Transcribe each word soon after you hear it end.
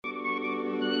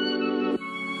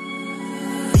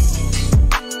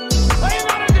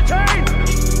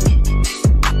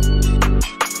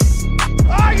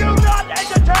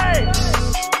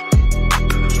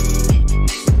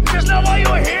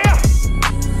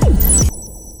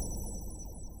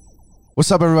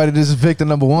What's up, everybody? This is Victor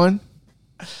number 1,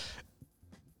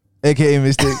 aka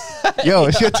Mystic. Yo,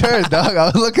 it's your turn, dog. I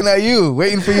was looking at you,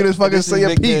 waiting for you to fucking say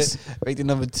your piece. Victor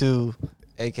number 2,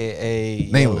 aka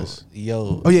Nameless.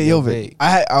 Yo. Oh yeah, Yo Vic.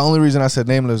 The only reason I said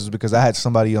Nameless is because I had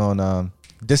somebody on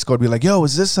Discord be like, "Yo,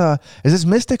 is this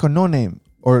Mystic or No Name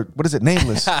or what is it,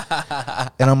 Nameless?"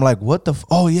 And I'm like, "What the?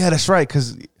 Oh yeah, that's right."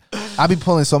 Because I be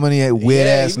pulling so many weird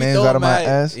ass names out of my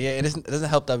ass. Yeah, it doesn't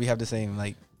help that we have the same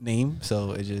like name,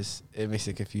 so it makes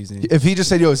it confusing. If he just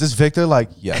said, "Yo, is this Victor?" Like,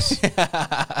 yes.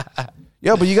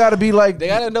 Yo, but you gotta be like, they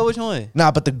gotta know which one. Nah,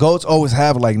 but the goats always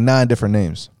have like 9 different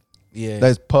names. Yeah,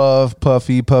 that's Puff,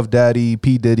 Puffy, Puff Daddy,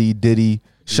 P Diddy, Diddy,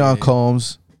 Sean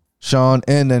Combs, Sean,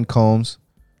 and then Combs.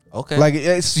 Okay, like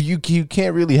it's you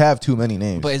can't really have too many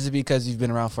names. But is it because you've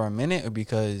been around for a minute, or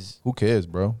because who cares,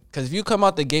 bro? Because if you come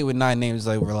out the gate with 9 names,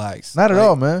 like relax. Not at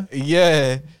all, man.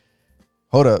 Yeah.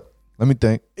 Hold up, let me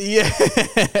think. Yeah.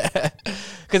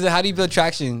 Because how do you build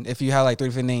traction if you have like 3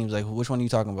 different names? Like, which one are you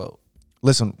talking about?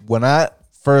 Listen, when I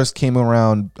first came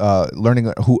around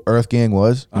learning who Earth Gang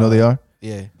was, you know they are?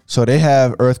 Yeah. So they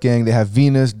have Earth Gang, they have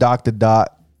Venus, Dr.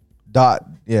 Dot,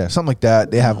 yeah, something like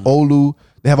that. They have Olu.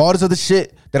 They have all this other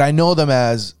shit that I know them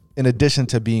as in addition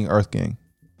to being Earth Gang.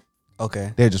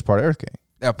 Okay. They're just part of Earth Gang.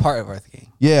 They're part of Earth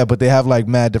Gang. Yeah, but they have like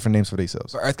mad different names for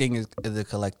themselves. But Earth Gang is a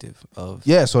collective of...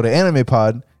 Yeah, so the anime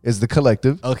pod is the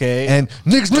collective. Okay. And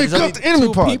niggas got the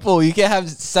anime pod. 2 people. You can't have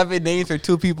 7 names for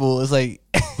 2 people. It's like...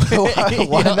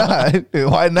 Why not?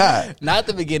 Why not? Not at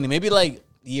the beginning. Maybe like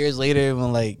years later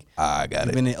when like... I got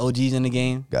it. Been in OGs in the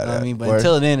game. Got it. I mean, but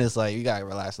until then, it's like you gotta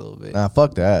relax a little bit. Nah,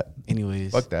 fuck that.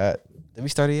 Anyways. Fuck that. Did we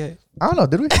start it yet? I don't know.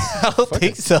 Did we? I don't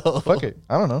think so. Fuck it.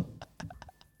 I don't know.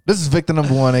 This is Victor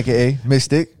number 1, aka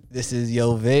Mystic. This is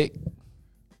Yo Vic,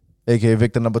 aka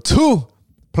Victor number 2,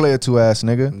 player 2 ass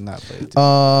nigga. Not player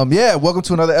 2. Yeah, welcome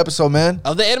to another episode, man.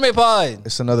 Of the Anime Pod.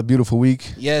 It's another beautiful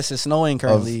week. Yes, it's snowing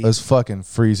currently. It's fucking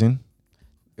freezing.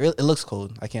 It looks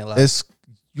cold. I can't lie.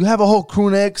 You have a whole crew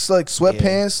necks, like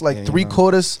sweatpants, like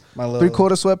 3/4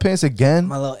 sweatpants again.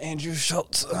 My little Andrew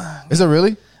Schultz. Is it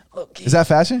really? Low-key. Is that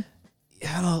fashion?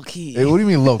 Yeah, low key. Hey, what do you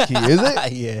mean low key? Is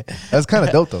it? Yeah. That's kind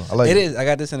of dope though. I like it. It is. I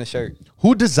got this in a shirt.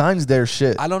 Who designs their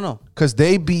shit? I don't know. Cause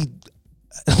they be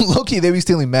low key. They be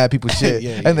stealing mad people's shit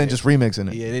and then just remixing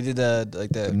it. Yeah, they did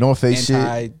the North Face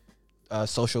shit.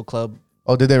 Social club.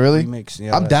 Oh, did they really? Remix.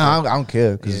 Yeah, I'm down. I don't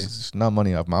care because it's not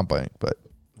money off my bank. But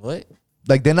what?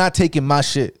 Like they're not taking my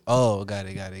shit. Oh, got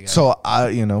it. So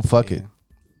fuck it.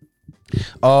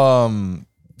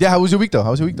 Yeah. How was your week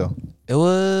though? It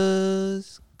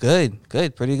was good,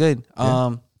 pretty good.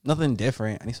 Yeah. Nothing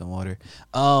different. I need some water.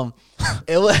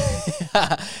 It was.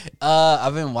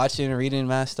 I've been watching and reading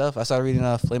mad stuff. I started reading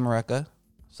Flamereka,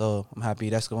 so I'm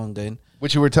happy that's going good.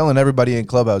 Which you were telling everybody in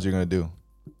Clubhouse you're gonna do.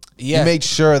 Yeah. You made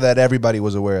sure that everybody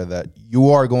was aware that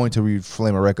you are going to read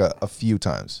Flamereka a few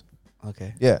times.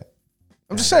 Okay. Yeah.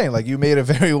 I'm just saying, like you made it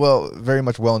very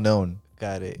much well known.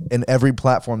 Got it. In every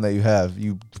platform that you have,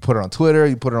 you put it on Twitter,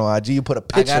 you put it on IG, you put a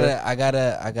picture. I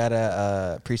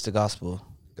gotta preach the gospel.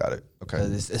 Got it. Okay.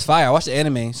 It's fire. I watched the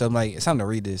anime, so I'm like, it's time to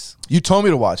read this. You told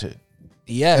me to watch it.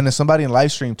 Yeah. And then somebody in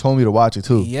live stream told me to watch it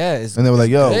too. Yeah. And they were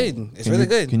like, "Yo, it's really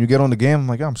good. Can you get on the game?" I'm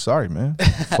like, "I'm sorry, man.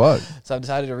 Fuck." So I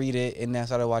decided to read it, and then I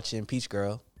started watching Peach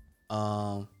Girl.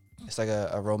 It's like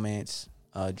a romance.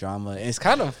 Drama. It's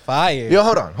kind of fire. Yo,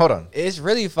 hold on. It's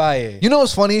really fire. You know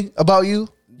what's funny about you?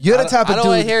 You're the type of dude. I don't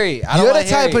want to hear it. You're the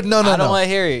type of no. I don't want to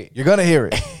hear it. You're gonna hear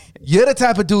it. You're the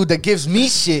type of dude that gives me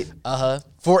shit.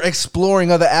 For exploring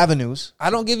other avenues.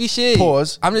 I don't give you shit.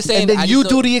 Pause. I'm just saying. And then you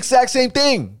do the exact same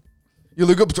thing. You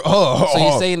look up. So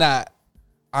you're saying that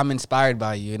I'm inspired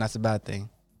by you, and that's a bad thing.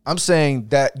 I'm saying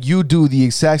that you do the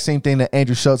exact same thing that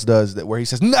Andrew Schultz does, where he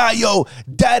says, "Nah, yo,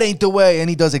 that ain't the way," and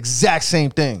he does exact same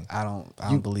thing. I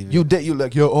don't believe it. You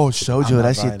like, yo, Shoujo,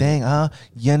 that's your thing, huh?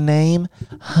 Your name,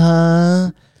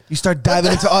 huh? You start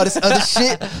diving into all this other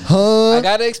shit, huh? I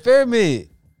gotta experiment.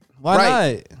 Why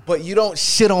not? But you don't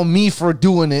shit on me for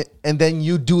doing it, and then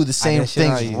you do the same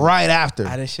things right after.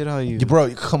 I didn't shit on you.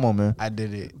 Bro, come on, man. I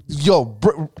did it. Yo,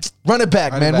 run it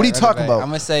back, man. What are you talking about? I'm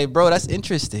going to say, bro, that's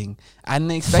interesting. I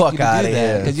didn't expect you to do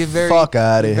that. Because you're very,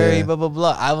 very blah, blah,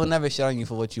 blah. I will never shit on you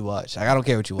for what you watch. Like, I don't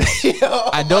care what you watch.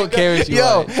 I don't care what you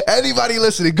watch. Yo, anybody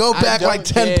listening, go back like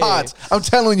 10 pods. I'm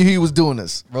telling you he was doing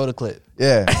this. Roll the clip.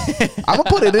 Yeah. I'm going to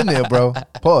put it in there, bro.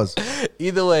 Pause.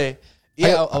 Either way.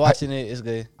 Yeah, I'm watching it. It's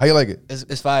good. How you like it?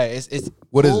 It's fire. It's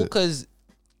what cool is it? Because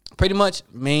pretty much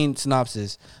main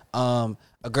synopsis. A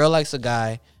girl likes a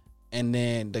guy, and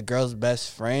then the girl's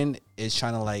best friend is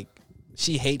trying to like.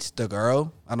 She hates the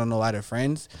girl. I don't know why they're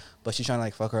friends, but she's trying to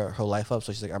like fuck her life up.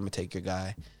 So she's like, I'm gonna take your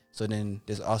guy. So then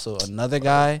there's also another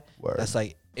guy that's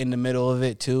like in the middle of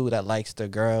it too that likes the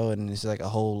girl, and it's like a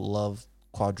whole love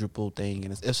quadruple thing,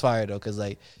 and it's fire though, because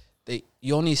like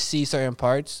you only see certain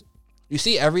parts. You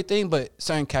see everything, but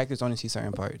certain characters only see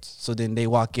certain parts. So then they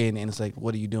walk in and it's like,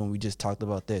 what are you doing? We just talked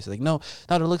about this. Like, no,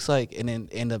 not it looks like. And then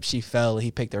end up she fell, he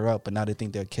picked her up, but now they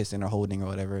think they're kissing or holding or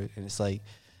whatever. And it's like,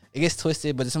 it gets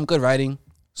twisted, but it's some good writing.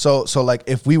 So like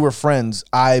if we were friends,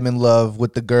 I'm in love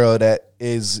with the girl that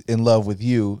is in love with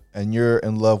you, and you're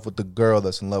in love with the girl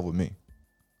that's in love with me.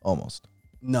 Almost.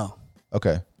 No.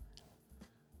 Okay.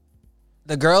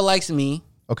 The girl likes me.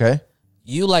 Okay.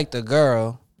 You like the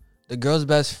girl. The girl's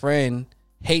best friend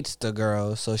hates the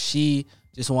girl, so she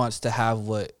just wants to have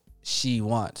what she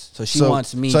wants. So she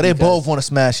wants me. So they both want to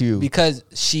smash you because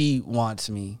she wants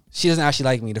me. She doesn't actually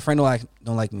like me. The friend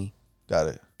don't like me. Got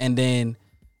it. And then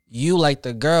you like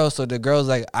the girl, so the girl's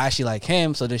like, I actually like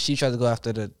him. So then she tries to go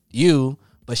after you,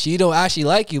 but she don't actually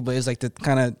like you. But it's like the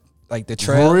kind of like the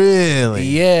trail. Really?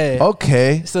 Yeah.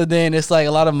 Okay. So then it's like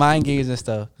a lot of mind games and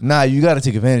stuff. Nah, you got to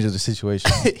take advantage of the situation.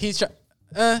 He's trying.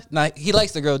 Nah, he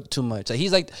likes the girl too much. Like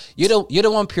he's like, you're the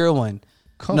one pure one.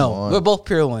 Come on. We're both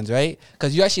pure ones, right?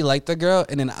 Because you actually like the girl,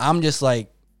 and then I'm just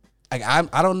like I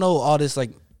don't know all this,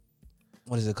 like,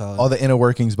 what is it called? All the inner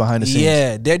workings behind the scenes.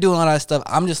 Yeah, they're doing all that stuff.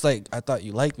 I'm just like, I thought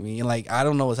you liked me, and like I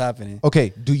don't know what's happening.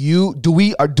 Okay,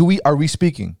 are we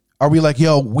speaking? Are we like,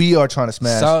 yo, we are trying to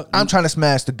smash? I'm trying to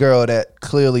smash the girl that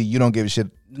clearly you don't give a shit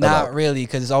Not about. really,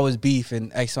 because it's always beef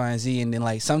and X, Y, and Z. And then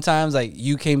like sometimes like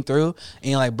you came through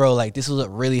and you're like, bro, like this was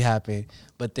what really happened.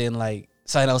 But then like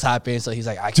something else happened, so he's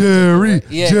like, I can't Jerry, take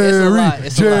it. Yeah, Jerry,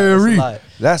 it's a lot.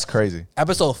 That's crazy.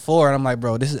 Episode 4, and I'm like,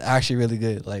 bro, this is actually really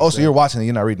good. Like, Oh, so you're watching it,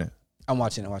 you're not reading it. I'm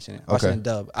watching it. Watching Okay. it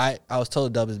dub. I was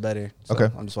told dub is better. So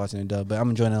Okay. I'm just watching it dub, but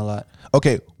I'm enjoying it a lot.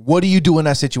 Okay, what do you do in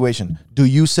that situation? Do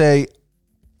you say,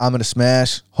 I'm gonna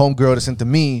smash homegirl that's into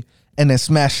me, and then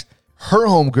smash her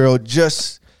homegirl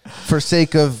just for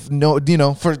sake of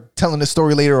for telling the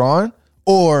story later on?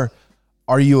 Or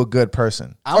are you a good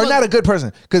person? Not a good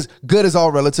person? Because good is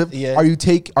all relative. Yeah. Are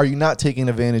you not taking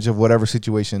advantage of whatever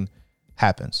situation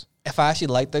happens? If I actually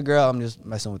like the girl, I'm just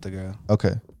messing with the girl.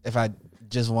 Okay. If I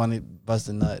just want to bust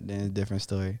a nut, then it's a different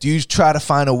story. Do you try to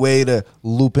find a way to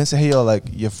loop in, say, hey, yo, like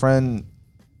your friend,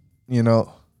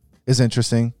 is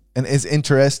interesting and is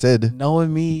interested?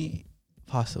 Knowing me,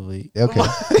 possibly. Okay.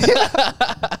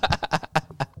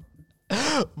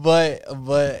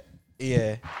 but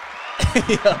yeah.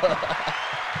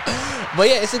 But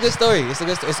yeah, it's a good story.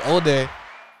 It's older.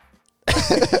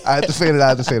 I had to fade it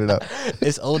out.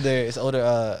 It's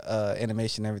older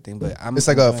animation and everything, but It's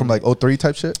like from like 03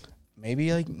 type shit?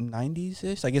 maybe like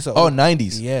 90s-ish. I guess.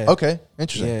 90s. Yeah. Okay.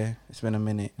 Interesting. Yeah, it's been a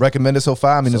minute. Recommended so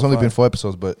far? I mean, there's only been 4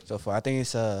 episodes, but So far, I think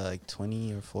it's like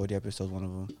 20 or 40 episodes, one of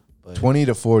them. But 20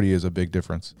 to 40 is a big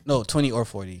difference. No, 20 or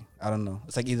 40. I don't know.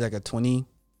 It's like either like a Got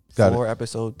 24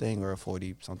 episode thing or a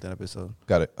 40 something episode.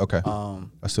 Got it. Okay.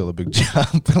 That's still a big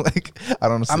jump. But like, I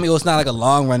don't know. I mean, it's not like a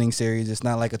long running series. It's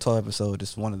not like a 12 episode.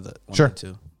 It's one of the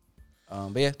two.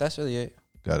 But yeah, that's really it.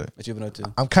 Got it. What you been up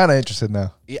to? I'm kind of interested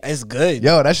now. Yeah, it's good.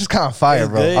 Yo, that's just kind of fire, It's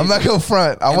bro. good. I'm not going to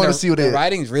front. I want to see what it the is.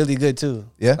 writing's really good too.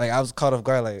 Yeah? Like I was caught off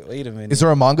guard. Like, wait a minute. Is there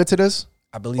a manga to this?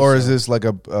 I believe. Or so. is this like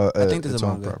I think there's its a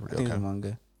own manga. property? I think Okay. there's a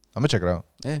manga. I'm going to check it out.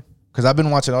 Yeah. Because I've been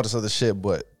watching all this other shit,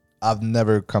 but I've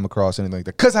never come across anything like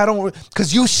that.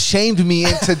 Because you shamed me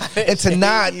into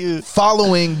not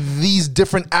following these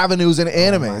different avenues in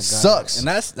anime. Oh it sucks. And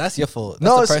that's your fault. That's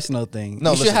No, a personal thing.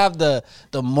 no, You should listen. have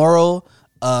the moral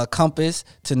compass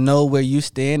to know where you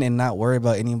stand and not worry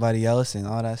about anybody else and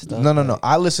all that stuff. No.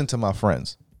 I listen to my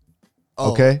friends.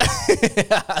 Oh. Okay?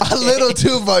 A little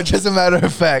too much, as a matter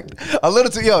of fact. A little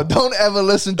too, don't ever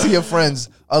listen to your friends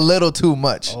a little too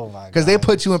much. Oh my Because they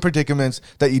put you in predicaments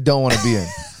that you don't want to be in.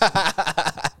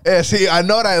 Yeah, see, I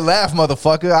know that laugh,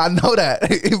 motherfucker. I know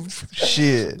that.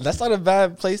 Shit. That's not a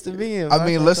bad place to be in. I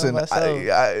mean, listen.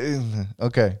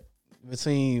 Okay.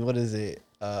 Between, what is it?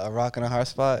 A rock and a hard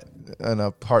spot? In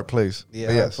a hard place. Yeah,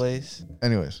 But hard yes. place.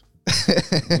 Anyways.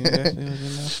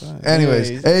 Anyways.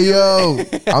 Anyways. Hey, yo.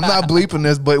 I'm not bleeping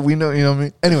this, but we know, you know what I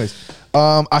mean? Anyways.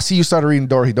 I see you started reading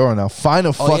Dorohedoro now. Find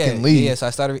a fucking lead. Yeah, so I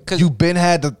started. Cause You've been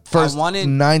had the first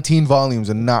 19 volumes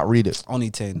and not read it. only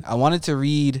 10. I wanted to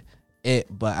read it,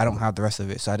 but I don't have the rest of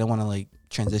it. So I didn't want to like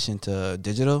transition to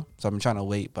digital. So I'm trying to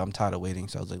wait, but I'm tired of waiting.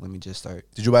 So I was like, let me just start.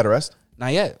 Did you buy the rest?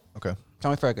 Not yet. Okay.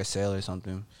 Trying for like a sale or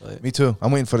something. But Me too.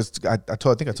 I'm waiting for this. I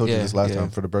think I told you Yeah, this last yeah. time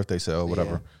for the birthday sale or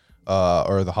whatever.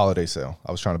 Or the holiday sale.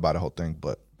 I was trying to buy the whole thing,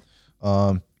 but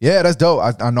yeah, that's dope.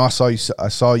 I know I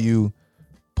saw you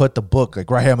put the book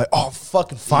like right here. I'm like, oh,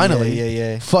 fucking finally.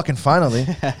 Yeah. Fucking finally.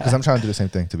 Because I'm trying to do the same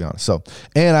thing, to be honest. So,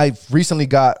 and I recently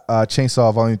got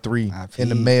Chainsaw Volume 3 in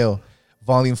the mail.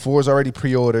 Volume 4 is already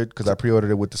pre-ordered because I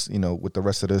pre-ordered it with this, with the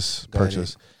rest of this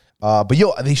purchase. But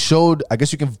they showed. I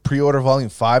guess you can pre-order Volume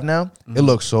 5 now. Mm-hmm. It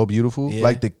looks so beautiful. Yeah.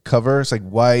 Like the cover, it's like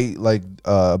white, like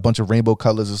a bunch of rainbow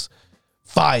colors. Is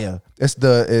fire. It's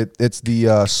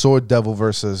the Sword Devil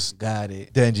versus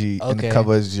Denji, and the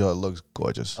cover is it looks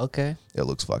gorgeous. Okay, it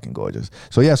looks fucking gorgeous.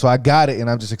 So so I got it, and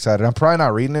I'm just excited. I'm probably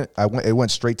not reading it. It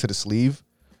went straight to the sleeve.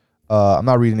 I'm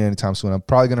not reading it anytime soon. I'm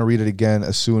probably gonna read it again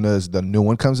as soon as the new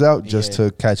one comes out, just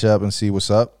to catch up and see what's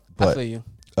up. But I feel you.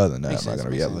 Other than that, I'm not gonna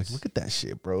read it. Like, look at that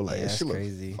shit, bro. Like, that shit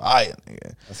crazy. Looks fire,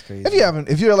 nigga. That's crazy.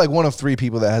 If you're like one of 3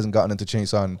 people that hasn't gotten into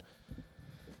Chainsaw and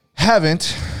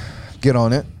haven't, get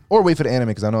on it or wait for the anime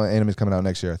because I know the anime is coming out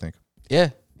next year. I think. Yeah.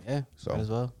 So might as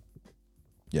well.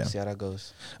 Yeah. See how that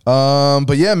goes.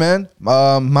 But yeah, man.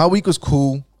 My week was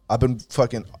cool. I've been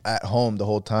fucking at home the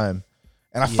whole time.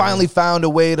 And I finally found a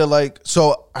way to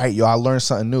all right, I learned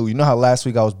something new. You know how last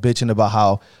week I was bitching about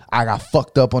how I got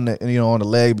fucked up on the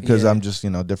leg because I'm just,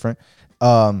 different.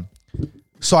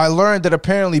 So I learned that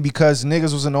apparently because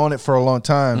niggas wasn't on it for a long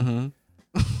time.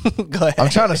 Mm-hmm. Go ahead. I'm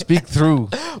trying to speak through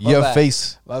your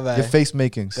face. My bad. Your face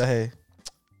makings. Go ahead.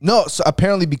 No, so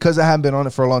apparently because I haven't been on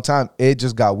it for a long time, it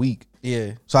just got weak.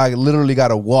 Yeah. So I literally got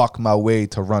to walk my way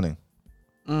to running.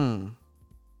 Can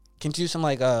you do some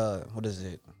what is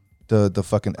it? The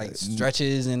fucking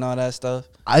stretches and all that stuff.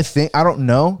 I don't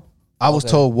know. I was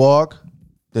told walk,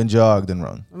 then jog, then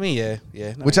run. I mean,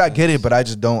 yeah. Which I get it, but I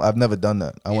just don't. I've never done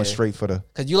that. I went straight for the.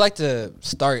 Because you like to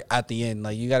start at the end,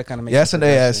 like you got to kind of make. Yes and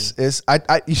yes. It's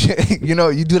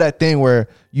you do that thing where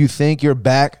you think you're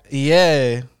back.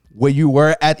 Yeah. Where you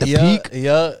were at the peak.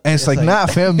 Yeah. And it's like, nah,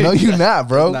 fam. No, you not,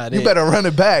 bro. You better run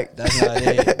it back. That's not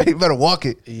it. You better walk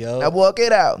it. Now walk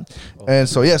it out. And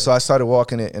so I started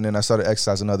walking it, and then I started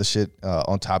exercising other shit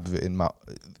on top of it. And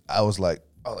I was like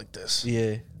this.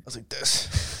 Yeah. I was like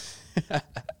this.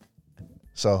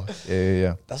 So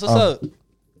yeah. That's what's up.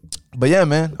 But yeah,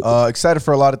 man. Excited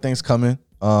for a lot of things coming.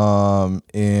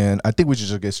 And I think we should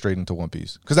just get straight into One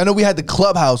Piece because I know we had the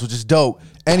Clubhouse, which is dope.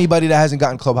 Anybody that hasn't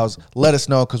gotten Clubhouse, let us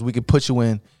know because we can put you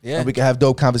in. Yeah. And we can have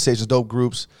dope conversations, dope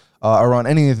groups around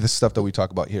any of the stuff that we talk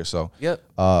about here. So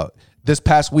this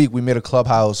past week we made a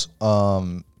Clubhouse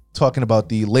talking about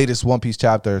the latest One Piece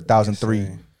chapter, 1003.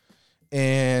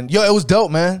 And it was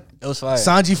dope, man. It was fire.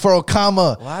 Sanji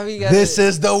Furukawa. This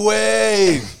is the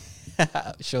wave.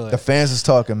 Sure. The fans is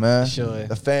talking, man. Sure.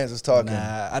 The fans is talking.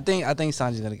 Nah, I think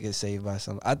Sanji's gonna get saved by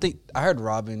some. I heard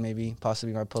Robin maybe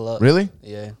possibly gonna pull up. Really?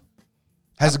 Yeah.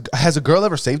 Has a girl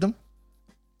ever saved him?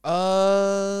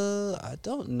 I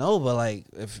don't know, but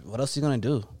what else is he gonna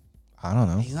do? I don't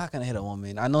know. He's not gonna hit a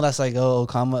woman. I know that's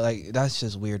Okama. That's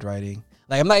just weird writing.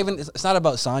 I'm not even. It's not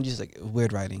about Sanji. It's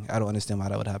weird writing. I don't understand why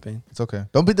that would happen. It's okay.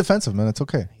 Don't be defensive, man. It's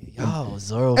okay. Yo,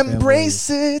 Zoro. Embrace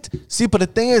it. See, but the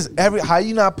thing is, how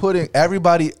you not putting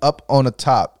everybody up on the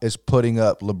top is putting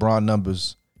up LeBron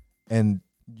numbers, and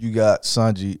you got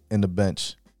Sanji in the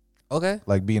bench. Okay.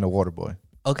 Like being a water boy.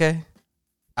 Okay.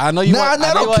 I know you. Not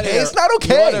okay. It's not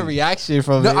okay. You want a reaction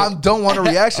from me? No, I don't want a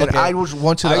reaction. Okay. I just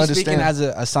want you to understand. Are you speaking as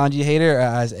a Sanji hater or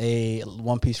as a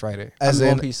One Piece writer? As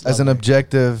an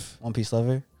objective One Piece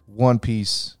lover, One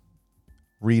Piece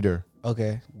reader.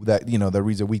 Okay. That that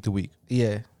reads it week to week.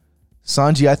 Yeah.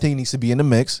 Sanji, I think, needs to be in the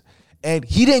mix, and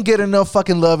he didn't get enough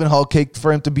fucking love and Whole Cake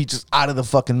for him to be just out of the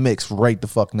fucking mix right the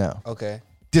fuck now. Okay.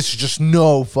 This is just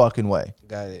no fucking way.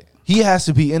 Got it. He has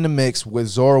to be in the mix with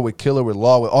Zoro, with Killer, with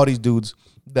Law, with all these dudes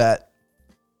that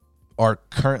are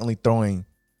currently throwing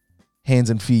hands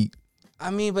and feet.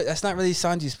 I mean, but that's not really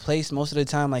Sanji's place most of the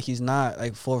time. He's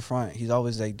not forefront. He's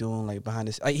always doing behind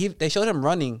this. They showed him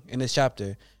running in this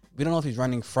chapter. We don't know if he's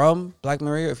running from Black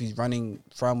Maria or if he's running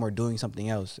from or doing something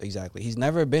else exactly. He's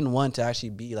never been one to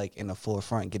actually be in the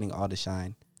forefront, getting all the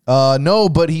shine. No,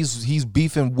 but he's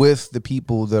beefing with the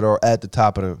people that are at the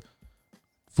top of the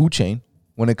food chain.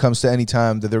 When it comes to any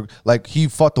time that they're he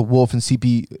fought the wolf in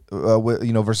CP,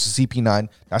 versus CP9.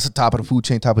 That's the top of the food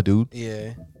chain type of dude.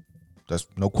 Yeah, there's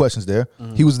no questions there.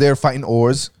 Mm-hmm. He was there fighting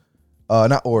Oars,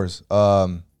 not Oars.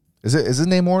 Is his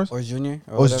name Oars? Oars Jr.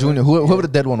 Oars Jr. Whoever the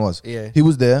dead one was. Yeah, he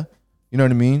was there. You know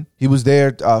what I mean? He was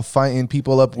there fighting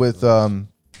people up with Arlong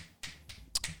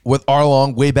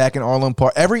way back in Arlong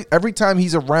Park. Every time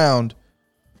he's around,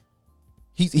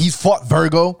 he's fought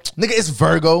Virgo. Nigga, it's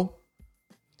Virgo.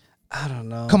 I don't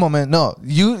know. Come on, man. No,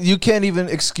 you can't even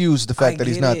excuse the fact that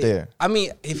he's not there. I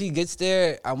mean, if he gets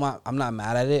there, I'm not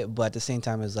mad at it. But at the same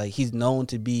time, it's he's known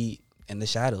to be in the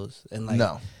shadows. And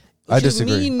no, I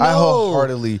disagree. No? I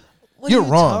wholeheartly. You're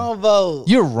wrong.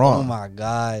 You're wrong. Oh my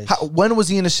gosh. When was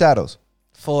he in the shadows?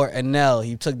 For Enel,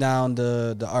 he took down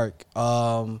the Ark.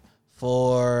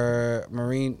 For not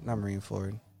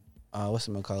Marineford. what's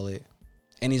it call it?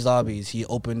 In these lobbies, he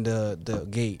opened the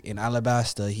gate. In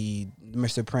Alabasta,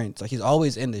 Mr. Prince. Like, he's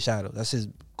always in the shadow. That's his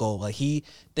goal. Like, he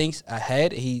thinks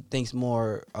ahead. He thinks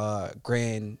more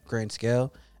grand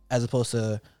scale, as opposed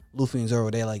to Luffy and Zoro.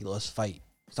 They like, let's fight.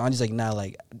 Sanji's like, nah,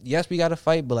 like, yes, we gotta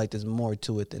fight, but like, there's more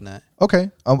to it than that. Okay,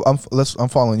 I'm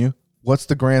following you. What's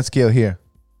the grand scale here?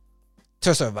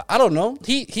 To survive, I don't know.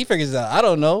 He figures it out. I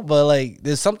don't know, but like,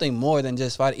 there's something more than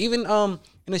just fight. Even in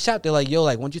the shop, they're like, yo,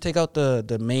 like, once you take out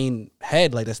the main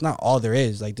head, like, that's not all there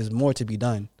is. Like, there's more to be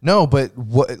done. No, but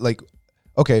what, like,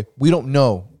 okay, we don't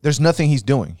know. There's nothing he's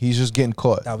doing. He's just getting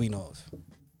caught. That we know of.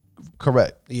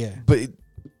 Correct. Yeah. But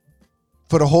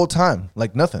for the whole time,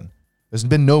 like, nothing. There's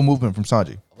been no movement from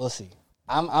Sanji. We'll see.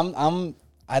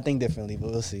 I think differently, but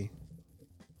we'll see.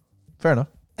 Fair enough.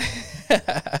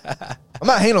 I'm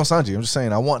not hating on Sanji. I'm just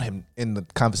saying I want him in the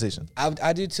conversation.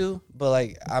 I do too, but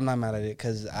like, I'm not mad at it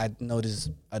because I know there's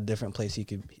a different place he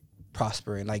could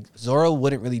prosper in. Like, Zoro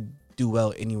wouldn't really do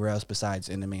well anywhere else besides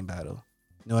in the main battle.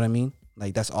 You know what I mean?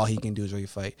 Like, that's all he can do is really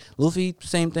fight. Luffy,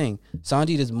 same thing.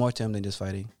 Sanji, there's more to him than just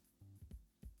fighting.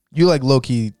 You like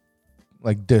low-key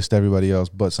like dissed everybody else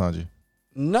but Sanji.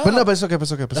 No, but it's okay.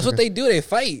 That's what they do. They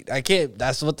fight. I can't.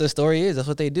 That's what the story is. That's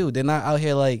what they do. They're not out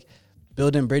here like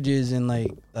building bridges and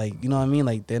like you know what I mean.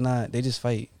 Like, they're not. They just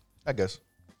fight. I guess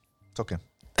it's okay.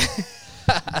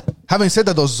 Having said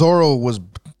that, though, Zoro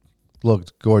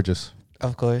looked gorgeous.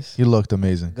 Of course, he looked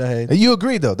amazing. Go ahead. And you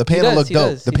agreed though. The panel looked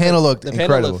dope. The panel looked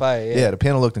incredible. Fire, yeah, the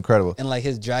panel looked incredible. And like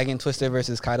his dragon twister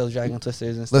versus Kaido's dragon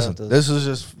twisters and stuff. Listen,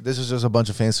 this is just a bunch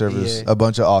of fan service, a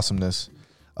bunch of awesomeness.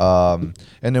 And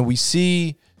then we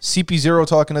see CP0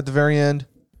 talking at the very end.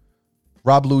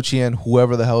 Rob Lucci and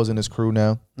whoever the hell is in his crew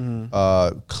now,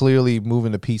 clearly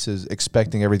moving to pieces,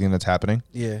 expecting everything that's happening.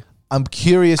 Yeah, I'm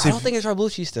curious. I don't think it's Rob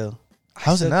Lucci still.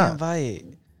 How's it not? Can't buy it.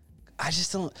 I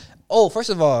just don't. Oh, first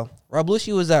of all, Rob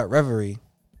Lucci was at Reverie.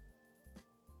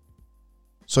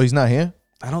 So he's not here?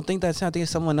 I don't think that's him. I think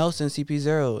it's someone else in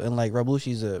CP0, and like Rob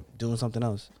Lucci's doing something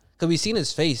else. Cause we've seen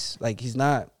his face, like he's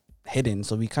not hidden,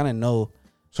 so we kind of know.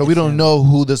 So we don't know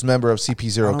who this member of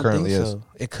CP0 currently is.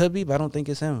 It could be, but I don't think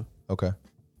it's him. Okay.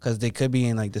 Because they could be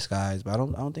in like disguise, but I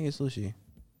don't think it's Lucci.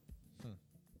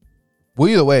 Well,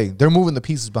 either way, they're moving the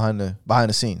pieces behind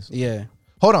the scenes. Yeah.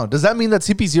 Hold on. Does that mean that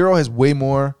CP0 has way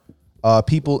more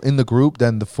people in the group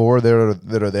than the four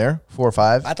that are there? 4 or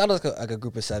 5? I thought it was like a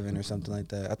group of 7 or something like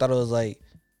that. I thought it was like,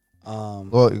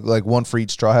 well, like one for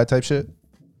each Straw Hat type shit.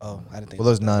 Oh, I didn't think. Well,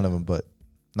 there's 9 of them, but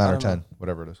 9 or 10,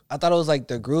 whatever it is. I thought it was like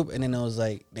the group, and then it was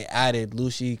like they added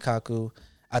Lucci, Kaku.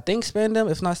 I think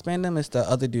Spandam. If not Spandam, it's the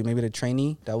other dude, maybe the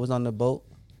trainee that was on the boat.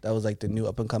 That was like the new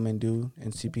up and coming dude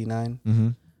in CP9. Mm-hmm.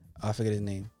 I forget his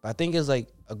name, but I think it's like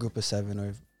a group of 7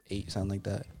 or 8, something like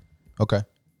that. Okay,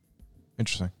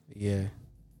 interesting. Yeah.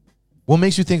 What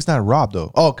makes you think it's not Rob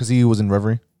though? Oh, because he was in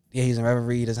Reverie. Yeah, he's in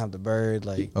Reverie. He doesn't have the bird.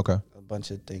 Like, okay, a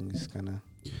bunch of things, kind of.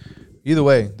 Either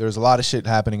way, there's a lot of shit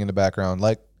happening in the background,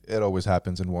 like it always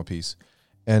happens in One Piece.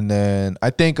 And then I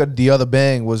think the other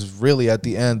bang was really at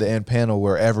the end panel,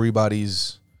 where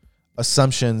everybody's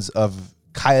assumptions of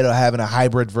Kaido having a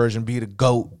hybrid version, be the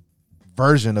GOAT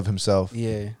version of himself,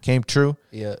 came true.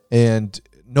 Yeah. And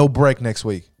no break next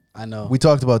week. I know. We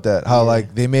talked about that. How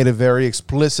like they made it very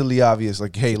explicitly obvious.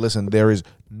 Like, hey, listen, there is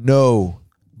no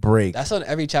break. That's on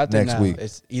every chapter next now. week.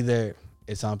 It's either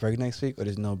it's on break next week or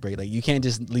there's no break. Like, you can't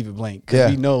just leave it blank.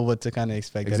 Because we know what to kind of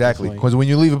expect. Exactly. Because when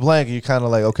you leave it blank, you're kind of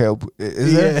like, okay,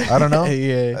 is there? I don't know.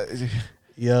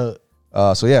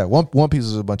 So yeah, One Piece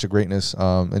is a bunch of greatness.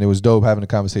 And it was dope having a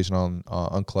conversation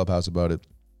on Clubhouse about it.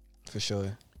 For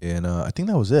sure. And I think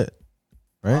that was it,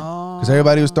 right? Because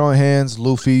everybody was throwing hands.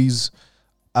 Luffy's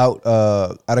out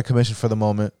of commission for the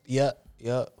moment. Yep.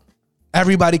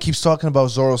 Everybody keeps talking about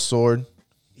Zoro's sword.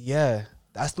 Yeah.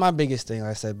 That's my biggest thing,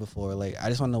 like I said before. Like, I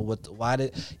just want to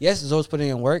know yes, Zoro's putting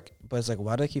in work, but it's like,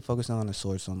 why do I keep focusing on the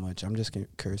sword so much? I'm just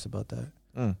curious about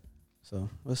that. So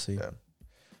we'll see. Yeah.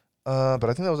 But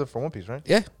I think that was it for One Piece, right?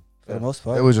 Yeah. For the most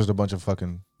part. It was just a bunch of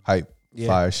fucking hype,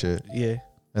 fire shit. Yeah.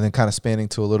 And then kind of spanning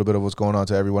to a little bit of what's going on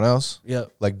to everyone else.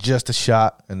 Yep. Like just a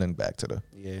shot and then back to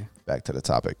the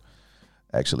topic.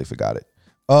 I actually forgot it.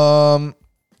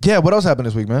 Yeah, what else happened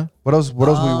this week, man? What else were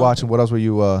you watching? What else were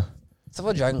you It's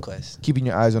about Dragon Quest. keeping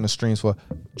your eyes on the streams for?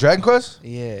 Dragon Quest?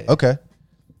 Yeah. Okay.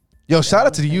 Yo, shout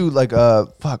out to you, like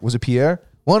was it Pierre?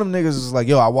 One of them niggas is like,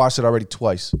 yo, I watched it already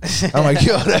twice. I'm like,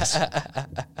 yo,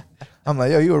 I'm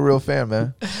like, yo, you a real fan,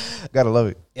 man. Gotta love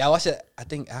it. Yeah, I watched it, I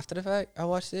think after the fact I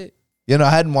watched it. You know,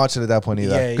 I hadn't watched it at that point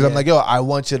either. Because I'm like, yo, I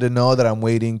want you to know that I'm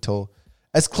waiting till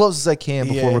as close as I can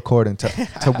before recording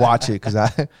to watch it. Because I,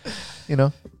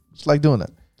 just like doing that.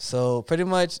 So pretty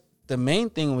much the main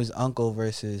thing was Uncle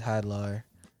versus Hadlar.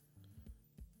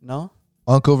 No,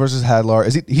 Uncle versus Hadlar.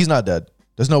 Is he? He's not dead.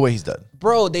 There's no way he's dead.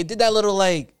 bro, they did that little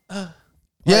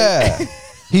Yeah,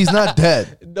 he's not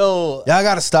dead. No, Yeah, I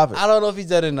gotta stop it. I don't know if he's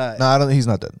dead or not. No, I don't. He's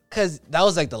not dead. Cause that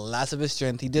was like the last of his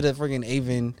strength. He did a freaking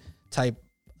Avon type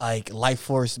like life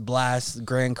force blast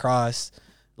Grand Cross.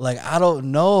 Like I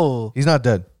don't know. He's not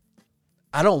dead.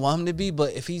 I don't want him to be,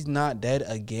 but if he's not dead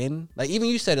again, like even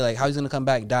you said it, like how he's gonna come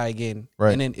back, die again,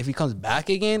 Right? And then if he comes back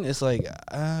again, it's like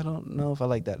I don't know if I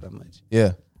like that much.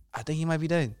 Yeah, I think he might be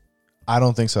dead. I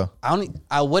don't think so.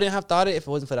 I wouldn't have thought it if it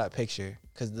wasn't for that picture,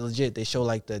 because legit they show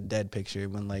like the dead picture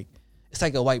when like it's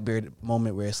like a Whitebeard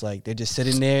moment where it's like they're just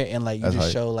sitting there and like you That's just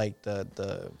hype. show like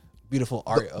the beautiful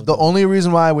art of The only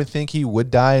reason why I would think he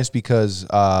would die is because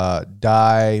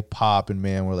Die, Pop, and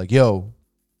Man were like, yo,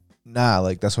 nah,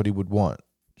 like that's what he would want.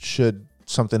 Should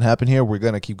something happen here, we're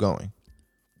gonna keep going.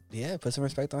 Yeah, put some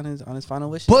respect on his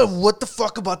final wishes. But what the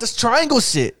fuck about this triangle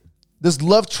shit? This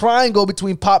love triangle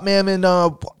between Pop Man and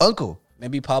Uncle.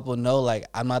 Maybe Pop will know like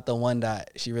I'm not the one that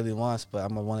she really wants, but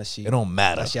I'm the one that she It don't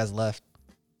matter. that she has left.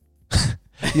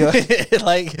 Yeah.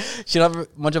 Like she don't have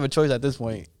much of a choice at this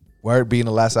point. Word being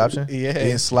the last option? Yeah.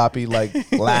 Being sloppy like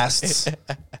lasts.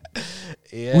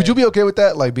 Yeah. Would you be okay with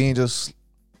that? Like being just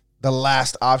the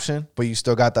last option, but you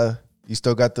still got the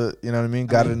you know what I mean?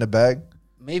 Got it in the bag?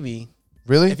 Maybe.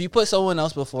 Really? If you put someone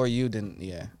else before you, then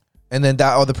yeah. And then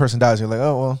that other person dies, you're like,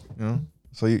 oh well, you know.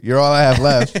 So you're all I have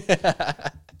left.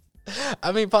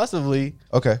 I mean, possibly.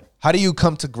 Okay. How do you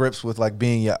come to grips with like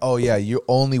being you're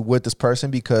only with this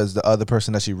person because the other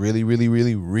person that you really, really,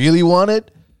 really, really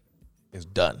wanted is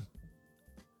done?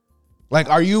 Like,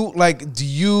 are you like, do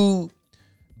you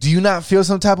not feel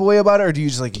some type of way about it, or do you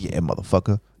just like, yeah,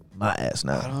 motherfucker, my ass I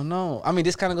now? don't know. I mean,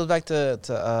 this kind of goes back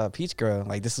to Peach Girl.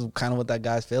 Like, this is kind of what that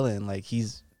guy's feeling. Like,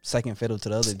 he's second fiddle to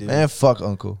the other dude. Man, fuck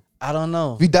Uncle. I don't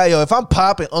know. If you die, if I'm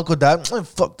popping, Uncle died, man,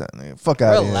 fuck that nigga. Fuck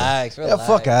out of here. Relax. Yeah,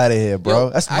 fuck out of here, bro. Yo,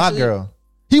 That's actually- my girl.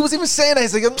 He was even saying that.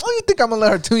 He's like, oh, you think I'm gonna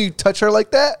let her do you touch her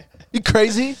like that? You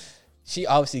crazy? She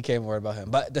obviously came worried about him.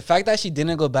 But the fact that she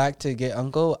didn't go back to get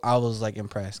Uncle, I was like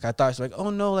impressed. I thought she was like, oh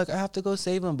no, like I have to go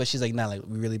save him. But she's like, nah, like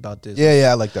we really about this. Yeah,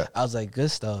 I like that. I was like, good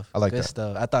stuff. I like good that.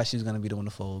 stuff. I thought she was gonna be the one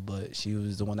to fold, but she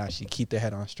was the one that actually keep their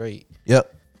head on straight.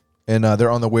 Yep. And they're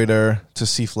on the way there to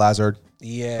see Flazard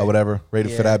Yeah. or whatever, ready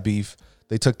for Yeah. that beef.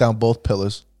 They took down both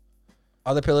pillars.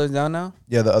 Other pillars down now?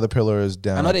 Yeah, the other pillar is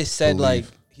down. I know they said believe. like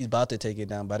he's about to take it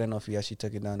down, but I didn't know if he actually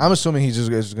took it down. I'm assuming he's just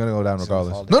gonna go down He's gonna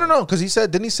regardless. fall down. No, because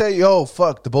didn't he say, yo,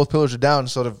 fuck, the both pillars are down?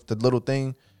 So the little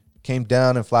thing came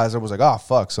down, and Flazard was like, oh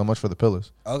fuck, so much for the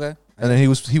pillars. Okay. And then he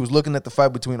was looking at the fight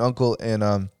between Uncle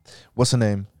and what's the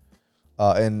name,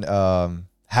 and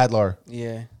Hadlar,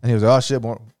 Yeah. and he was like, oh shit,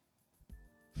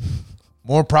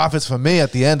 more profits for me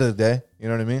at the end of the day. You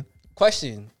know what I mean?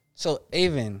 Question. So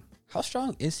Avon, how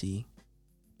strong is he?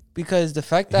 Because the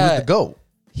fact He was that the GOAT.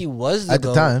 he was the At the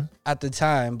GOAT time. at the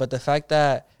time, but the fact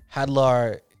that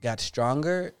Hadlar got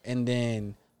stronger and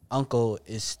then Uncle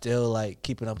is still like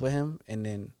keeping up with him, and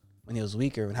then when he was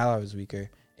weaker, when Hadlar was weaker,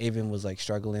 Avon was like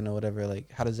struggling or whatever. Like,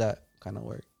 how does that kind of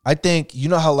work? I think, you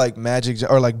know how like Magic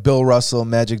or like Bill Russell,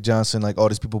 Magic Johnson, like all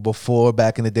these people before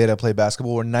back in the day that played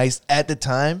basketball were nice at the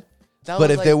time. That But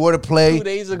was, if like, they were to play 2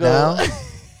 days ago.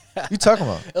 now, you talking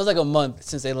about? It was like a month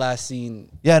since they last seen.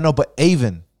 Yeah, no, but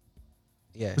Avon.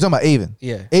 Yeah. We're talking about Avon.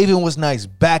 Yeah. Avon was nice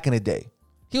back in the day.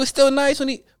 He was still nice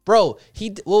when what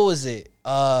was it?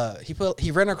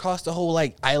 He ran across the whole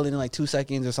like island in like 2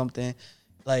 seconds or something.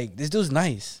 Like, this dude's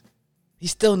nice.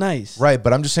 He's still nice. Right,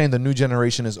 but I'm just saying the new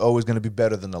generation is always going to be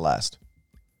better than the last.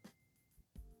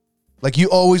 Like, you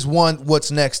always want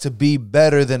what's next to be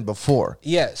better than before.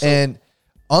 Yeah. So, And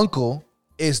Uncle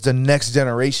is the next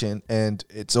generation, and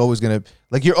it's always going to,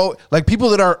 like people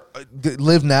that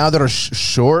live now that are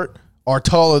short are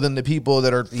taller than the people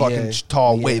that are fucking Yeah.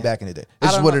 tall way Yeah. back in the day. I This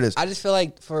is don't what know. it is. I just feel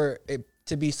like for it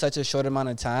to be such a short amount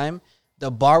of time,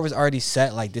 the bar was already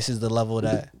set. Like, this is the level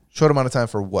that Short amount of time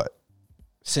for what?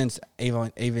 since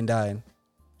Avon died.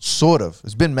 Sort of.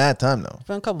 It's been mad time, though. It's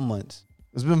been a couple months.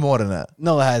 It's been more than that.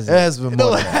 No, it hasn't. It has been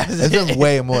more than that. It's been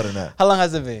way more than that. How long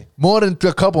has it been? More than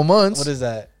a couple months. What is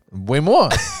that? Way more.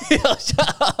 Yo,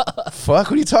 shut up.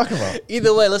 Fuck, what are you talking about?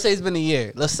 Either way, let's say it's been a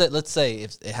year. Let's say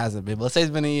if it hasn't been, but let's say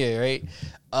it's been a year, right?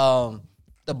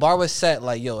 The bar was set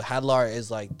like, yo, Hadlar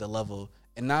is like the level,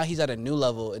 and now he's at a new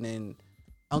level, and then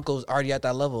Uncle's already at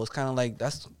that level. It's kind of like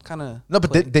that's kind of No,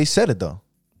 but they said it though.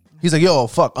 He's like, yo,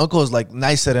 fuck, Uncle is like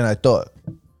nicer than I thought.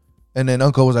 And then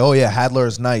Uncle was like, oh yeah, Hadlar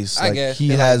is nice. I Like guess. he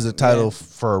They has like- the title yeah.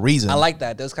 for a reason. I like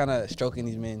that. That's kind of stroking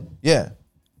these men. Yeah.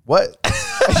 What?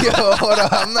 Yo, hold on.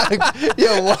 I'm not.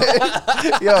 Yo,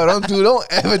 what? Yo, don't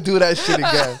ever do that shit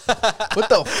again. What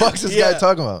the fuck's this guy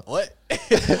talking about? What?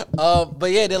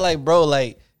 But yeah, they're like, bro,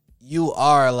 like you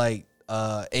are like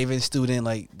Aven student,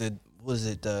 like the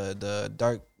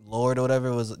Dark Lord or whatever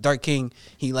it was, Dark King.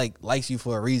 He like likes you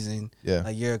for a reason. Yeah,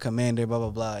 like you're a commander, blah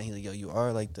blah blah. And he's like, yo, you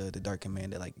are like the Dark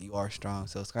Commander, like you are strong.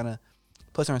 So it's kind of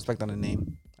put some respect on the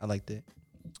name. I liked it.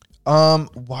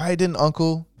 Why didn't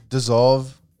Uncle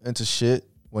dissolve into shit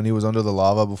when he was under the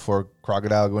lava before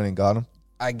Crocodile went and got him?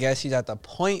 I guess he's at the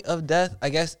point of death. I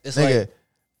guess it's Nigga.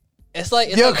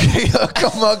 like Yo,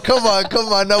 come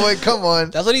on. No, wait, come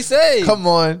on. That's what he said. Come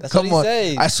on. That's come what he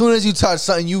on. said. As soon as you touch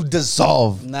something, you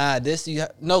dissolve. Nah, because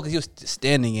he was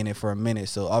standing in it for a minute,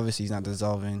 so obviously he's not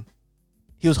dissolving.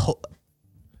 He was.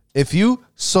 If you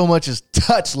so much as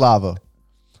touch lava,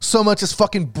 so much as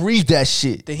fucking breathe that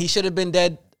shit, then he should have been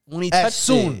dead when he touched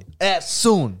it. As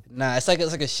soon. Nah, it's like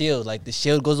a shield. Like the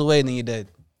shield goes away and then you're dead.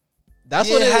 That's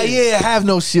what it is. Yeah, have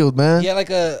no shield, man. Yeah, like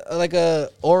a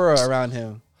aura around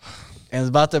him. And it's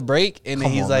about to break, and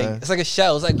then he's like, man. It's like a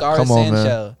shell. It's like Gar's sand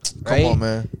shell, right? Come on,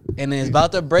 man. And then it's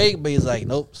about to break, but he's like,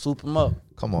 nope, swoop him up.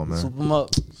 Come on, man. Swoop him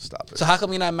up. Stop it. So how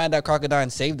come you're not mad that Crocodile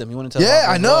saved him? You want to tell? Yeah,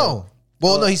 I know.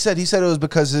 Well, no, he said it was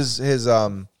because his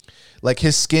like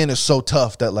his skin is so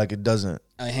tough that like it doesn't.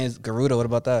 His Garuda. What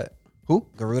about that? Who?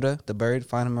 Garuda, the bird.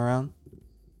 Find him around.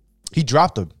 He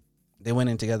dropped him. They went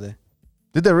in together.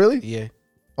 Did they really? Yeah.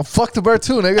 Oh, fuck the bird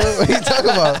too, nigga. What are you talking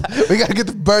about? We gotta get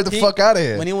the bird the fuck out of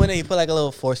here. When he went in, he put like a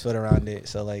little force field around it.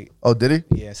 So like. Oh, did he?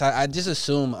 Yeah. So I just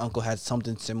assume Uncle had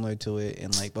something similar to it,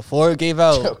 and like before it gave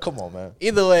out. Yo, come on, man.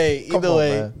 Either way.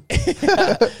 Man.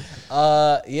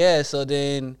 Yeah. So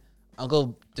then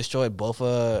Uncle destroyed both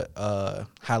of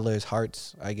Hadler's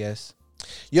hearts, I guess.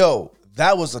 Yo,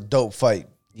 that was a dope fight.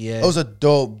 Yeah. It was a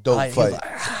dope fight.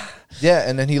 Yeah,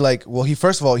 and then he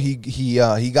first of all he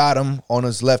got him on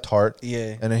his left heart.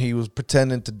 Yeah. And then he was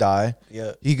pretending to die.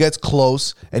 Yeah. He gets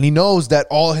close and he knows that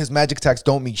all his magic attacks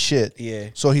don't mean shit. Yeah.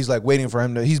 So he's like waiting for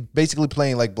him to. He's basically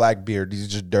playing like Blackbeard. He's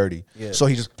just dirty. Yeah. So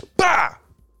he just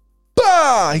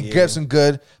he grabs him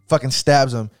good, fucking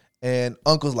stabs him, and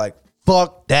Uncle's like,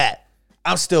 fuck that.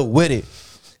 I'm still with it.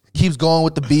 Keeps going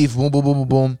with the beef. Boom, boom, boom,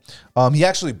 boom, boom. He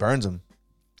actually burns him.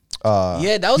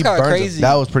 Yeah, that was kind of crazy.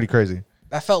 That was pretty crazy.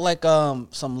 I felt like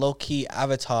some low key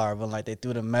Avatar when like they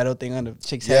threw the metal thing on the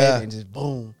chick's head and just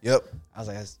boom. Yep. I was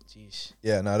like, that's jeez.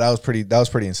 Yeah, no, that was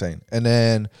pretty insane. And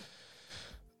then,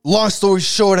 long story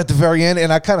short, at the very end,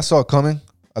 and I kind of saw it coming.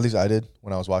 At least I did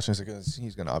when I was watching this, because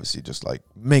he's gonna obviously just like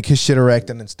make his shit erect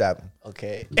and then stab him.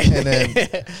 Okay. And then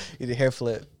he did hair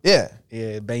flip. Yeah.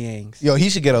 Yeah, bangs. Yo, he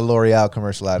should get a L'Oreal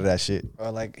commercial out of that shit.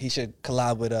 Or like he should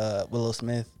collab with Willow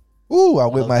Smith. Ooh, I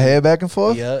whip my hair back and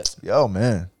forth. Yeah. Yo,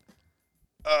 man.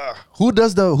 Who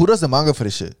does the manga for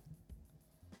this shit?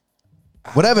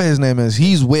 Whatever his name is,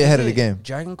 he's way ahead of the game.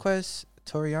 Dragon Quest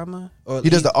Toriyama? Or he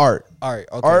does the art. Art,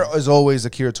 okay. Art is always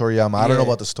Akira Toriyama. I don't know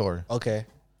about the story. Okay.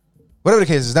 Whatever the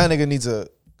case is, that nigga needs a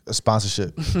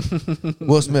sponsorship.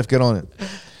 Will Smith, get on it.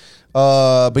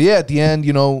 But yeah, at the end,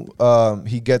 you know,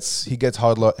 he gets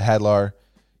Hadlar.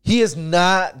 He is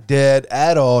not dead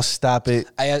at all. Stop it.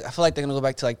 I feel like they're gonna go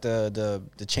back to like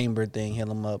the chamber thing, heal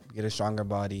him up, get a stronger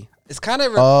body. It's kind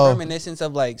of reminiscence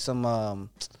of like some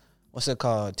what's it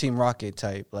called, Team Rocket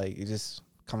type. Like you just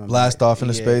coming blast back. off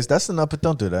into space. That's enough, but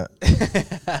don't do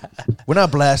that. We're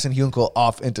not blasting Yunko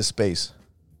off into space.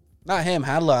 Not him,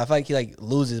 Hadlar. I feel like he like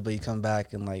loses, but he comes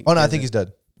back and like. Oh no, I think he's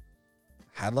dead.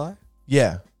 Hadlar?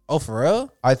 Yeah. Oh, for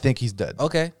real? I think he's dead.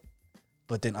 Okay,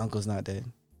 but then Uncle's not dead.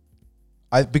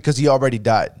 Because he already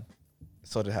died.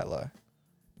 So did Hadlar.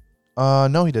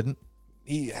 No, he didn't.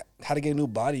 He had to get a new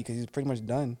body because he's pretty much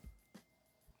done.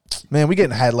 Man, we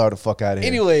getting Hadlar the fuck out of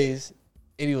here. Anyways.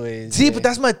 See, but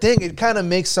that's my thing. It kind of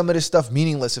makes some of this stuff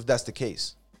meaningless if that's the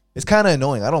case. It's kind of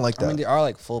annoying. I don't like that. I mean, there are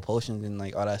like full potions and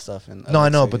like all that stuff. And no, I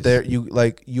know, but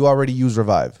you already use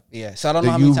revive. Yeah, so I don't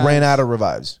know how you many times ran out of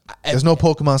revives. There's no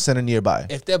Pokemon Center nearby.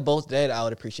 If they're both dead, I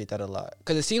would appreciate that a lot.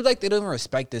 Because it seems like they don't even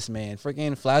respect this man.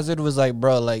 Freaking Flazzard was like,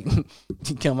 bro, like,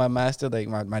 you killed my master, like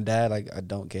my dad, like, I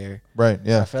don't care. Right,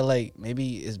 yeah. So I feel like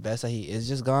maybe it's best that he is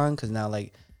just gone, because now,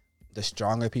 like, the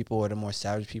stronger people or the more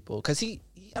savage people, because he,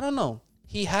 I don't know,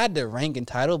 he had the rank and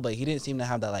title, but he didn't seem to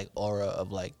have that, like, aura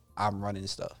of, like, I'm running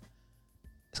stuff.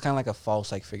 It's kind of like a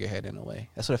false, like, figurehead in a way.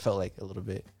 That's what it felt like a little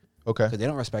bit. Okay. Because they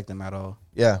don't respect him at all.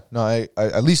 Yeah, no, I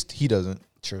at least he doesn't.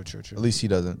 True. At least he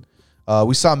doesn't.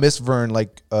 We saw Miss Vern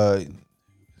like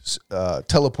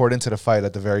teleport into the fight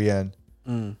at the very end,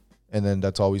 and then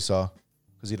that's all we saw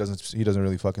because he doesn't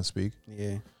really fucking speak.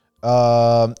 Yeah.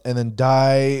 And then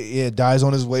dies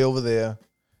on his way over there,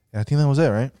 and I think that was it,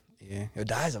 right? Yeah, yo,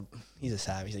 he's a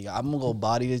savage. Like, yo, I'm gonna go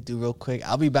body this dude real quick.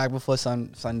 I'll be back before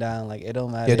sundown. Like, it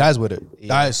don't matter. Yeah, Dai's with it.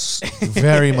 Yeah. Dai's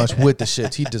very much with the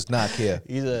shit. He does not care.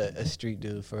 He's a street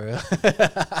dude for real.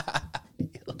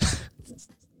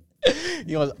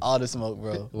 He wants all the smoke,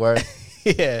 bro. Word.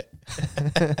 Yeah.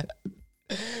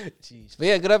 Jeez. But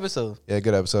yeah, good episode. Yeah,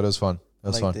 good episode. It was fun. It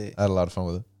was fun. It. I had a lot of fun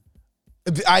with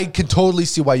it. I can totally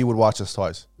see why you would watch this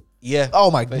twice. Yeah. Oh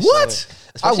my, what? Sure.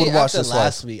 I would watch this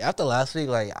last week. After last week,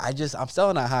 like I'm still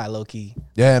on that high, low key.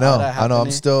 Yeah, I know. I'm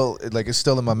still like it's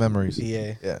still in my memories.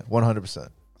 Yeah. Yeah, 100%.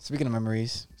 Speaking of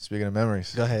memories.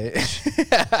 Go ahead.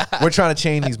 We're trying to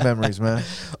chain these memories, man.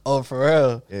 Oh, for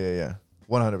real? Yeah.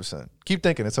 100%. Keep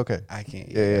thinking. It's okay. I can't.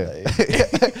 Yeah.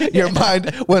 Your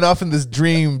mind went off in this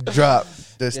dream drop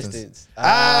distance.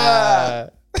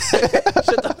 Shut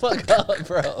the fuck up,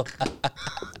 bro.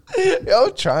 Yo,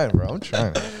 I'm trying, bro. I'm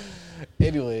trying.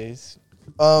 Anyways.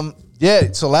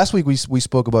 Yeah, so last week we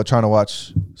spoke about trying to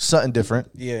watch something different.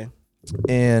 Yeah.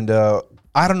 And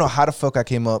I don't know how the fuck I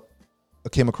came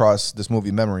across this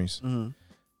movie, Memories. Mm-hmm.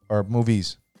 Or Movie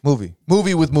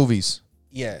with movies.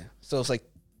 Yeah. So it's like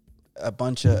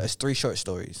it's 3 short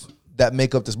stories that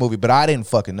make up this movie, but I didn't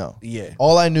fucking know. Yeah.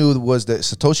 All I knew was that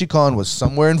Satoshi Kon was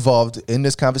somewhere involved in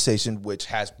this conversation, which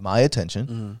has my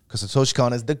attention because Satoshi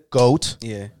Kon is the GOAT.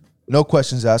 Yeah. No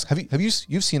questions asked.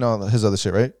 You've seen all his other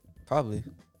shit, right? Probably. Have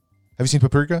you seen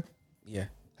Paprika? Yeah.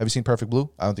 Have you seen Perfect Blue?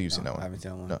 I don't think you've seen that one. I haven't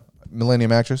seen that one. No.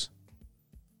 Millennium Actress?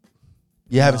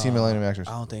 You haven't seen Millennium Actress?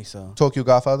 I don't think so. Tokyo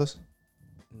Godfathers?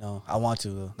 No, I want to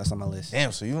though. That's on my list.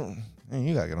 Damn, so you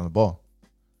gotta get on the ball.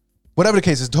 Whatever the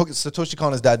case is, Satoshi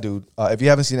Kon is that dude. If you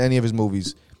haven't seen any of his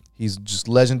movies, he's just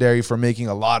legendary for making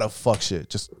a lot of fuck shit.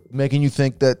 Just making you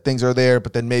think that things are there,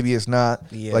 but then maybe it's not.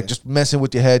 Yeah. Like just messing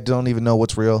with your head, don't even know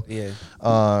what's real. Yeah.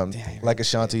 Like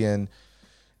Ashanti. And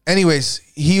anyways,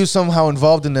 he was somehow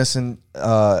involved in this, and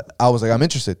I was like, I'm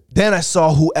interested. Then I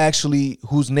saw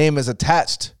whose name is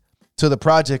attached to the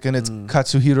project, and it's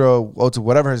Katsuhiro Oto,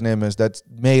 whatever his name is, that's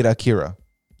made Akira.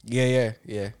 Yeah.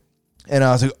 And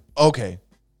I was like, okay.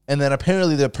 And then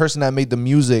apparently the person that made the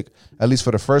music, at least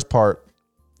for the first part,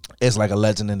 is like a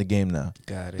legend in the game now.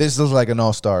 Got it. This is like an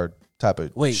all-star type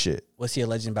of shit. Was he a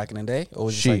legend back in the day? Or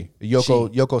was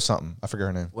Yoko something. I forget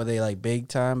her name. Were they like big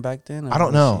time back then? I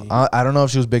don't know. I don't know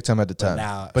if she was big time at the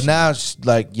time. But now it's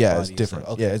like, yeah, it's different.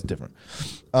 So, okay. Yeah, it's different.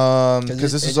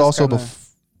 Because this is also Go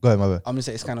ahead, my bad. I'm gonna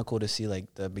say it's kind of cool to see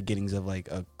like the beginnings of like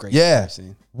a great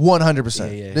person.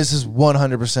 100%. Yeah. This is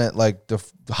 100% like the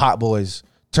Hot Boys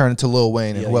turned into Lil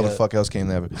Wayne and whoever the fuck else came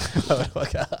there. So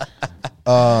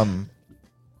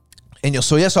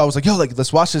I was like, yo, like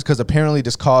let's watch this because apparently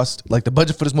this cost, like the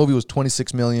budget for this movie was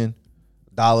 $26 million.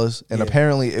 And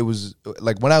apparently it was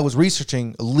like when I was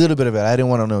researching a little bit of it, I didn't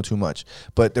want to know too much,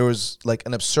 but there was like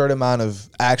an absurd amount of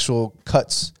actual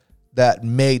cuts that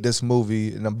made this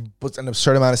movie, and an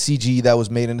absurd amount of CG that was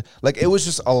made in, like it was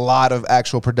just a lot of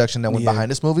actual production that went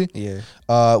behind this movie,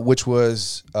 which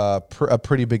was a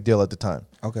pretty big deal at the time.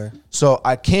 Okay. So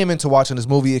I came into watching this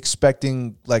movie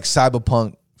expecting like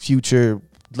cyberpunk future,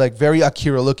 like very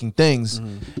Akira looking things,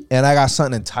 and I got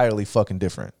something entirely fucking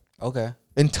different. Okay.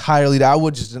 Entirely, I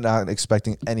was just not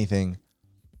expecting anything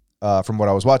from what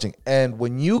I was watching. And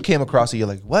when you came across it, you're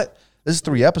like, what? This is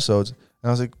 3 episodes. And I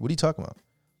was like, what are you talking about?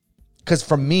 Because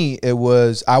for me, I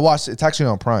watched it. It's actually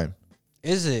on Prime.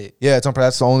 Is it? Yeah, it's on Prime.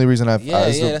 That's the only reason I've...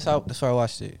 that's why I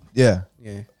watched it. Yeah.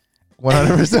 Yeah.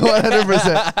 100%.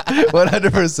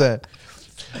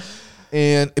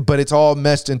 100%. But it's all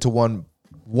meshed into one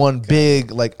big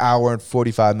like hour and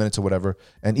 45 minutes or whatever.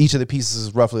 And each of the pieces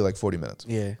is roughly like 40 minutes.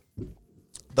 Yeah.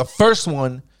 The first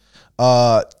one,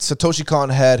 Satoshi Kon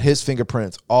had his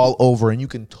fingerprints all over, and you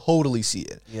can totally see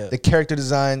it. Yeah. The character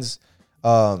designs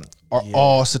are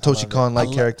all Satoshi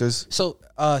Kon-like characters. So,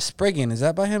 Spriggan, is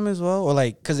that by him as well? Or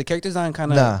like, because the character design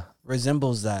kind of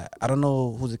resembles that. I don't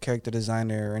know who's the character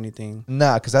designer or anything.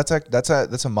 Nah, because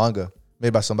that's a manga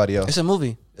made by somebody else. It's a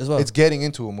movie as well. It's getting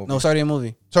into a movie. No, it's already a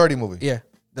movie. It's already a movie. Yeah.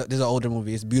 There's an older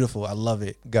movie. It's beautiful. I love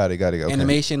it. Got it. Okay.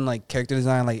 Animation, like character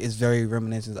design, like is very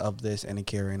reminiscent of this and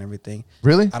Akira and everything.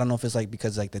 Really? I don't know if it's like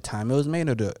because like the time it was made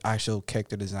or the actual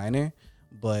character designer,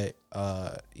 but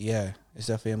yeah, it's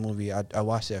definitely a movie. I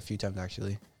watched it a few times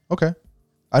actually. Okay.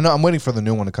 I know. I'm waiting for the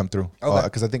new one to come through because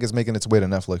Okay. I think it's making its way to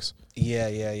Netflix.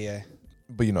 Yeah.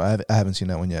 But I haven't seen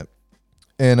that one yet.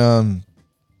 And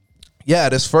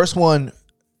this first one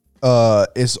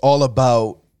is all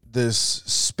about this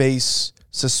space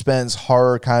suspense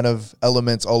horror kind of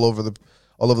elements all over the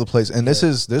place. And this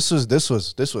was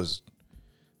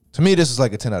to me, this is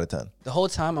like a 10 out of 10. The whole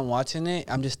time I'm watching it,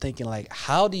 I'm just thinking like,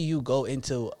 how do you go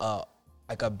into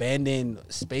like abandoned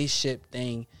spaceship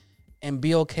thing and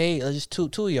be okay. Like just two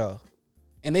of y'all.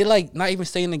 And they like not even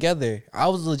staying together. I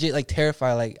was legit like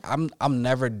terrified. Like I'm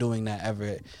never doing that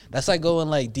ever. That's like going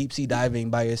like deep sea diving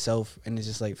by yourself and it's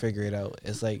just like figure it out.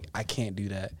 It's like I can't do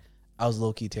that. I was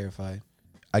low key terrified.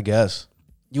 I guess.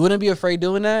 You wouldn't be afraid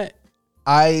doing that?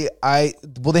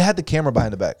 Well, they had the camera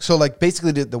behind the back. So like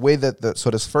basically the way that so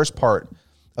this first part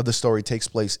of the story takes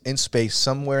place in space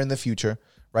somewhere in the future,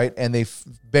 right? And they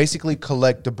basically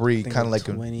collect debris, kind of like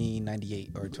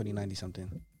 2098 or 2090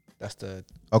 something. That's the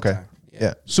okay. time.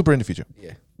 Yeah, super in the future.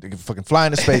 Yeah. They can fucking fly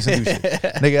into space and do shit.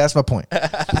 Nigga, that's my point.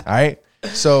 All right.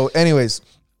 So, anyways,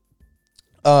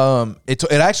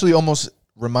 it actually almost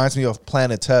reminds me of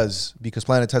Planet Tez because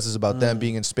Planet Tez is about them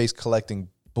being in space collecting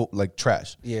like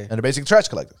trash. Yeah. And they're basically trash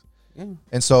collectors. Yeah.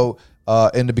 And so,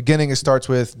 in the beginning, it starts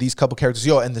with these couple characters.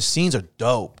 And the scenes are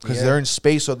dope because they're in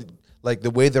space. So, like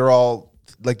the way they're all.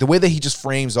 Like the way that he just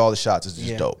frames all the shots is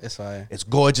just dope. It's fire. It's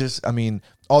gorgeous. I mean,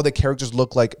 all the characters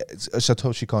look like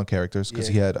Satoshi Kon characters because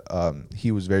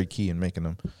he was very key in making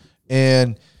them.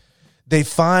 And they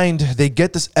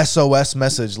get this SOS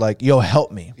message like, "Yo,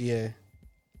 help me." Yeah.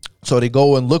 So they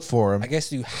go and look for him. I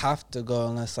guess you have to go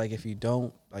unless like if you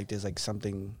don't, like there's like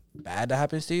something bad that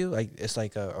happens to you. Like it's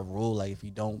like a rule. Like if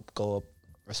you don't go up,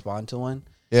 respond to one.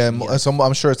 Yeah, so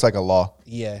I'm sure it's like a law.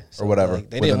 Yeah. So or whatever. Like,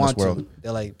 they didn't want to.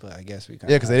 They're like, but I guess we kind of.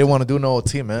 Yeah, because they didn't want to do no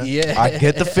OT, man. Yeah. I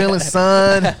get the feeling,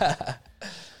 son.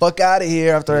 Fuck out of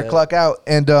here after I clock out.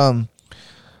 And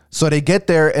so they get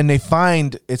there and they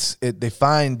find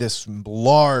this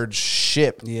large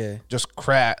ship. Yeah. Just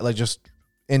just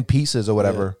in pieces or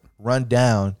whatever, run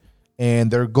down. And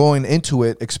they're going into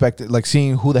it,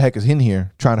 seeing who the heck is in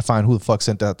here, trying to find who the fuck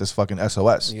sent out this fucking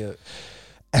SOS. Yeah.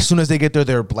 As soon as they get there,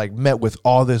 they're like met with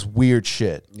all this weird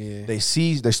shit. Yeah. They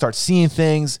start seeing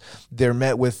things. They're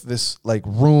met with this like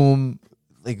room,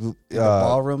 like a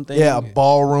ballroom thing. Yeah, a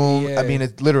ballroom. Yeah. I mean,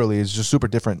 it literally is just super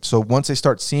different. So once they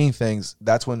start seeing things,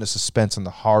 that's when the suspense and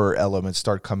the horror elements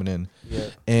start coming in,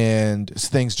 and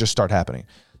things just start happening.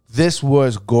 This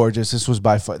was gorgeous. This was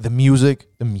by far the music,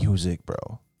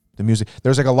 bro. The music.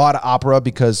 There's like a lot of opera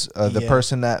because the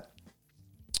person that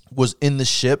was in the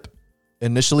ship.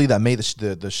 Initially, that made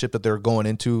the ship that they were going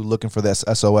into looking for this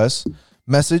SOS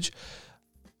message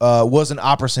was an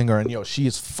opera singer, and she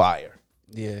is fire.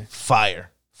 Yeah,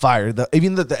 fire.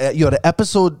 The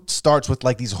episode starts with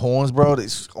like these horns, bro.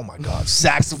 Oh my god,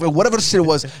 saxophone, whatever the shit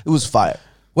was, it was fire.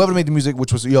 Whoever made the music,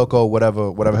 which was Yoko,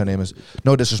 whatever her name is.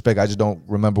 No disrespect, I just don't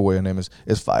remember what her name is.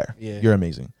 It's fire. Yeah, you're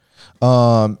amazing.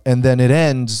 And then it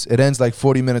ends like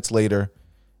 40 minutes later,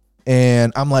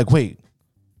 and I'm like, wait,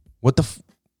 what the.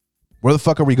 Where the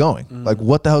fuck are we going? Like,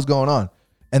 what the hell's going on?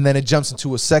 And then it jumps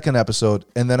into a second episode,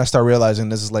 and then I start realizing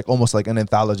this is like almost like an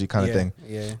anthology kind of thing,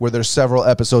 where there's several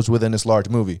episodes within this large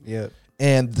movie. Yeah.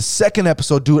 And the second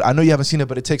episode, dude, I know you haven't seen it,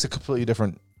 but it takes a completely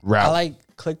different route. I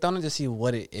like clicked on it to see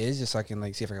what it is, just so I can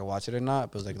like see if I can watch it or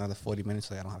not. But it was like another 40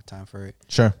 minutes, like I don't have time for it.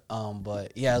 Sure.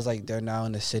 But yeah, it's like they're now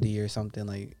in the city or something.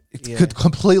 Like it's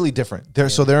completely different.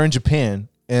 So they're in Japan,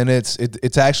 and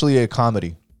it's actually a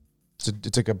comedy.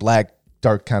 It's like a black.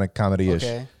 Dark kind of comedy-ish.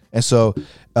 Okay. And so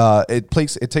it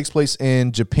takes place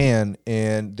in Japan,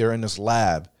 and they're in this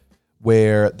lab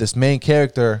where this main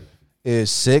character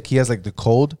is sick. He has like the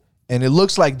cold, and it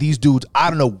looks like these dudes, I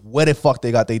don't know where the fuck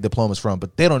they got their diplomas from,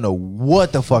 but they don't know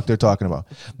what the fuck they're talking about.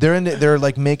 They're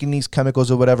like making these chemicals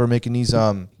or whatever, making these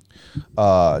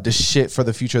this shit for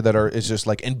the future is just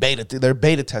like in beta. They're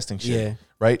beta testing shit. Yeah.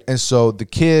 Right. And so the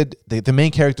kid, the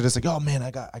main character is like, oh man, I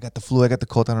got the flu, I got the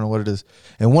cold, I don't know what it is.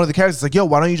 And one of the characters is like, yo,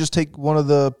 why don't you just take one of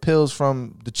the pills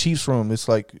from the chief's room? It's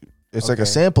like a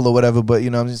sample or whatever, but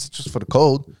it's just for the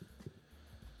cold.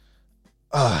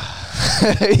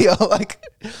 Like,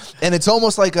 and it's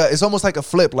almost like a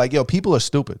flip. Like, yo, people are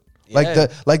stupid. Yeah.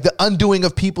 Like the undoing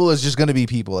of people is just gonna be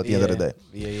people at the end of the day.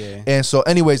 Yeah. And so,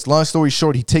 anyways, long story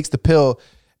short, he takes the pill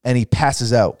and he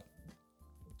passes out.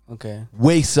 Okay.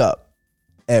 Wakes up.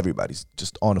 Everybody's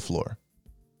just on the floor.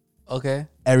 Okay.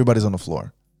 Everybody's on the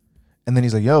floor. And then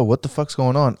he's like, yo, what the fuck's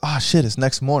going on? Oh shit, it's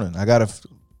next morning. I gotta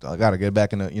get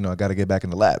back in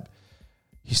the lab.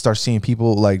 He starts seeing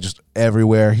people like just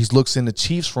everywhere. He looks in the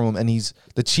chief's room, and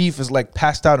the chief is like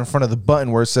passed out in front of the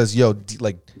button where it says, yo,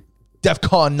 like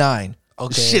DEFCON 9. Okay.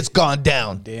 The shit's gone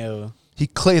down. Damn. He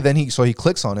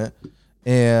clicks on it,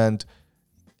 and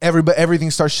everything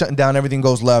starts shutting down, everything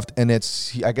goes left, and it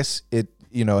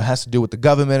has to do with the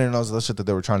government and all this other shit that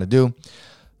they were trying to do.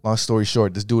 Long story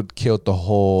short, this dude killed the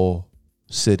whole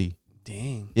city.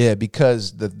 Dang. Yeah,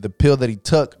 because the pill that he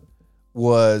took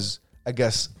was, I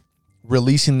guess,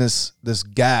 releasing this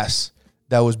gas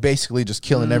that was basically just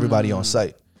killing everybody on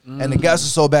sight. and the gas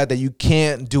is so bad that you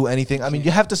can't do anything. I mean,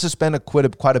 you have to suspend quite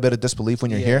a bit of disbelief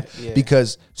when you're here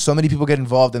because so many people get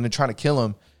involved and they're trying to kill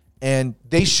him, and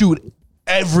they shoot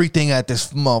everything at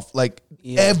this muff, like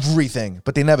everything,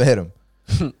 but they never hit him.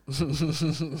 and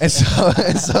so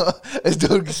this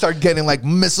dude start getting like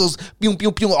missiles, pew,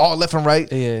 pew, pew, all left and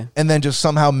right, and then just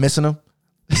somehow missing him.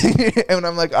 And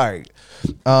I'm like, all right.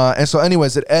 And so,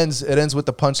 anyways, it ends with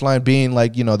the punchline being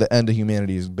like, you know, the end of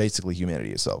humanity is basically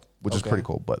humanity itself, which is pretty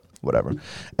cool, but whatever.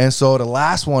 And so the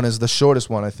last one is the shortest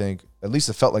one, I think. At least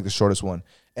it felt like the shortest one.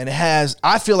 And it has,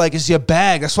 I feel like it's your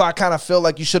bag. That's why I kind of feel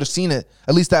like you should have seen it,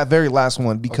 at least that very last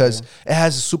one, because it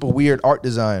has a super weird art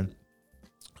design.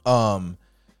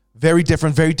 Very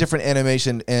different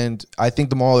animation. And I think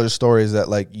the moral of the story is that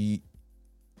like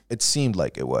it seemed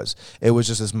like it was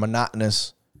just this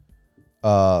monotonous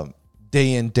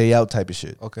day in, day out type of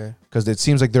shit. Okay. Because it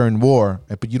seems like they're in war,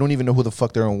 but you don't even know who the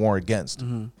fuck they're in war against.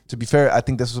 To be fair, I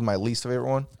think this was my least favorite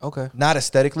one. Okay. Not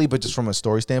aesthetically, but just from a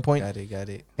story standpoint. Got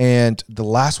it. And the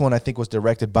last one I think was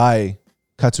directed by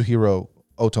Katsuhiro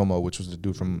Otomo, which was the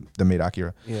dude from that made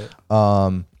Akira. Yeah.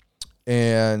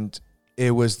 And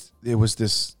it was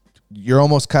this, you're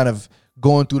almost kind of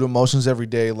going through the motions every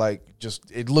day, like just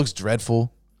it looks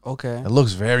dreadful. Okay. It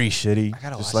looks very shitty. I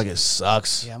gotta just like it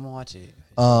sucks. Yeah, I'm gonna watch it.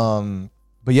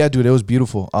 But yeah, dude, it was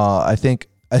beautiful. I think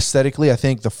aesthetically,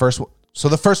 the first one. So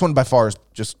the first one by far is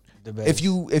just the best.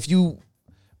 If you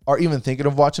are even thinking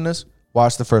of watching this,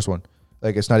 watch the first one.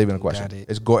 Like it's not even a question.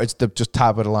 It's the just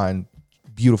top of the line,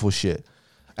 beautiful shit.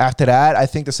 After that, I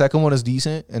think the second one is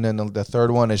decent, and then the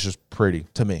third one is just pretty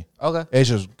to me. Okay. It's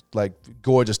just like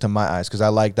gorgeous to my eyes because I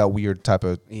like that weird type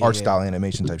of art style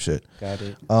animation type shit. Got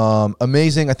it.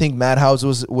 Amazing. I think Madhouse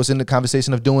was in the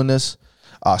conversation of doing this.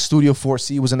 Studio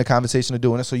 4C was in the conversation of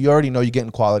doing it, so you already know you're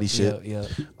getting quality shit. Yeah.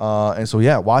 And so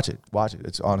yeah, watch it.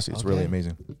 It's honestly, it's really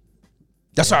amazing.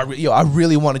 That's why I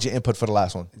really wanted your input for the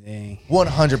last one. Dang.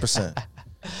 100%.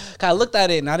 I looked at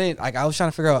it and I was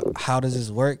trying to figure out how does this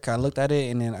work. I looked at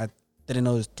it and then I didn't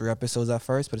know it was 3 episodes at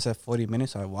first, but it said 40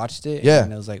 minutes, so I watched it. Yeah.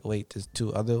 And it was like, wait, there's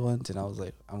 2 other ones, and I was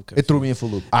like, I'm confused. It threw me in for a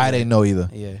loop. I didn't know either.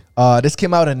 Yeah. This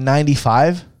came out in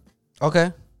 95.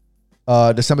 Okay.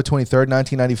 December 23rd,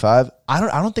 1995.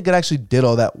 I don't think it actually did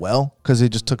all that well because it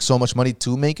just took so much money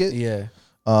to make it. Yeah.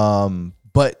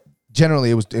 But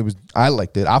generally it was I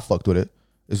liked it. I fucked with it.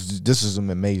 This is some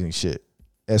amazing shit.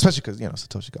 Especially because, you know,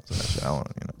 Satoshi Kon's on that shit. I want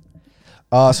to, you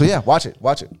know. So yeah, watch it.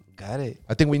 Got it.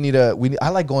 I think we need I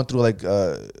like going through like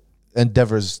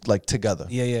endeavors like together.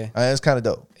 Yeah. It's kind of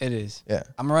dope. It is. Yeah.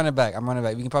 I'm gonna run it back.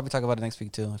 We can probably talk about it next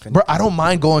week too. Bro, I don't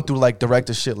mind going through like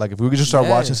director shit. Like if we could just start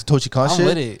watching Satoshi Kon shit. I'm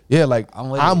with it. Yeah, like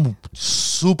I'm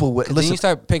super with it. Then you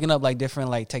start picking up like different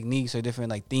like techniques or different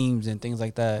like themes and things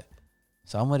like that.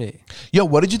 So I'm with it. Yo,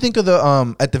 what did you think of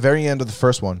the at the very end of the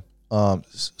first one?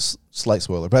 Slight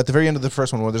spoiler, but at the very end of the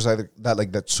first one, where there's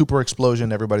like that super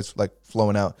explosion, everybody's like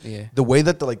flowing out. Yeah. The way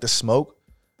that the smoke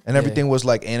and everything was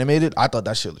like animated, I thought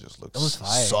that shit just looked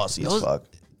saucy as fuck.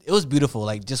 It was beautiful.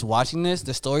 Like just watching this,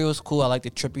 the story was cool. I like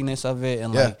the trippiness of it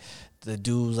and like the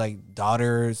dude's like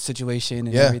daughter situation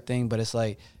and everything. But it's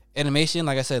like animation.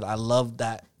 Like I said, I love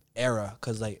that era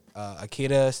because like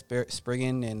Akira,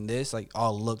 Spriggan, and this like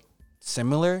all look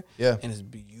similar. Yeah, and it's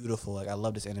beautiful. Like I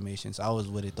love this animation, so I was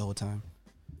with it the whole time.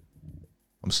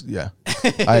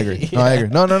 I agree. No, I agree.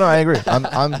 No, I agree.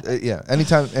 I'm yeah.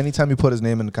 Anytime you put his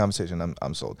name in the conversation,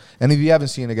 I'm sold. And if you haven't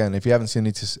seen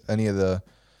any of the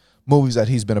movies that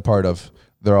he's been a part of,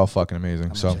 they're all fucking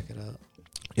amazing. So check it out.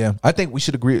 Yeah, I think we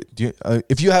should agree.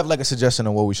 If you have like a suggestion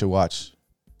on what we should watch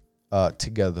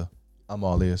together, I'm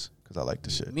all ears because I like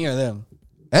the shit. Me or them?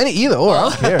 Either or. I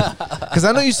don't care. Because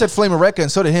I know you said Flame of Recca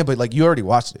and so did him, but like you already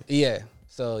watched it. Yeah.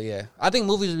 So yeah, I think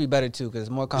movies would be better too because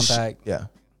it's more compact. Yeah.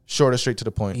 Shorter, straight to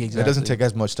the point. Exactly. It doesn't take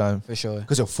as much time. For sure.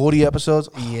 Because of 40 episodes?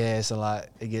 Yeah, it's a lot.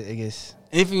 It gets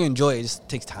and if you enjoy it, it just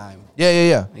takes time.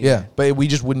 Yeah. But we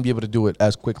just wouldn't be able to do it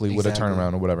as quickly with a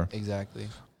turnaround or whatever. Exactly.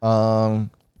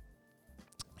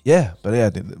 Yeah, but yeah,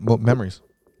 memories.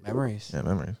 Memories. Yeah,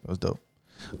 memories. That was dope.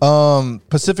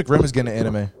 Pacific Rim is getting an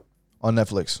anime on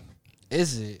Netflix.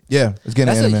 Is it? Yeah, it's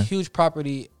getting an anime. That's a huge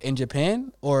property in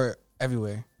Japan or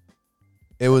everywhere?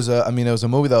 It was a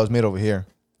movie that was made over here.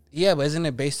 Yeah, but isn't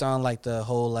it based on like the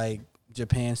whole like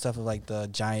Japan stuff of like the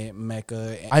giant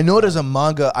mecha? I know there's a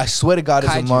manga. I swear to God,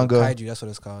 it's a manga. Kaiju, that's what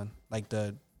it's called. Like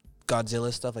the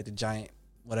Godzilla stuff, like the giant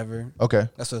whatever. Okay.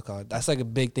 That's what it's called. That's like a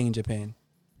big thing in Japan.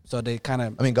 So they kind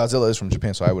of... Godzilla is from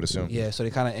Japan, so I would assume. Yeah, so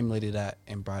they kind of emulated that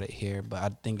and brought it here. But I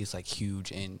think it's like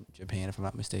huge in Japan, if I'm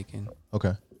not mistaken.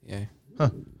 Okay. Yeah. Huh.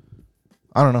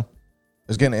 I don't know.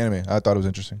 It's getting anime. I thought it was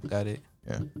interesting. Got it.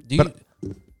 Yeah.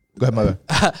 Go ahead, my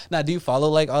bad. Now, do you follow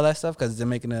like all that stuff because they're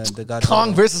making the Godzilla?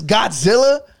 Kong versus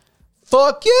Godzilla.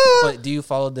 Fuck yeah. But do you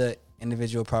follow the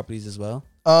individual properties as well?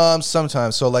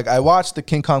 Sometimes. So like I watched the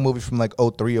King Kong movie from like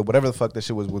 03 or whatever the fuck that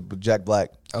shit was with Jack Black.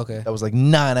 Okay. That was like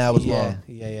 9 hours long.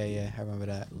 Yeah. I remember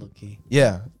that. Low key.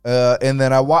 Yeah. And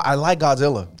then I like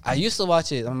Godzilla. I used to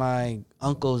watch it. My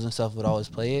uncles and stuff would always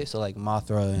play it. So like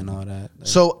Mothra and all that. Like,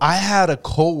 So I had a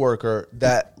coworker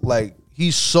that like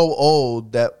he's so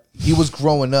old that he was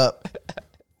growing up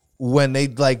when the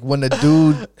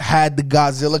dude had the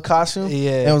Godzilla costume.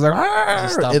 Yeah. And it was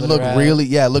like, it looked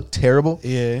it looked terrible.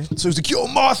 Yeah. So he was like, yo,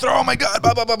 Mothra, oh my God,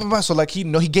 blah, blah, blah, blah, blah. So like he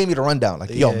gave me the rundown. Like,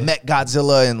 yo, met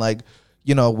Godzilla and like,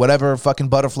 you know, whatever fucking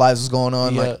butterflies was going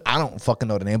on. Yeah. Like, I don't fucking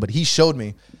know the name, but he showed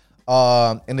me.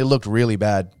 And it looked really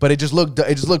bad. But it just looked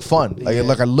fun.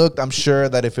 Like I'm sure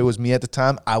that if it was me at the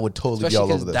time, I would totally be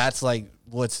all over this. That's like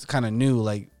what's kind of new.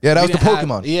 Like, yeah, that was the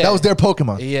Pokemon. That was their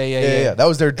Pokemon. Yeah. That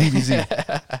was their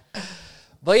DBZ.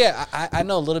 But yeah, I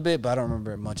know a little bit, but I don't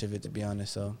remember much of it, to be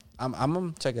honest. So I'm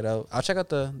gonna check it out. I'll check out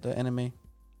the anime.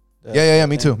 Yeah.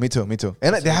 Me too.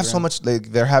 And they have so much.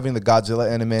 They're having the Godzilla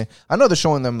anime. I know they're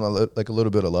showing them like a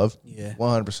little bit of love. Yeah,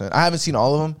 100%. I haven't seen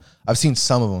all of them. I've seen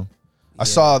some of them. I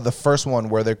saw the first one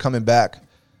where they're coming back.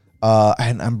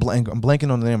 And I'm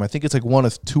blanking on the name. I think it's like one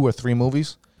of 2 or 3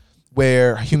 movies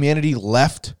where humanity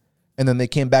left. And then they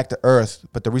came back to Earth,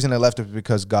 but the reason they left is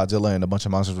because Godzilla and a bunch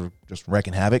of monsters were just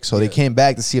wreaking havoc. So they came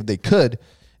back to see if they could,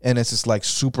 and it's just like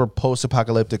super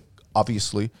post-apocalyptic,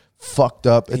 obviously fucked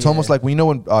up. It's almost like when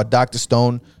Dr.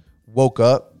 Stone woke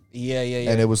up,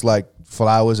 and it was like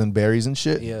flowers and berries and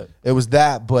shit. Yeah, it was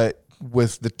that, but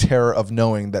with the terror of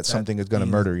knowing that something is gonna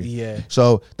murder you. Yeah.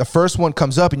 So the first one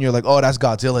comes up, and you're like, oh, that's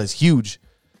Godzilla. It's huge.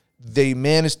 They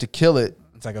managed to kill it.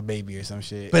 It's like a baby or some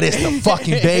shit. But it's the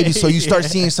fucking baby. So you start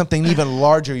seeing something even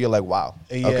larger. You're like, wow.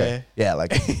 Yeah. Okay. Yeah,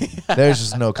 like there's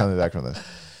just no coming back from this.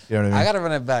 You know what I mean? I got to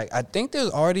run it back. I think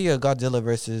there's already a Godzilla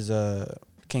versus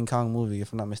King Kong movie,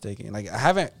 if I'm not mistaken. Like,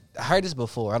 I heard this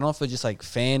before. I don't know if it's just like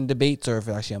fan debates or if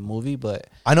it's actually a movie, but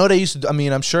I know they used to. I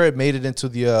mean, I'm sure it made it into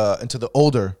the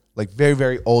older, like very,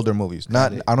 very older movies. I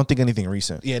don't think anything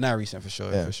recent. Yeah, not recent for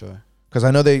sure. Yeah. For sure. Because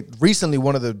I know they recently,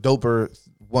 one of the doper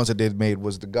ones that they made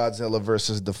was the Godzilla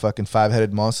versus the fucking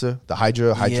 5-headed monster, the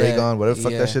Hydreigon, whatever the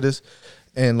fuck that shit is.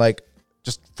 And like,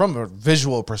 just from a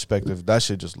visual perspective, that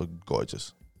shit just looked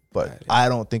gorgeous. But I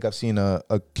don't think I've seen a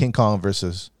King Kong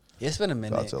versus it's been a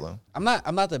minute. Godzilla. I'm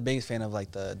not the biggest fan of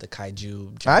like the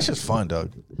kaiju. That's just fun,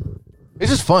 dog.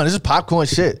 It's just fun. It's just popcorn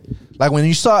shit. Like when did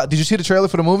you see the trailer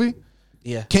for the movie?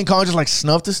 Yeah. King Kong just like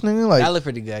snuffed this nigga. Like, that looked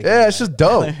pretty good. Yeah, it's just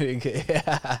dope.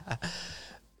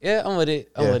 Yeah, I'm with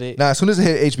it. I'm with it. Now, as soon as it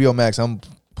hit HBO Max, I'm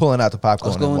pulling out the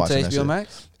popcorn and watching to HBO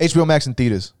Max? HBO Max in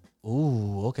theaters.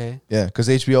 Ooh, okay. Yeah, because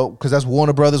that's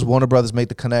Warner Brothers. Warner Brothers made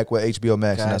the connect with HBO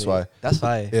Max, and that's why. That's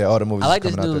fine. Yeah, all the movies. I like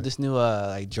this new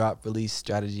like drop release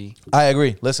strategy. I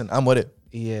agree. Listen, I'm with it.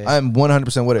 Yeah, I'm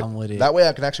 100% with it. I'm with it. That way,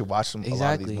 I can actually watch a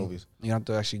lot of these movies. You don't have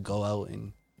to actually go out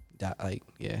and die. Like,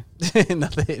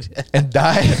 nothing. And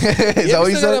die. Is that what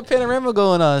you said? Got a panorama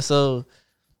going on, so.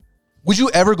 Would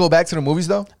you ever go back to the movies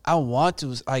though? I want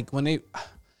to. Like when they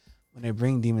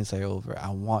bring Demon Slayer over, I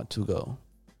want to go.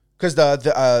 Because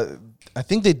I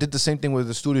think they did the same thing with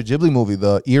the Studio Ghibli movie,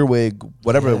 the Earwig,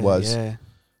 whatever it was. Yeah.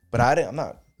 But I'm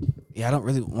not. Yeah, I don't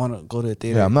really want to go to the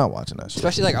theater. Yeah, I'm not watching that shit.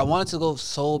 Especially like I wanted to go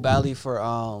so badly for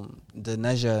the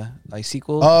Neja like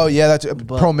sequel. Oh yeah, that's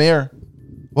Premiere.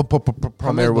 Well,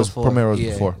 Premiere was before.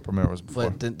 Premiere was before.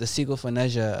 But the sequel for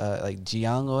Neja, like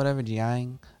Jiang or whatever,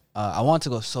 Jiang. I want to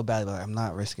go so badly, but I'm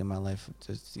not risking my life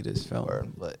to see this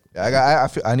film. But yeah,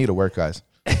 I need to work, guys.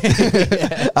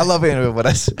 I love it, but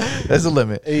that's the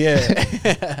limit.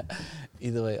 Yeah.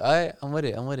 Either way, all right, I'm with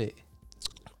it.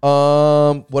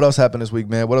 What else happened this week,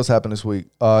 man? Jujutsu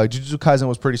Kaisen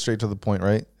was pretty straight to the point,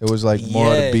 right? It was like more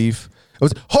of the beef. It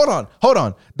was hold on.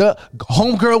 The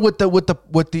homegirl with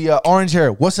the orange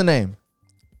hair. What's her name?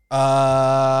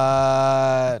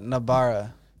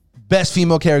 Nabara. Best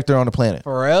female character on the planet.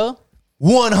 For real?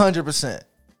 100%.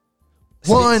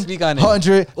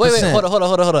 100%. Wait, hold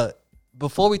on.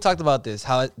 Before we talked about this,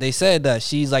 how they said that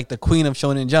she's like the queen of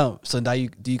Shonen Jump. So now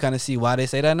do you kind of see why they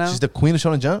say that now? She's the queen of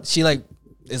Shonen Jump? She like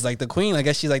is like the queen. I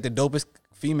guess she's like the dopest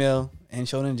female in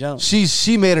Shonen Jump.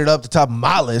 She made it up the top of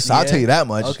my list. Yeah. I'll tell you that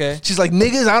much. Okay. She's like,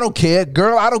 niggas, I don't care.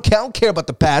 Girl, I don't care about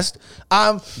the past.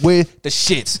 I'm with the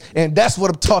shits. And that's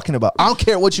what I'm talking about. I don't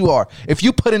care what you are. If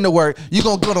you put in the work, you're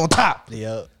going to go on top.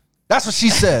 Yep. That's what she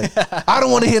said. I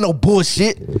don't want to hear no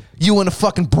bullshit. You and the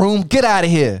fucking broom. Get out of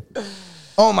here.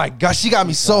 Oh my gosh, she got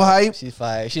me so hyped. She's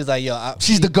fire. She's like, yo,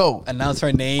 She's the GOAT. Announce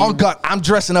her name. Oh God, I'm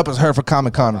dressing up as her for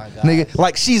Comic-Con, nigga.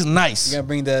 Like she's You nice. gonna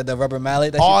bring the rubber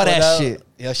mallet? All she that out? shit.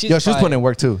 Yo, she was putting in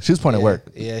work too. She was putting in work.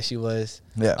 Yeah, she was.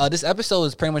 Yeah. This episode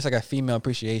was pretty much like a female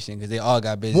appreciation because they all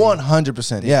got busy.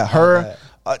 100%. Yeah, her.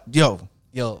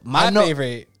 Yo, my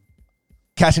favorite.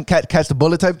 Catch the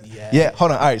bullet type. Yeah.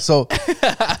 Hold on. All right. So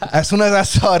as soon as I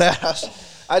saw that,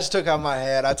 I just took out my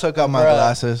hat. I took out my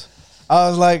glasses. I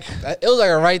was like, it was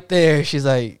like right there. She's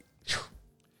like,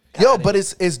 but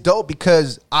it's dope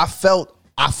because I felt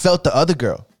the other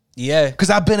girl. Yeah, because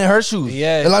I've been in her shoes.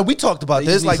 Yeah, and like we talked about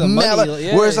this, like man,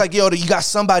 where it's like, yo, you got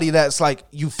somebody that's like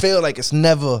you feel like it's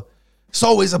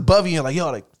always above you. You're like, yo,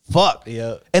 like fuck.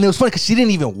 Yeah, and it was funny because she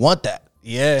didn't even want that.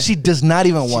 Yeah, she does not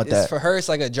even want that. For her, it's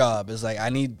like a job. It's like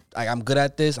I'm good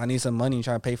at this. I need some money.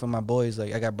 Trying to pay for my boys.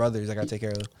 Like I got brothers. I got to take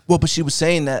care of. Well, but she was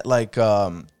saying that like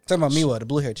talking about Miwa, the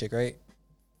blue hair chick, right?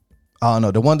 I don't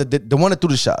know, the one that threw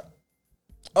the shot.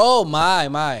 Oh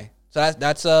my. So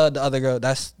that's the other girl.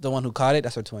 That's the one who caught it.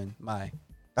 That's her twin, Mai.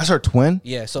 That's her twin?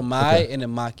 Yeah. So Mai and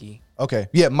then Maki. Okay.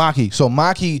 Yeah, Maki. So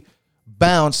Maki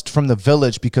bounced from the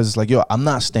village because it's like, yo, I'm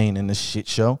not staying in this shit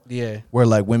show. Yeah. Where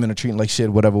like women are treating like shit,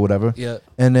 whatever. Yeah.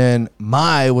 And then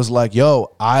Mai was like,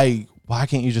 yo, why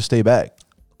can't you just stay back?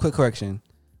 Quick correction.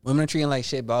 Women are treating like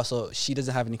shit, but also she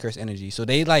doesn't have any cursed energy. So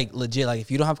they like legit, like if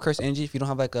you don't have cursed energy, if you don't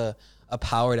have like a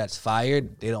power that's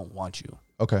fired, they don't want you.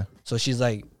 Okay. So she's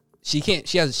like, she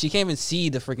can't even see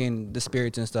the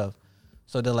spirits and stuff.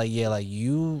 So they're like, yeah, like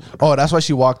you. Oh, that's why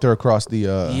she walked her across the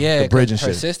bridge and shit.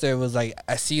 Her sister was like,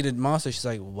 I see the monster. She's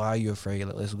like, why are you afraid?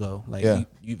 Like, let's go. Like,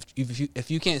 if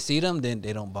you can't see them, then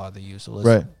they don't bother you. So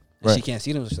let's. Right. She can't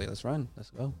see them. She's like, let's run. Let's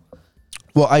go.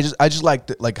 Well, I just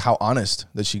liked like how honest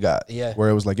that she got. Yeah. Where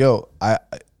it was like, yo,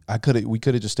 we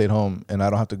could have just stayed home and I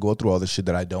don't have to go through all this shit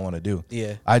that I don't want to do.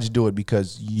 Yeah. I just do it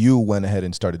because you went ahead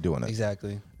and started doing it.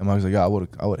 Exactly. And I was like, yo, I would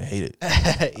have hated.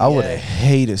 I would have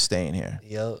hated staying here.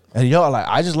 Yep. And like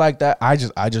I just like that. I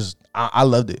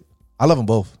loved it. I love them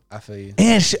both. I feel you.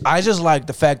 And I just like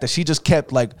the fact that she just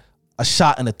kept like a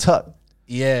shot in a tuck.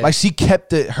 Yeah. Like she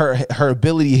kept her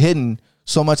ability hidden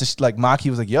so much that like Maki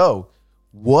was like, yo,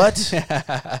 what?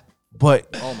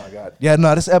 But oh my god, yeah,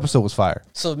 no, this episode was fire.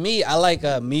 So I like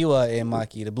Miwa and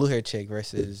Maki, the blue hair chick,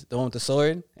 versus the one with the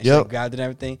sword. And she like, grabbed it and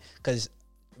everything. Because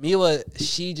Miwa,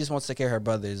 she just wants to take care of her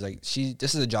brothers. Like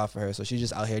this is a job for her, so she's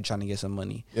just out here trying to get some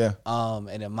money. Yeah.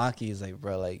 And then Maki is like,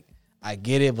 bro, like I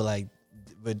get it, but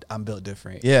I'm built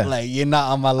different. Yeah. Like you're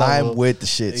not on my level. I'm with the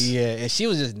shits. Yeah. And she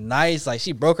was just nice. Like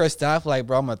she broke her staff. Like,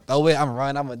 bro, I'm gonna throw it. I'm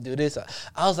running. I'm gonna do this.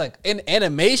 I was like, in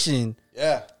animation.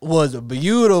 Yeah, was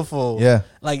beautiful. Yeah,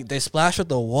 like they splashed with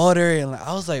the water, and like,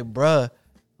 I was like, bruh,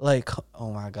 like,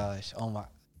 oh my gosh,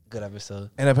 good episode.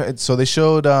 And so they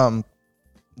showed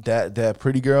that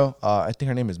pretty girl. I think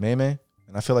her name is Mei, and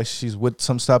I feel like she's with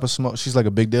some type of smoke. She's like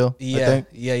a big deal. Yeah, I think.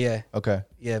 Yeah. Okay.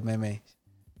 Yeah, Mei.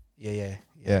 Yeah.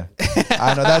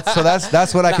 I know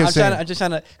that's what I can say. I'm just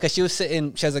trying to, cause she was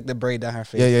sitting. She has like the braid down her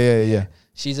face. Yeah.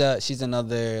 She's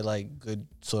another like good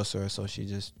sorcerer, so she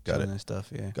just got it and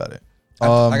stuff. Yeah, got it.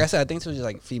 Like I said, I think it was just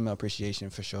like female appreciation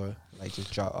for sure. Like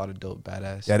just drop all the dope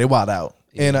badass. Yeah, they wild out.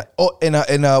 Yeah.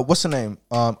 And what's her name?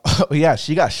 Yeah,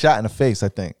 she got shot in the face. I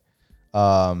think.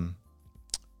 Orange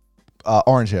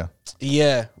hair.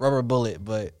 Yeah, rubber bullet,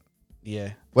 but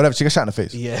yeah. Whatever, she got shot in the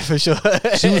face. Yeah, for sure.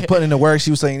 She was putting in the work. She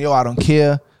was saying, yo, I don't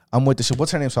care. I'm with the shit.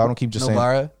 What's her name? So I don't keep just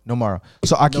Nobara? saying Nomara.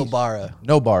 So I keep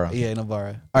Nobara. Yeah,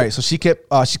 Nobara. All right. So she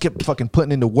kept fucking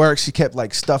putting in the work. She kept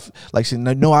like stuff like she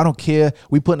no, I don't care.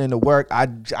 We putting in the work.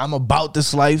 I'm about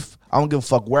this life. I don't give a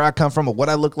fuck where I come from or what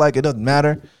I look like. It doesn't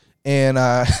matter.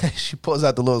 And she pulls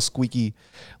out the little squeaky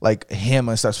like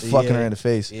hammer and starts fucking her in the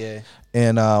face. Yeah.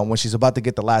 And when she's about to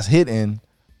get the last hit in,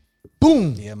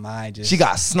 boom. Yeah, she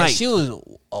got sniped. And she was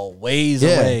a ways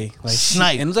away. Like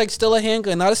sniped. And it was like still a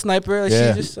handgun, not a sniper. Like she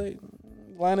just like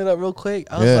line it up real quick.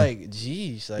 I was like,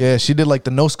 geez. Like, yeah, she did like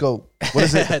the no scope. What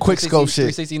is it? The quick scope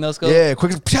shit. 360 no scope. Yeah,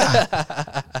 quick.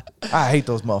 I hate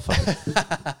those motherfuckers.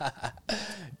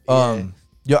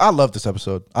 Yo, I love this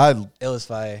episode. It was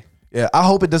fire. Yeah, I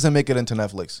hope it doesn't make it into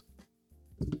Netflix.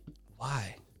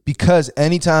 Why? Because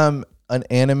anytime an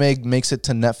anime makes it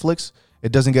to Netflix,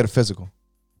 it doesn't get a physical.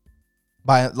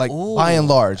 By and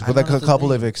large, with like a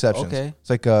couple of exceptions. Okay. It's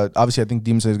like obviously I think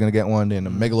Demon Slayer is gonna get one, and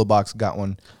Megalobox got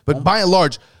one, but by and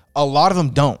large, a lot of them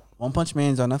don't. One Punch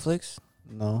Man's on Netflix?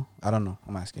 No, I don't know.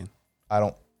 I'm asking. I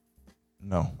don't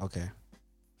know. Okay.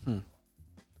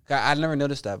 I never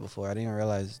noticed that before. I didn't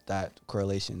realize that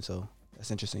correlation. So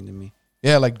that's interesting to me.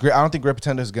 Yeah, like I don't think Great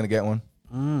Pretender is gonna get one,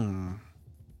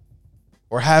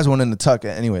 or has one in the tuck.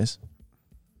 Anyways,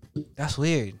 that's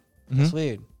weird. That's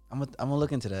weird. I'm gonna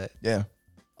look into that. Yeah.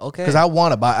 Okay. Because I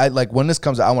want to buy. Like when this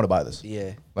comes out, I want to buy this.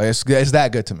 Yeah. Like it's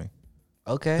that good to me.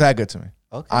 Okay. That good to me.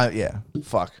 Okay. Yeah.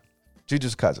 Fuck.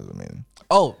 Jujutsu Kaisen is amazing.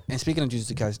 Oh, and speaking of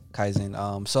Jujutsu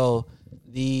Kaisen, so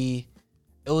it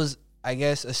was, I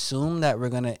guess, assumed that we're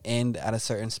gonna end at a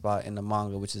certain spot in the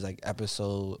manga, which is like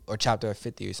episode or chapter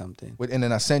 50 or something. And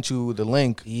then I sent you the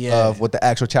link Yeah. of what the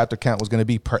actual chapter count was going to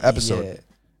be per episode. Yeah.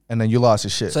 And then you lost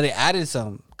your shit. So they added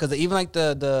some, because even like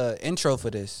the intro for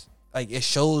this, like it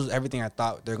shows everything I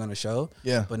thought they're gonna show.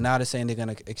 Yeah. But now they're saying they're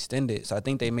gonna extend it. So I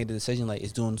think they made the decision like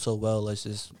it's doing so well, let's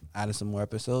just add some more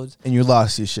episodes. And you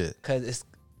lost your shit. Cause it's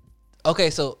okay.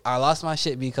 So I lost my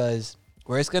shit because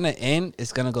where it's gonna end,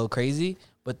 it's gonna go crazy.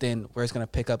 But then where it's gonna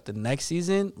pick up the next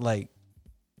season, like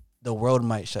the world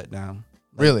might shut down.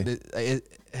 Like, Really?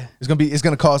 It's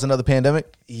gonna cause another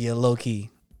pandemic? Yeah, low key.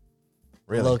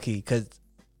 Really? Low key. Cause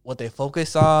what they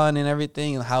focus on and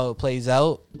everything and how it plays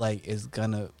out, like is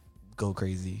gonna go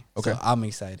crazy. Okay. So I'm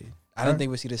excited. I don't think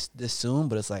we'll see this soon,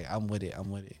 but it's like I'm with it.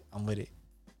 And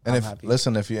I'm happy.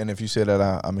 Listen, if you say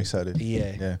that, I'm excited.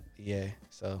 Yeah.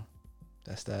 So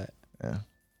that's that. Yeah.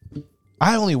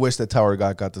 I only wish that Tower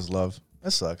God got this love.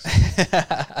 That sucks.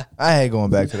 I hate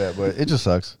going back to that, but it just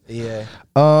sucks. Yeah.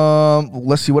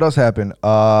 Let's see what else happened.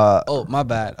 Oh, my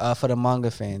bad. For the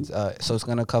manga fans, so it's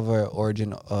gonna cover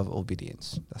Origin of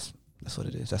Obedience. That's what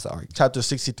it is. That's the arc. Chapter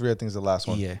 63, I think, is the last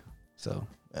one. Yeah. So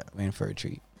waiting for a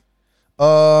treat. You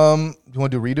want to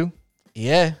do redo?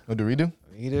 Yeah. You want to do redo?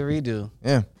 Redo.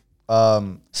 Yeah.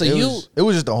 So it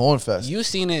was just a horn fest. You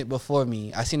seen it before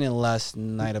me. I seen it last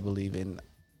night, I believe, and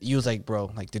you was like,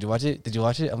 bro, like, did you watch it?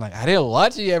 I'm like, I didn't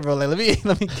watch it yet, bro. Like,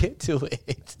 let me get to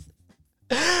it.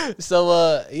 So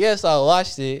I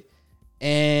watched it,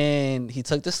 and he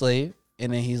took the slave,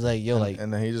 and then he's like, yo, like,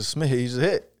 and then he just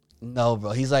hit. No,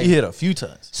 bro. He's like, he hit a few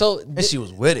times. So and she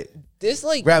was with it. This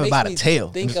like grab him makes by me the tail.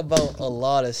 Think about a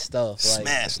lot of stuff. Like,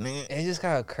 smash, nigga. It's just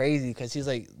kind of crazy because he's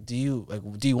like, do you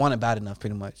want it bad enough?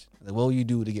 Pretty much. Like, what will you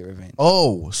do to get revenge?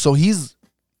 Oh, so he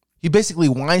basically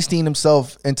Weinstein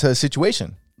himself into a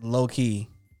situation. Low key.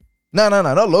 No,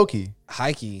 not low key.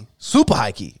 High key. Super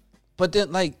high key. But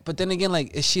then again,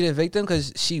 like, is she the victim?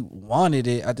 Because she wanted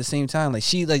it at the same time. Like,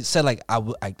 she like said, like, I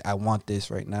want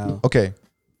this right now. Okay.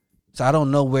 So I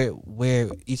don't know where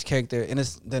each character, and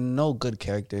they're no good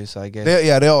characters. So I guess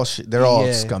they're all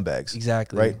scumbags.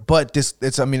 Exactly. Right. But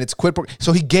it's quid pro.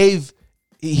 So he gave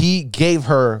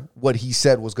her what he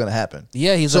said was going to happen.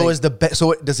 Yeah. He's so like,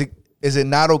 is it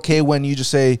not okay when you just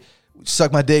say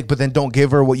suck my dick, but then don't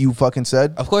give her what you fucking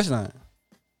said? Of course not.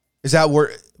 Is that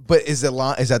where? But is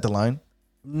that the line?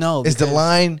 No. Is the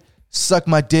line suck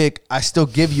my dick? I still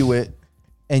give you it,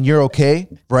 and you're okay,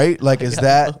 right? Like, is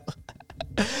that?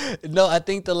 No, I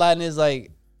think the line is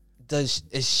like, is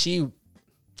she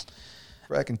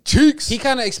Cracking cheeks? He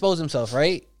kind of exposed himself,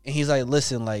 right? And he's like,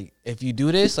 listen, like, if you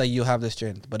do this, like, you'll have the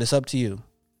strength, but it's up to you.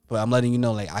 But I'm letting you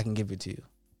know, like, I can give it to you.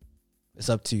 It's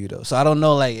up to you, though. So I don't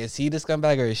know, like, is he the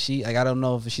scumbag or is she? Like, I don't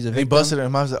know if she's a victim. He busted her,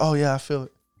 and I was like, oh yeah, I feel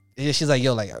it. Yeah, she's like,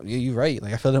 yo, like, you right.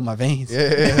 Like, I feel it in my veins.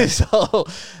 Yeah. So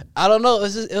I don't know.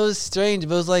 It was strange,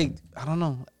 but it was like, I don't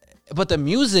know. But the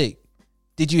music,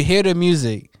 did you hear the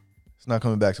music? It's not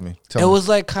coming back to me. It was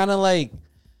like kind of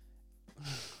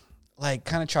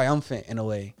triumphant in a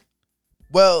way.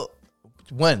 Well,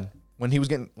 when he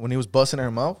was busting her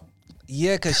mouth.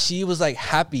 Yeah, cause she was like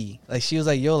happy. Like she was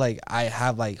like, yo, like I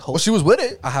have like hope. Well, she was with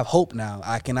it. I have hope now.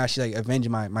 I can actually like avenge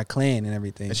my clan and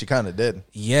everything. And she kind of did.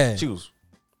 Yeah. She was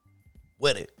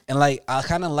with it. And like I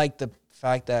kind of like the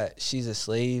fact that she's a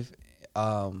slave.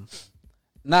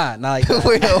 Not like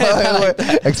that.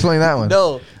 wait. Explain that one.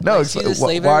 No. Like, she's a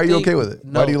slave. Why are you okay with it?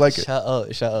 No, why do you like it? Shut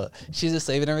up. She's a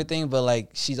slave and everything, but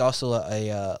like she's also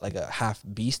a half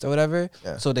beast or whatever.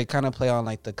 Yeah. So they kind of play on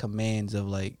like the commands of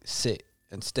like sit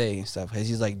and stay and stuff. Cause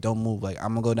he's like, don't move. Like I'm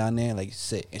gonna go down there and like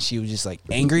sit. And she was just like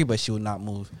angry, but she would not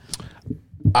move.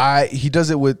 He does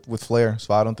it with flair,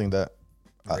 so I don't think that.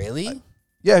 Really?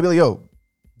 Yeah, he'd be like, yo,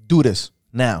 do this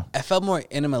now. I felt more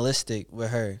animalistic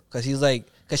with her because he's like,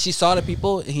 because she saw the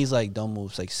people and he's like, don't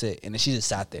move, like sit. And then she just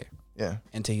sat there. Yeah.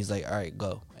 Until he's like, all right,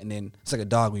 go. And then it's like a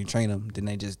dog when you train them,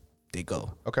 then they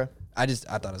go. Okay. I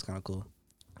thought it was kind of cool.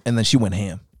 And then she went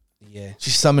ham. Yeah.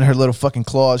 She summoned her little fucking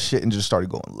claws shit and just started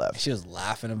going left. She was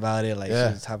laughing about it. Like she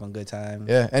was having a good time.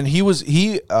 Yeah. And he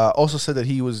also said that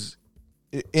he was,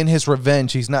 in his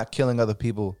revenge, he's not killing other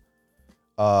people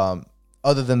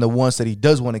other than the ones that he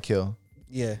does want to kill.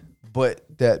 Yeah. But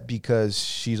that because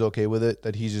she's okay with it,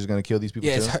 that he's just gonna kill these people.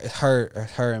 Yeah, too? it's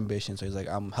her ambition. So he's like,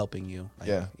 I'm helping you. Like,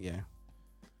 yeah. Yeah.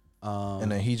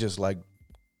 And then he just like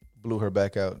blew her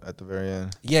back out at the very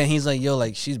end. Yeah, and he's like, yo,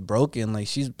 like she's broken, like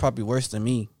she's probably worse than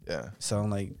me. Yeah. So I'm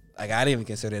like I didn't even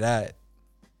consider that.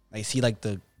 Like, is he like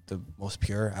the most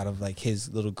pure out of like his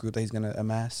little group that he's gonna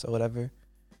amass or whatever?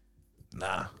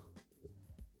 Nah.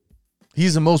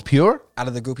 He's the most pure? Out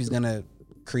of the group he's gonna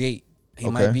create. He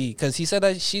might be. Because he said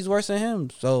that she's worse than him.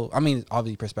 So, I mean,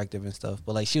 obviously perspective and stuff.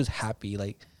 But, like, she was happy.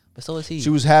 Like, but so was he. She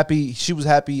was happy. She was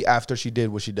happy after she did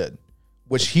what she did,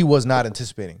 which he was not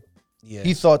anticipating. Yeah.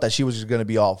 He thought that she was just going to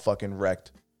be all fucking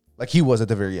wrecked. Like he was at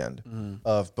the very end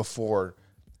of before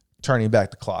turning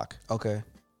back the clock. Okay.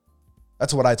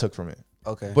 That's what I took from it.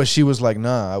 Okay. But she was like,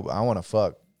 nah, I want to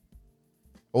fuck.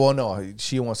 Well, no,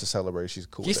 she wants to celebrate. She's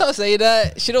cool. She started saying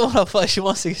that. She don't want to fuck. She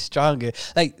wants to get stronger.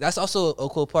 Like, that's also a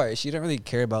cool part. She didn't really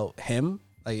care about him.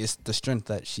 Like, it's the strength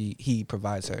that he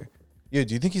provides her. Yeah,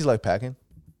 do you think he's like packing?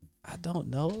 I don't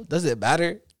know. Does it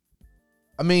matter?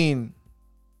 I mean,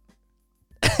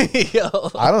 yo.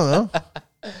 I don't know.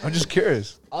 I'm just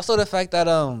curious. Also, the fact that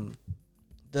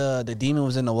the demon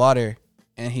was in the water,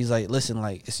 and he's like, "Listen,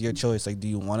 like it's your choice. Like, do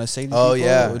you want to say?" Oh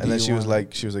yeah, and then she was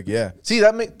like, "Yeah." See,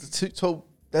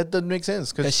 that doesn't make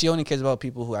sense because she only cares about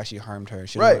people who actually harmed her.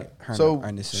 She right. So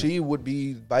her she would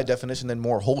be by definition then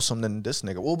more wholesome than this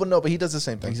nigga. Well, but no, but he does the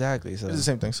same thing. Exactly. So he does the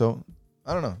same thing. So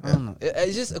I don't know. I don't know.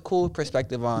 It's just a cool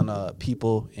perspective on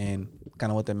people and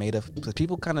kind of what they're made of. Because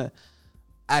people kind of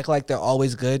act like they're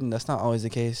always good, and that's not always the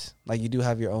case. Like you do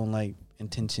have your own like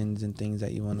intentions and things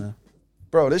that you wanna.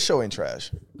 Bro, this show ain't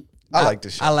trash. I like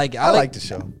this show. I like the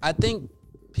show. I think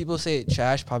people say it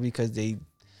trash probably because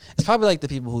it's probably like the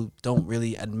people who don't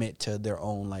really admit to their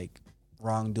own like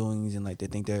wrongdoings and like they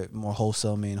think they're more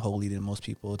wholesome and holy than most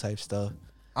people type stuff.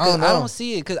 I don't know. I don't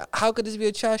see it because how could this be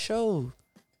a trash show?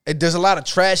 There's a lot of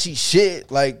trashy shit,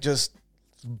 like just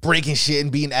breaking shit and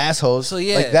being assholes, so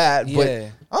yeah, like that. Yeah. But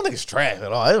I don't think it's trash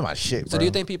at all. It's my shit. So bro. do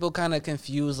you think people kind of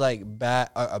confuse like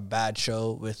a bad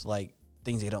show with like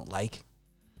things they don't like?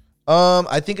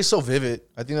 I think it's so vivid.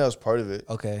 I think that was part of it.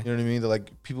 Okay, you know what I mean? That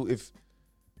like people, if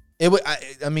it would,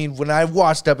 I mean, when I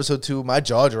watched episode 2, my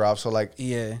jaw dropped. So like,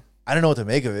 yeah, I don't know what to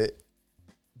make of it,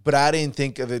 but I didn't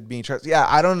think of it being trash. Yeah,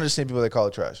 I don't understand people that call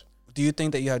it trash. Do you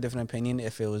think that you have a different opinion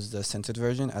if it was the censored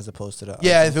version as opposed to the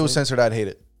yeah? If it was censored, I'd hate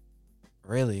it.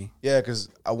 Really? Yeah, because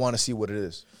I want to see what it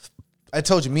is. I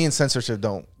told you, me and censorship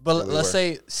don't. But let's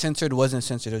say censored wasn't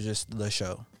censored, it was just the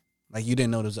show. Like you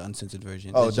didn't know it was an uncensored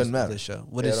version. Oh, it doesn't matter. The show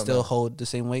would it still hold the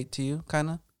same weight to you, kind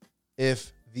of?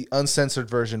 If the uncensored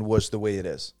version was the way it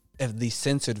is. If the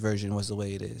censored version was the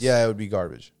way it is. Yeah, it would be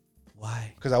garbage.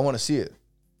 Why? Because I want to see it.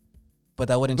 But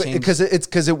that wouldn't change.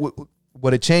 Because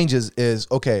what it changes is,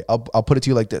 okay, I'll put it to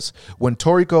you like this. When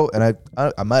Toriko, and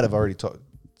I might have already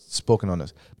spoken on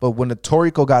this, but when the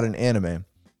Toriko got an anime,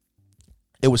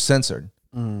 it was censored.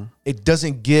 It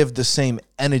doesn't give the same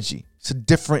energy.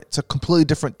 It's a completely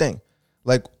different thing.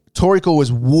 Like Toriko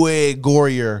was way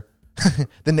gorier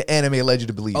than the anime led you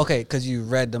to believe. Okay, because you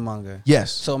read the manga.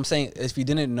 Yes. So I'm saying if you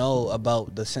didn't know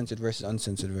about the censored versus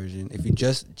uncensored version, if you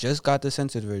just got the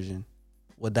censored version,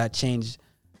 would that change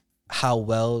how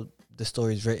well the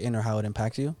story is written or how it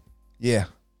impacts you? Yeah.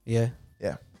 Yeah.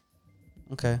 Yeah.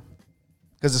 Okay.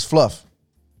 Because it's fluff.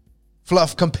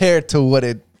 Fluff compared to what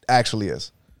it actually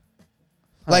is.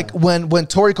 Like when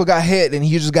Toriko got hit and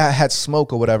he just had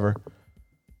smoke or whatever,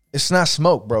 it's not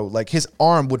smoke, bro. Like his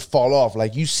arm would fall off.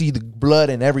 Like you see the blood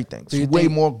and everything. It's way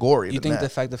more gory. You think the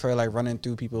fact of her like running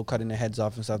through people, cutting their heads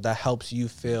off and stuff, that helps you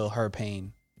feel her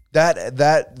pain? That's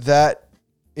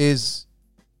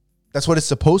what it's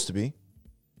supposed to be.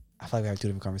 I feel like we have two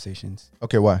different conversations.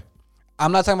 Okay, why?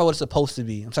 I'm not talking about what it's supposed to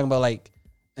be. I'm talking about like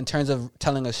in terms of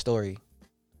telling a story.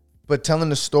 But telling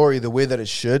the story the way that it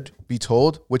should be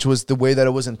told, which was the way that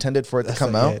it was intended for it to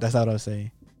come out. Yeah, that's not what I'm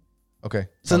saying. Okay.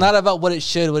 So not about what it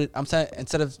should. I'm saying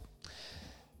instead of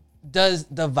does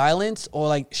the violence or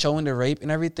like showing the rape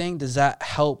and everything, does that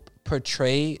help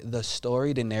portray the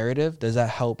story, the narrative? Does that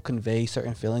help convey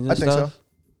certain feelings and stuff? I think so.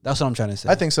 That's what I'm trying to say.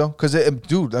 I think so. Because,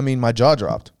 dude, I mean, my jaw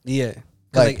dropped. Yeah.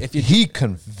 Like if he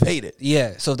conveyed it.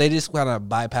 Yeah. So if they just kind of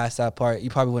bypass that part, you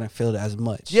probably wouldn't feel it as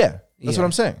much. Yeah. That's what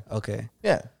I'm saying. Okay.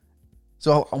 Yeah.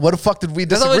 So what the fuck did we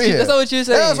disagree here? That's not what you're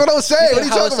saying. Yeah, that's what I was saying. What are you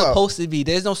how talking it's about? Supposed to be.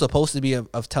 There's no supposed to be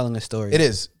of telling a story. It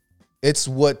is. It's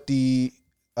what the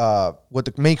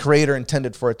main creator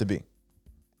intended for it to be.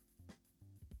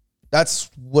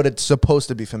 That's what it's supposed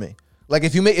to be for me. Like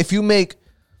if you make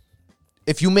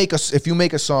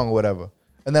a song or whatever,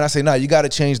 and then I say, nah, you got to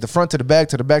change the front to the back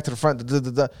to the back to the front.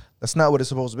 That's not what it's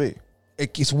supposed to be.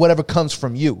 It's whatever comes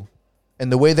from you,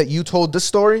 and the way that you told this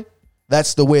story.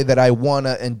 That's the way that I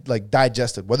wanna and like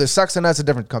digest it. Whether it sucks or not, it's a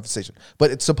different conversation. But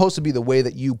it's supposed to be the way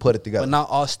that you put it together. But not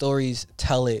all stories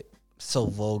tell it so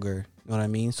vulgar. You know what I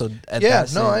mean? So at Yeah,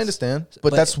 that no, I sense- understand.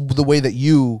 But that's the way that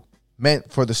you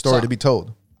meant for the story So- to be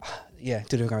told. Yeah, 2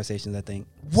 different conversations, I think.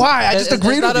 Why? I just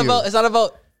agreed with you. It's not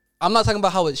about. I'm not talking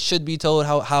about how it should be told,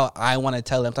 how I want to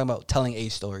tell it. I'm talking about telling a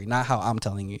story, not how I'm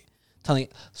telling it.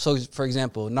 So, for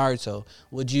example, Naruto.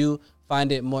 Would you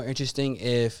find it more interesting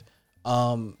if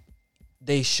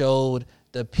they showed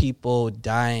the people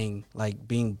dying, like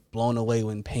being blown away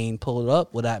when pain pulled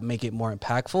up? Would that make it more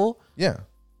impactful? Yeah.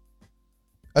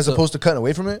 As opposed to cutting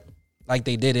away from it? Like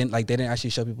they didn't actually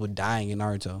show people dying in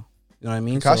Naruto. You know what I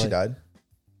mean? Kakashi died.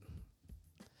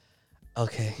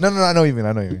 Okay. No, I know what you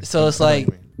mean. So it's like,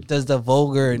 does the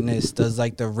vulgarness, does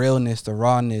like the realness, the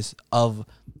rawness of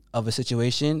a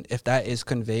situation, if that is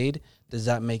conveyed, does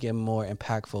that make it more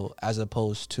impactful as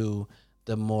opposed to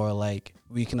the more like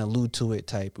we can allude to it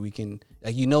type? We can,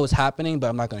 like, you know it's happening, but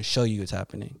I'm not going to show you it's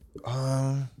happening.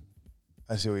 I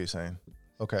see what you're saying.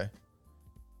 Okay.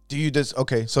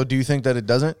 So do you think that it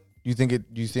doesn't? Do you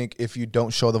think if you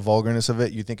don't show the vulgarness of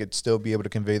it, you think it'd still be able to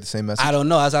convey the same message? I don't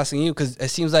know. I was asking you because it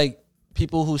seems like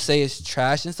people who say it's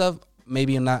trash and stuff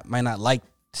maybe might not like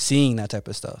seeing that type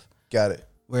of stuff. Got it.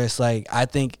 Where it's like, I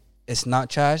think it's not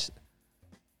trash.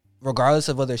 Regardless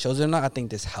of whether it shows it or not, I think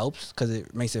this helps because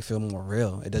it makes it feel more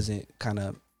real. It doesn't kind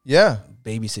of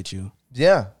babysit you.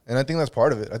 Yeah, and I think that's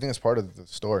part of it. I think that's part of the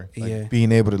story. Like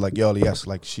being able to like, yo, yes,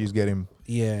 like she's getting.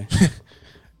 Yeah.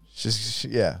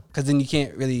 Yeah. Because then you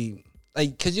can't really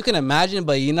like, because you can imagine,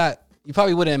 but you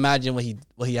probably wouldn't imagine what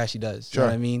he actually does. Sure. You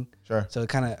know what I mean? Sure. So it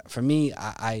kind of, for me,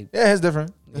 yeah, it's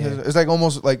different. Yeah. It's like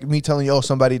almost like me telling you, oh,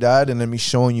 somebody died, and then me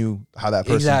showing you how that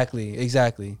person.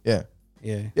 Exactly. Yeah.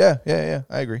 Yeah.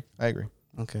 I agree.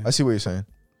 Okay. I see what you're saying.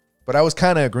 But I was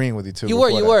kind of agreeing with you too. You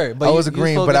were. But I was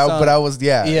agreeing, but I was,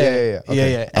 yeah. Okay.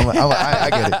 Yeah. I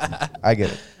get it. I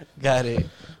get it. Got it.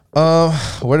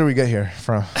 Where did we get here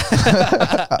from?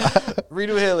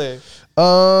 Redo Hitler.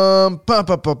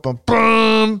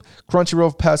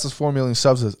 Crunchyroll passes 4 million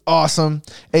subs. Is awesome.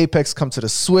 Apex come to the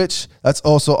Switch. That's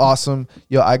also awesome.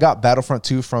 Yo, I got Battlefront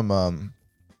 2 from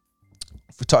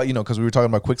because we were talking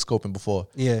about quick scoping before.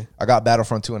 Yeah. I got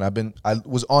Battlefront 2 and I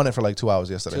was on it for like 2 hours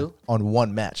yesterday. 2? On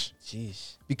one match.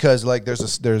 Jeez. Because like there's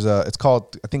a it's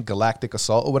called, I think, Galactic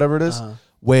Assault or whatever it is,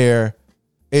 where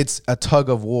it's a tug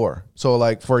of war. So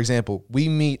like, for example, we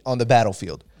meet on the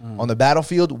battlefield. On the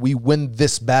battlefield, we win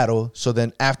this battle. So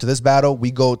then after this battle, we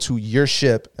go to your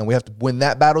ship and we have to win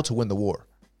that battle to win the war.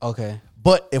 Okay.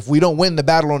 But if we don't win the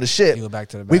battle on the ship, You go back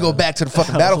to the we go back to the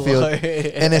fucking battlefield.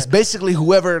 And it's basically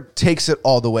whoever takes it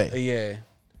all the way.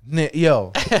 Yeah.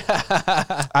 Yo,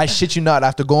 I shit you not.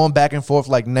 After going back and forth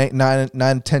like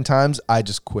 9, 10 times, I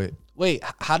just quit. Wait,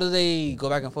 how do they go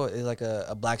back and forth? Is it like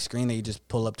a black screen that you just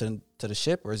pull up to the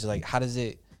ship? Or is it like, how does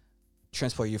it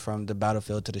transport you from the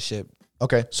battlefield to the ship?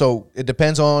 Okay, so it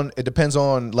depends on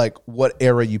like what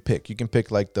era you pick. You can pick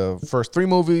like the first 3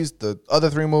 movies, the other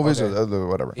 3 movies, or the other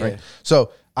whatever, right?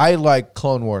 So I like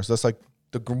Clone Wars. That's like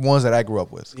the ones that I grew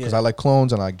up with because I like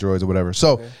clones and I like droids or whatever.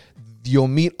 So you'll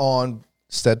meet on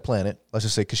said planet. Let's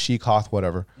just say Kashyyyk, Hoth,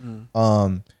 whatever.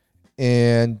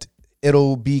 And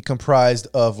it'll be comprised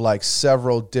of like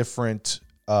several different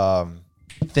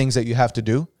things that you have to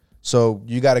do. So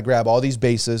you got to grab all these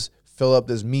bases, fill up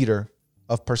this meter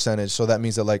of percentage. So that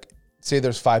means that like, say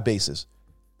there's 5 bases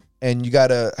and you got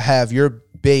to have your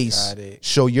base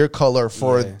show your color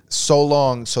for so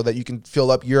long so that you can fill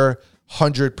up your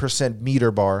 100%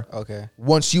 meter bar. Okay.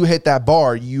 Once you hit that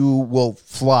bar, you will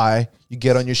fly. You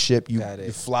get on your ship. You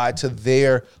fly to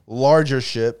their larger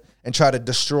ship and try to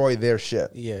destroy their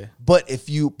ship. Yeah. But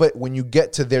when you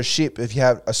get to their ship, if you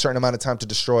have a certain amount of time to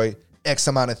destroy X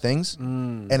amount of things,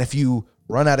 and if you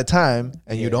run out of time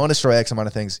and you don't destroy X amount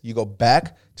of things, you go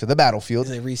back to the battlefield.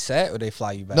 Do they reset or they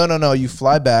fly you back? No. You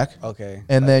fly back. Okay.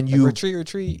 And then you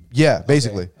retreat. Yeah,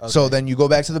 basically. Okay. So then you go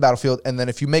back to the battlefield, and then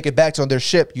if you make it back to their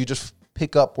ship, you just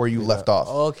pick up where you left off.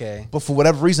 Okay. But for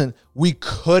whatever reason, we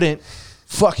couldn't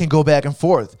fucking go back and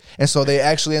forth. And so they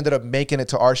actually ended up making it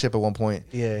to our ship at one point.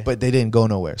 Yeah. But they didn't go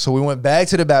nowhere. So we went back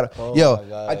to the battle.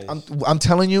 I'm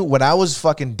telling you, when I was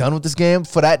fucking done with this game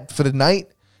for the night,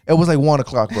 it was like 1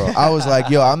 o'clock, bro. I was like,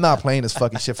 yo, I'm not playing this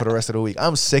fucking shit for the rest of the week.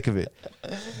 I'm sick of it.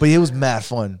 But it was mad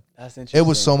fun. That's interesting. It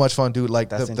was so much fun, dude. Like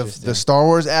the Star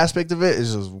Wars aspect of it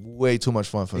is just way too much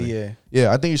fun for me.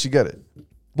 Yeah, I think you should get it.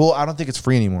 Well, I don't think it's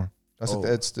free anymore.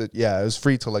 It was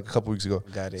free till like a couple weeks ago.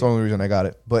 Got it. That's the only reason I got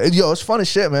it. But it's fun as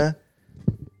shit, man.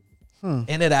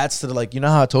 And it adds to the, like, you know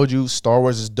how I told you Star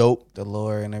Wars is dope? The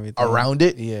lore and everything. Around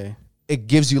it? Yeah. It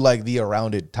gives you like the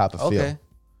around it type of feel. Okay.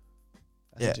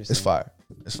 Yeah, it's fire.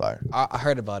 It's fire. I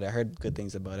heard about it. I heard good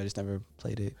things about it. I just never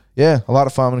played it. Yeah, a lot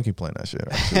of fun. I'm gonna keep playing that shit.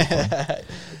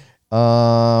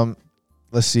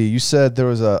 let's see. You said there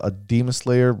was a Demon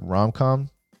Slayer rom-com.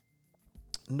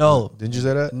 No. Didn't you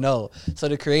say that? No. So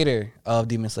the creator of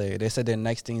Demon Slayer, they said their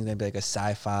next thing is gonna be like a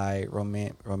sci-fi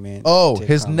romance. Oh,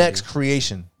 his comedy. next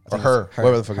creation or think her, it's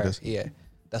whatever the fuck her, it is. Yeah,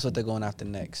 that's what they're going after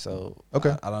next. So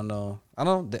Okay. I don't know.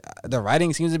 The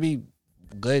writing seems to be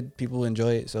good. People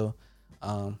enjoy it. So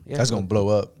yeah, That's gonna blow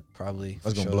up. probably.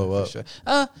 That's for gonna blow up. Sure.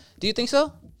 Do you think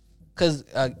so? Because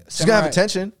She's gonna have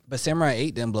attention. But Samurai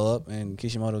 8 didn't blow up, and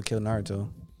Kishimoto killed Naruto.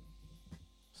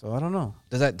 So I don't know.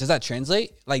 Does that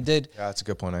translate? Like, Yeah, that's a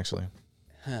good point actually.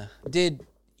 did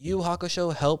Yu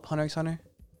Hakusho help Hunter x Hunter?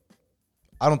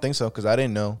 I don't think so because I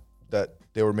didn't know that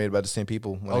they were made by the same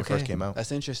people when they first came out.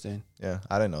 That's interesting. Yeah,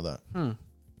 I didn't know that.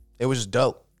 It was just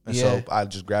dope, and so I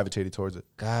just gravitated towards it.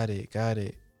 Got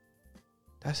it.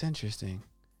 That's interesting.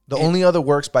 The only other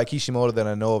works by Kishimoto that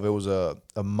I know of, it was a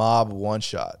mob one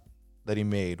shot that he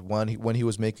made when he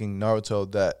was making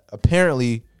Naruto. That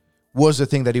apparently was the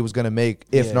thing that he was gonna make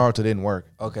if Naruto didn't work.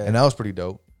 Okay, and that was pretty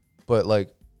dope. But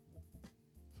like,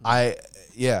 I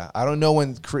don't know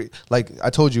when. Like I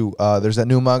told you, there's that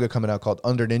new manga coming out called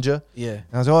Under Ninja. Yeah, and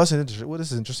I was like, oh, that's interesting. What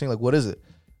is interesting? Like, what is it?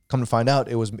 Come to find out,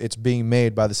 it's being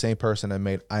made by the same person that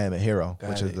made I Am a Hero,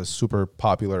 which is the super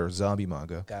popular zombie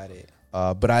manga. Got it.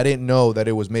 But I didn't know that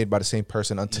it was made by the same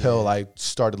person until I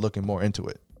started looking more into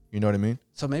it. You know what I mean?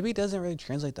 So maybe it doesn't really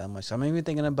translate that much. So I'm maybe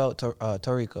thinking about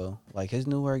Toriko. Like his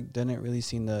new work didn't really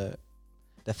seem to.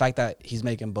 The fact that he's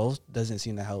making both doesn't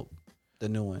seem to help the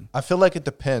new one. I feel like it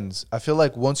depends. I feel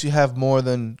like once you have more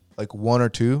than like one or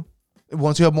two,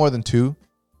 once you have more than two,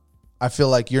 I feel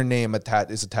like your name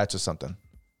is attached to something.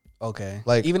 Okay.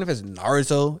 Like even if it's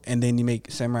Naruto and then you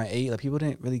make Samurai 8, like people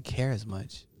didn't really care as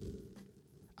much.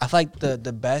 I feel like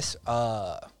the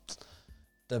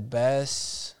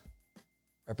best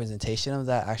representation of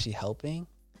that actually helping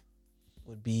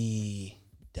would be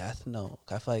Death Note.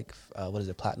 I feel like what is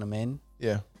it, Platinum End?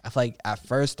 Yeah. I feel like at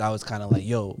first I was kind of like,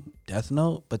 yo, Death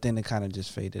Note, but then it kind of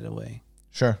just faded away.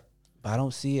 Sure. But I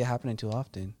don't see it happening too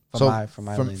often.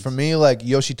 For me, like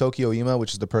Yoshitoki Oima,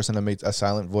 which is the person that made A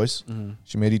Silent Voice,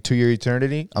 she made it 2 Year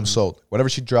Eternity. I'm sold. Whatever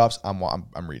she drops, I'm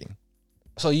reading.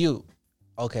 So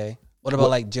okay. What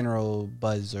about like general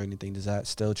buzz or anything? Does that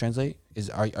still translate?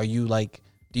 Are you like,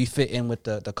 do you fit in with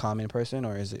the common person,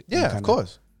 or is it? Yeah, of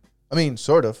course. I mean,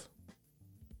 sort of.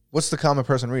 What's the common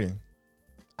person reading?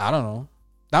 I don't know.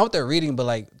 Not what they're reading, but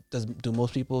like, do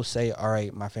most people say, all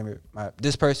right,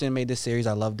 this person made this series,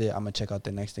 I loved it, I'm gonna check out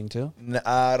the next thing too?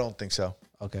 I don't think so.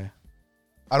 Okay.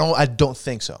 I don't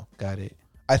think so. Got it.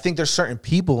 I think there's certain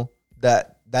people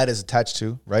that is attached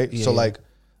to, right? Yeah, so like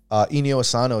Inio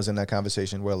Asano is in that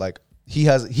conversation where like he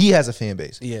has a fan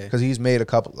base. Yeah. Because he's made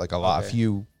a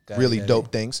few really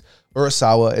dope things.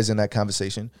 Urasawa is in that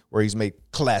conversation where he's made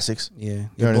classics. Yeah.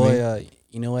 You know what I mean?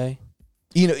 Inoue.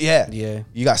 Yeah.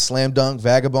 You got Slam Dunk,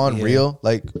 Vagabond, Yeah. Real.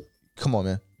 Like, come on,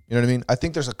 man. You know what I mean? I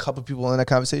think there's a couple people in that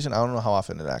conversation. I don't know how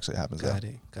often it actually happens. Got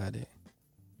it.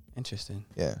 Interesting.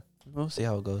 Yeah. We'll see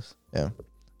how it goes. Yeah.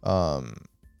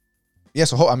 Yeah.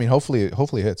 So hopefully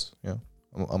it hits. Yeah.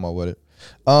 I'm all with it.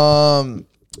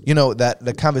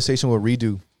 That conversation with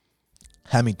Redo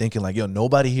had me thinking like, yo,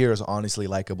 nobody here is honestly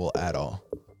likable at all.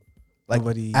 Like,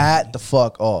 Nobody at the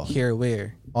fuck all. Here,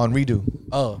 where? On Redo.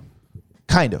 Oh.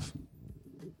 Kind of.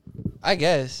 I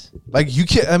guess. Like, you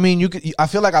can't, I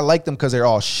feel like I like them because they're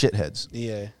all shitheads.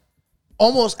 Yeah.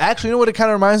 Almost, actually, you know what it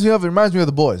kind of reminds me of? It reminds me of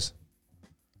The Boys.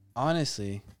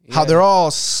 Honestly. Yeah. How they're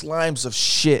all slimes of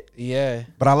shit. Yeah.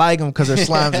 But I like them because they're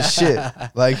slimes of shit.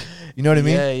 Like, you know what I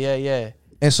mean? Yeah.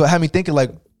 And so it had me thinking,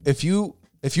 like, if you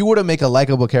were to make a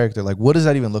likable character, like, what does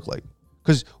that even look like?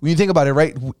 Because when you think about it,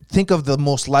 right, think of the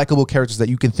most likable characters that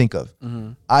you can think of.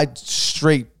 Mm-hmm. I'd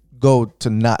straight go to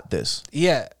not this.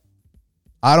 Yeah.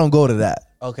 I don't go to that.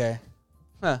 Okay.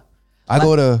 Huh. I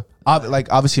go to,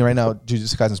 like, obviously right now,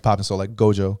 Jujutsu Kaisen's popping, so, like,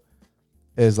 Gojo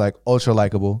is, like, ultra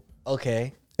likable.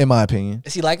 Okay. In my opinion.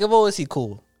 Is he likable or is he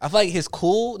cool? I feel like his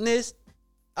coolness,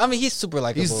 he's super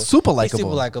likable. He's super likable. He's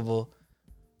super likable.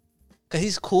 Because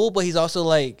he's cool, but he's also,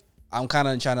 like, I'm kind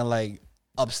of trying to, like,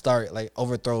 upstart, like,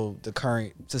 overthrow the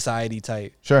current society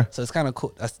type. Sure. So it's kind of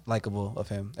cool. That's likable of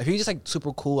him. If he's just, like,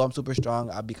 super cool, I'm super strong,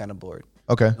 I'd be kind of bored.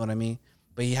 Okay. You know what I mean?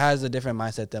 But he has a different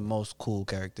mindset than most cool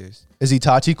characters. Is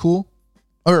Itachi cool?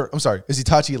 Or, I'm sorry, is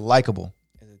Itachi likable?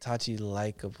 Is Itachi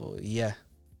likable? Yeah.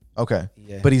 Okay.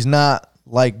 Yeah. But he's not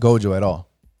like Gojo at all.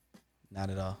 Not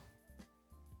at all.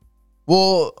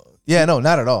 Well, yeah, no,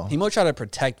 not at all. He more try to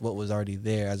protect what was already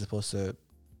there as opposed to,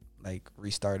 like,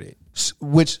 restart it.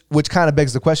 Which kind of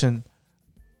begs the question,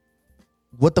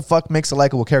 what the fuck makes a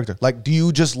likable character? Like, do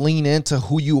you just lean into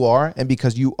who you are, and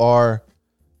because you are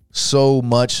so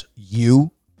much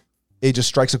you, it just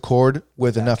strikes a chord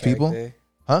with That enough people. character.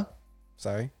 Huh?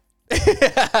 Sorry.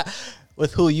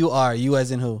 With who you are, you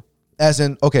as in who? As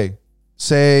in, okay,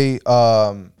 say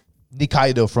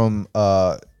Nikaido from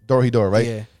Dorohedoro, right?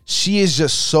 Yeah. She is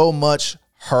just so much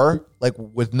her, like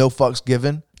with no fucks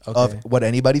given of what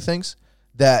anybody thinks,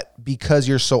 that because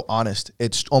you're so honest,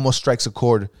 it almost strikes a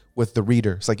chord with the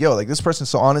reader. It's like, yo, like this person's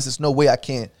so honest, there's no way I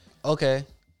can't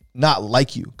not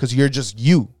like you, because you're just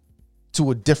you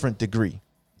to a different degree.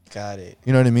 Got it.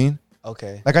 You know what I mean?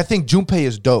 Okay. Like, I think Junpei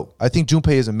is dope. I think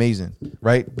Junpei is amazing,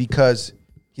 right? Because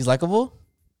he's likable?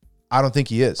 I don't think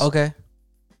he is. Okay.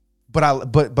 But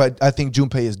I think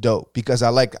Junpei is dope because I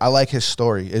like his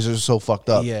story. It's just so fucked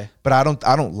up. Yeah. But I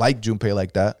don't like Junpei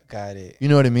like that. Got it. You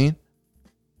know what I mean?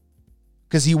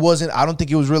 Because I don't think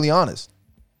he was really honest.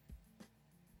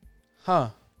 Huh.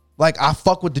 Like, I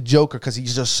fuck with the Joker because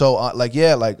he's just so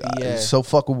so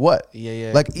fuck with what?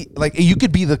 Yeah. Like you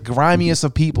could be the grimiest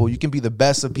of people, you can be the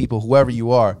best of people, whoever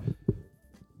you are.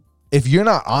 If you're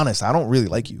not honest, I don't really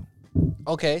like you.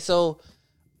 Okay, so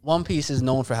One Piece is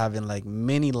known for having like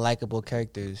many likable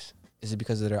characters. Is it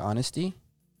because of their honesty?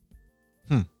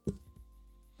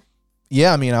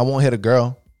 Yeah, I mean, I won't hit a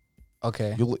girl.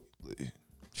 Okay.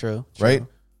 True. Right?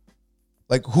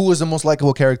 Like, who is the most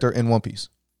likable character in One Piece?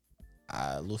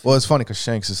 Luffy. Well, it's funny because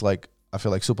Shanks is like, I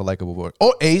feel like super likable boy.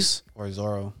 Or Ace. Or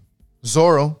Zoro.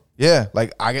 Zoro. Yeah.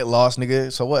 Like, I get lost,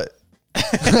 nigga. So what?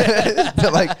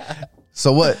 Like,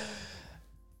 so what?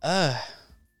 Huh.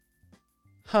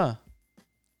 I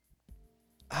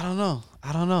don't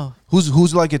know.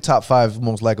 Who's like your top 5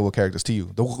 most likable characters to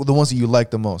you? The ones that you like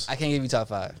the most. I can't give you top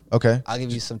 5. Okay. I'll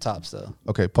give you some tops though.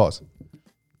 Okay, pause.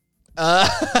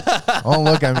 Don't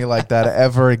look at me like that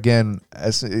ever again.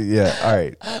 Yeah, all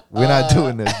right. We're not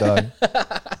doing this, dog.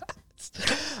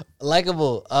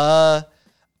 Likable. I'm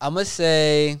gonna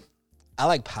say I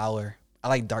like power. I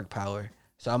like dark power.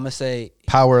 So I'm gonna say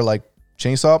Power like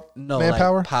chainsaw no man like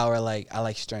power? Power like I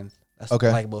like strength. That's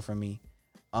Okay. likable for me.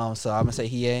 So I'm gonna say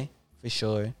Hiei for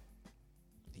sure.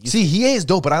 See, Hiei is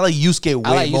dope, but I like Yusuke way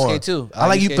more. I like Yusuke too. I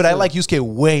like Yusuke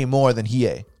way more than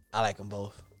Hiei. I like them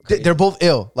both. They're both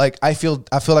ill. Like, I feel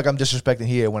like I'm disrespecting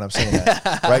Hiei when I'm saying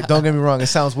that. Right? Don't get me wrong. It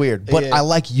sounds weird, but Yeah. I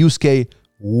like Yusuke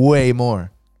way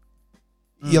more.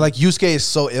 Yeah, like Yusuke is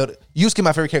so ill. Yusuke,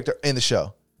 my favorite character in the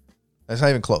show. That's not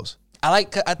even close. I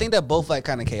think they're both like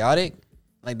kind of chaotic.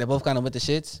 Like they're both kind of with the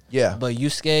shits. Yeah. But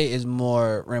Yusuke is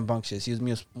more rambunctious. He's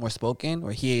more spoken,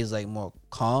 where he is like more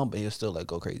calm, but he'll still like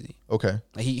go crazy. Okay.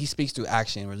 Like he speaks through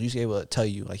action, where Yusuke will tell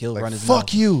you, like he'll Like, run his mouth.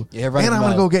 fuck you. Yeah, he'll run and his I'm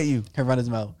going to mouth. go get you. He'll run his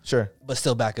mouth. Sure. But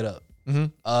still back it up. Mm-hmm.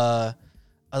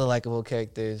 Other likable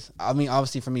characters. I mean,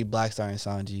 obviously for me, Black Star and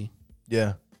Sanji.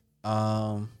 Yeah.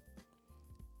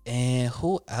 And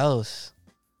who else?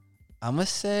 I'm gonna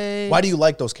say. Why do you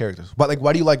like those characters? Why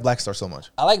do you like Black Star so much?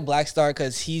 I like Black Star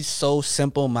because he's so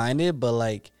simple minded, but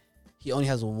like he only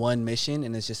has one mission,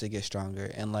 and it's just to get stronger.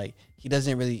 And like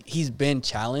he's been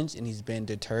challenged and he's been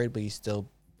deterred, but he still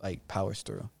like powers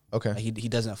through. Okay. Like, he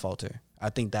doesn't falter.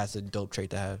 I think that's a dope trait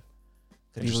to have.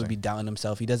 Because people would be doubting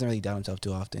himself. He doesn't really doubt himself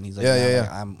too often. He's like, Yeah.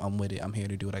 Like, I'm with it. I'm here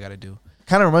to do what I got to do.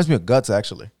 Kind of reminds me of Guts,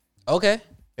 actually. Okay.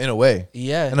 In a way.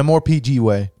 Yeah. In a more PG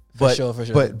way. For sure.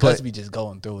 But Guts be just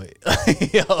going through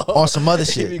it. Yo, on some other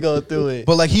he shit. be going through it.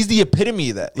 But like, he's the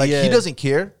epitome of that. Like, Yeah. he doesn't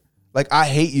care. Like, I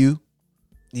hate you.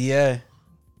 Yeah.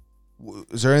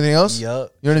 Is there anything else?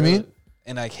 Yup. You know what I mean?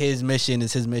 And like his mission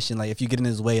is his mission. Like if you get in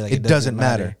his way, like It doesn't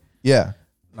matter. Yeah.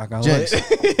 Knock on Jinx.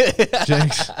 wood.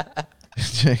 Jinx.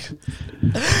 Jinx.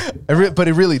 But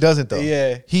it really doesn't though.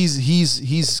 Yeah.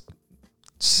 He's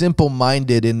simple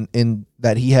minded in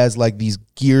that he has like these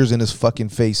gears in his fucking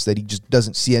face that he just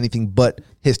doesn't see anything but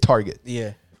his target.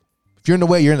 Yeah. If you're in the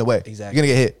way, you're in the way. Exactly. You're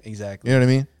gonna get hit. Exactly. You know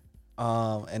what I mean?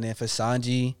 And then for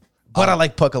Sanji, But I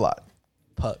like Puck a lot.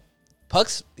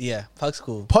 Puck's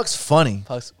cool. Puck's funny.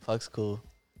 Puck's cool.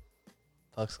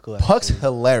 Puck's cool. Puck's actually.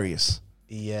 hilarious.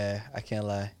 Yeah, I can't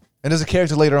lie. And there's a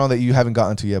character later on that you haven't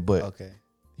gotten to yet, but Okay.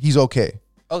 he's okay.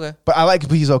 Okay. But I like,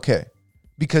 but he's okay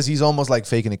because he's almost like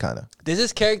faking it, kind of. There's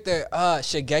this character,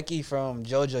 Shigeki from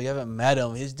JoJo. You haven't met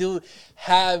him. His dude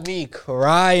had me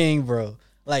crying, bro.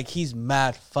 Like he's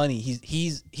mad funny.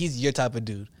 He's your type of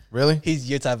dude. Really? He's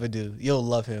your type of dude. You'll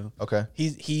love him. Okay.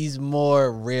 He's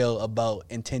more real about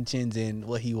intentions and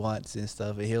what he wants and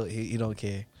stuff. And he don't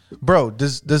care. Bro,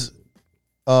 does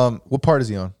what part is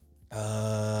he on?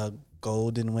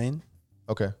 Golden Wind.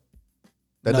 Okay.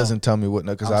 That No. doesn't tell me what,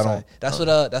 no, because I don't. That's what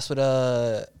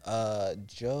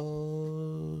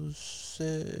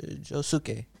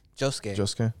Josuke.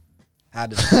 Josuke. I had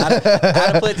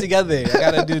to put it together. I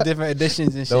gotta do different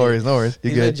editions and shit. No worries. You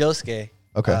He's good? with Josuke.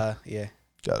 Okay. Yeah.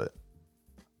 Got it.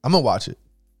 I'm gonna watch it.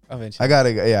 Eventually. I gotta.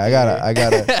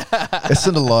 It's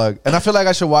in the log, and I feel like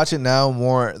I should watch it now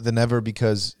more than ever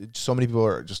because so many people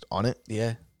are just on it.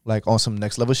 Yeah, like on some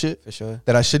next level shit for sure.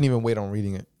 That I shouldn't even wait on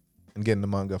reading it and getting the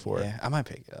manga for it. Yeah, I might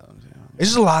pick it up. It's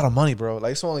just a lot of money, bro.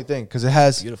 Like it's the only thing because it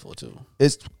has beautiful too.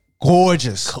 It's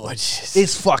gorgeous. Gorgeous.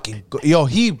 It's fucking yo.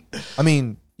 I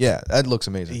mean, yeah, that looks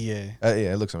amazing. Yeah,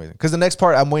 it looks amazing. Because the next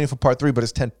part, I'm waiting for part 3, but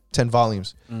it's 10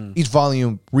 volumes. Each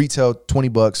volume retail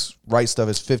 $20. Right Stuff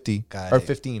is 50 or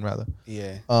 15 rather.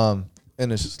 Yeah.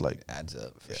 And it's just like adds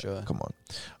up for sure. Come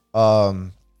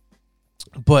on.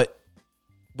 But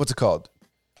what's it called?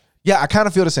 Yeah, I kind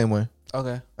of feel the same way.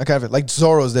 Okay. I kind of feel like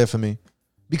Zoro's there for me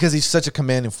because he's such a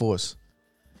commanding force.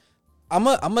 I'm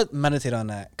a meditate on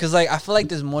that because like I feel like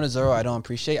there's more to Zoro I don't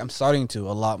appreciate. I'm starting to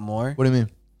a lot more. What do you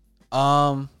mean?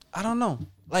 I don't know.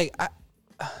 Like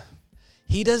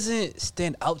he doesn't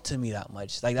stand out to me that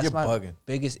much. Like that's my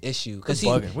biggest issue because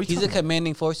he's a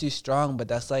commanding force. He's strong, but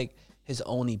that's like his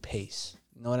only pace.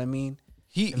 You know what I mean?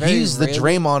 He's the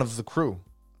Draymond of the crew.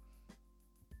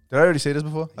 Did I already say this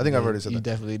before? I think I've already said that. You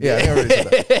definitely did. Yeah, I think I already said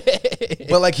that.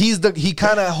 But like he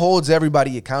kind of holds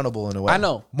everybody accountable in a way. I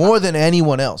know. More than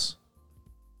anyone else.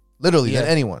 Literally than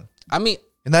anyone. I mean,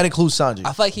 and that includes Sanji.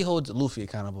 I feel like he holds Luffy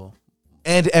accountable.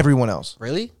 And everyone else.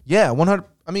 Really? Yeah, 100.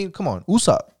 I mean, come on.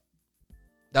 Usopp.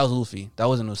 That was Luffy. That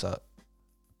wasn't Usopp.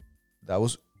 That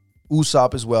was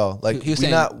Usopp as well. Like, he was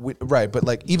saying, right, but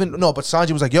like, but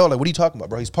Sanji was like, yo, like, what are you talking about,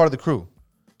 bro? He's part of the crew.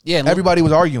 Yeah. Everybody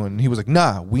was arguing. And he was like,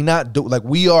 nah, we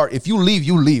are, if you leave,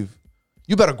 you leave.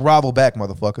 You better grovel back,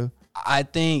 motherfucker. I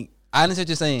understand what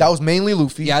you're saying. That was mainly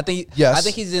Luffy. Yeah, I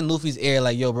think he's in Luffy's ear,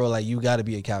 like, yo, bro, like, you got to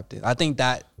be a captain. I think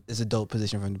that is a dope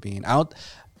position for him to be in.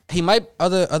 He might,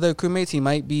 other crewmates, he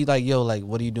might be like, yo, like,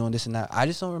 what are you doing, this and that. I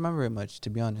just don't remember it much, to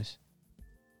be honest.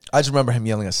 I just remember him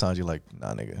yelling at Sanji like,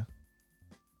 nah, nigga.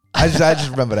 I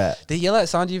just remember that. Did he yell at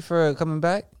Sanji for coming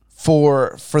back?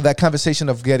 For that conversation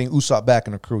of getting Usopp back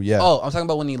in the crew, yeah. Oh, I'm talking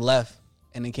about when he left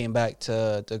and then came back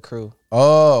to the crew.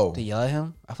 Oh. Did he yell at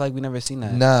him? I feel like we never seen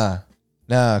that.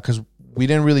 Nah, because we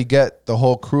didn't really get the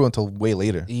whole crew until way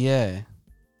later. Yeah.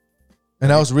 And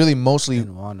that was really mostly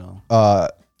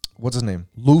what's his name?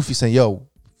 Luffy saying, yo,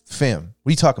 fam, what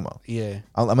are you talking about? Yeah.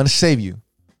 I'm going to save you.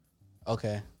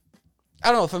 Okay.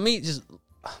 I don't know. For me, just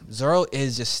Zoro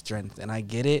is just strength, and I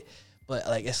get it. But,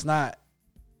 like, it's not,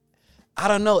 I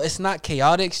don't know. It's not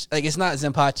chaotic. Like, it's not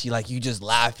Zenpachi, like, you just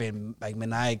laughing, like,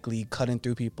 maniacally cutting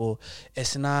through people.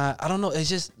 It's not, I don't know. It's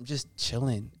just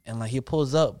chilling. And, like, he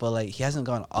pulls up, but, like, he hasn't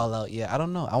gone all out yet. I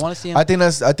don't know. I want to see him. I think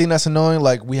that's annoying.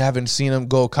 Like, we haven't seen him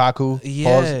go Kaku.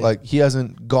 Yeah. Pause. Like, he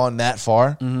hasn't gone that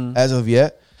far as of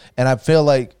yet. And I feel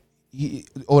like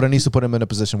Oda needs to put him in a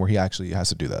position where he actually has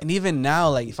to do that. And even now,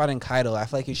 like, fighting Kaido, I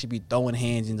feel like he should be throwing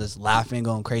hands and just laughing,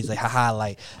 going crazy, like, haha,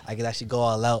 like, I could actually go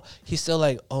all out. He's still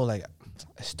like, oh, like,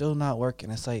 it's still not working.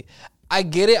 It's like, I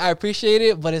get it, I appreciate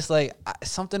it, but it's like,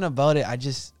 something about it, I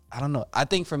don't know. I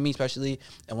think for me, especially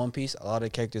in One Piece, a lot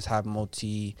of characters have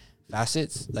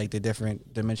multi-facets, like the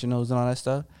different dimensionals and all that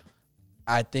stuff.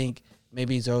 I think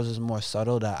maybe Zoro's is more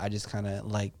subtle, that I just kind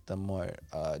of like the more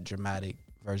dramatic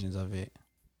versions of it.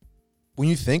 When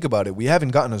you think about it, we haven't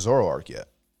gotten a Zoro arc yet.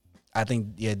 I think,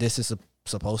 yeah, this is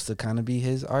supposed to kind of be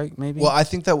his arc, maybe. Well, I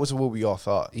think that was what we all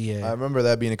thought. Yeah. I remember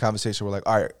that being a conversation. We're like,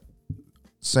 all right,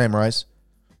 Samurais,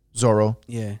 Zoro,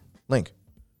 yeah, Link.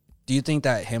 Do you think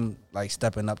that him, like,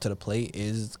 stepping up to the plate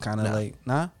is kind of like,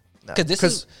 nah?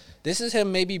 Because this is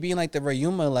him maybe being like the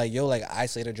Ryuma, like, yo, like, I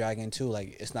slayed a dragon too.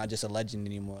 Like, it's not just a legend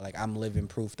anymore. Like, I'm living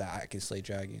proof that I can slay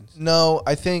dragons. No,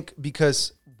 I think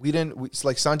because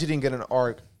Sanji didn't get an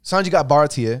arc. Sanji got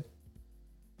Baratie,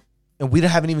 and we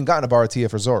haven't even gotten a Baratie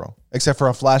for Zoro, except for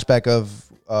a flashback of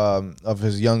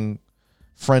his young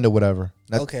friend or whatever.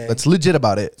 That's legit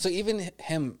about it. So even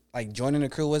him, like, joining the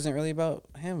crew wasn't really about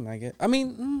him, I guess. I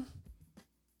mean,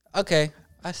 okay,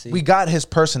 I see. We got his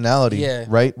personality,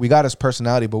 right? We got his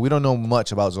personality, but we don't know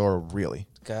much about Zoro, really.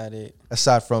 Got it.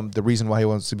 Aside from the reason why he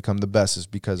wants to become the best is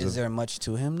because Is there much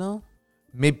to him, though?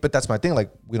 Maybe, but that's my thing.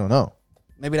 Like, we don't know.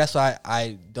 Maybe that's why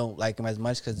I don't like him as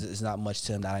much, because it's not much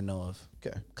to him that I know of.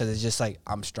 Okay. Because it's just like,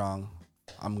 I'm strong.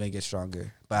 I'm going to get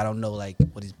stronger. But I don't know, like,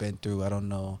 what he's been through. I don't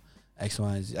know X,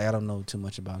 Y, and Z. I don't know too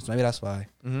much about him. So maybe that's why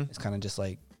it's kind of just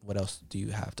like, what else do you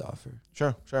have to offer?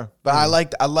 Sure. But I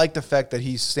like the fact that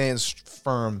he stands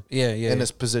firm in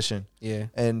his position. Yeah.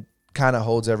 And kind of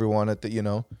holds everyone at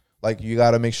the, like, you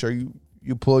got to make sure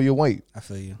you pull your weight. I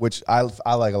feel you. Which I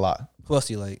like a lot. Who else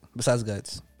do you like besides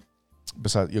Guts?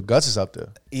 Besides, your Guts is up there.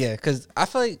 Yeah, because I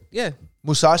feel like,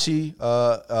 Musashi,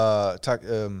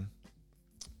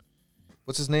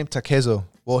 what's his name? Takezo.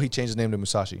 Well, he changed his name to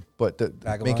Musashi, but the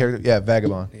main character,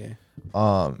 Vagabond.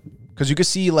 Yeah. because you can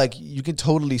see like you can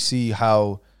totally see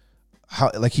how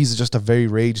like he's just a very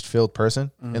rage filled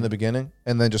person in the beginning,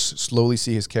 and then just slowly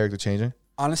see his character changing.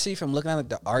 Honestly, from looking at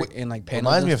the art and like panels,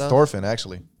 reminds me and of stuff, Thorfinn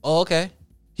actually. Oh, okay.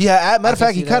 Yeah, matter I of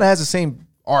fact, can he see kind that. of has the same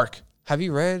arc. Have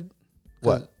you read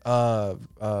What?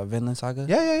 Vinland Saga?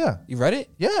 Yeah. You read it?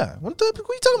 Yeah. What are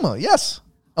you talking about? Yes.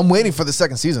 I'm waiting for the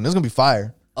second season. It's gonna be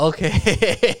fire.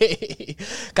 Okay.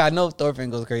 God, I know Thorfinn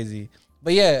goes crazy.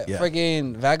 But yeah, Yeah.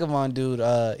 freaking Vagabond dude,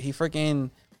 he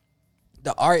freaking,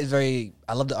 the art is very,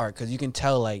 I love the art because you can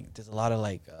tell like there's a lot of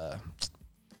like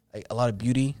a lot of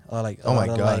beauty, a lot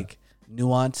of like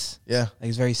nuance. Yeah. Like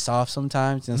it's very soft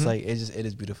sometimes, and it's like it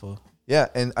is beautiful. Yeah,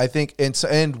 and I think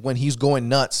and when he's going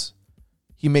nuts,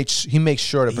 he makes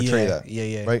sure to portray that.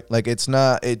 Yeah. Right? Like it's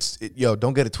not yo,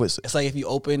 don't get it twisted. It's like if you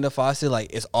open the faucet,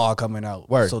 like it's all coming out.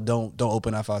 Word. So don't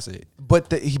open that faucet.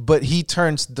 But he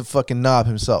turns the fucking knob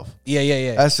himself.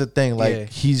 Yeah. That's the thing. Like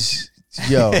he's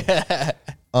yo.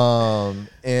 And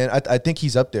I think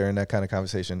he's up there in that kind of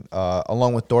conversation.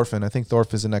 Along with Thorfinn. I think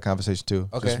Thorfinn's in that conversation too.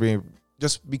 Okay.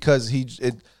 Just because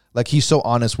he's so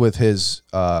honest with his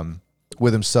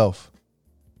with himself.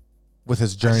 With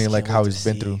his journey, like how he's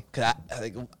been through. Cause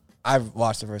I've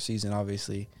watched the first season,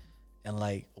 obviously, and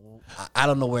like I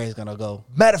don't know where he's gonna go.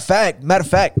 Matter of fact,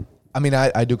 I mean,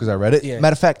 I do because I read it. Yeah.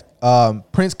 Matter of fact,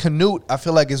 Prince Canute, I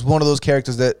feel like is one of those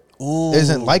characters that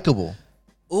not likable.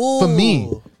 For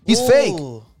me, he's fake.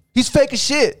 He's fake as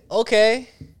shit. Okay.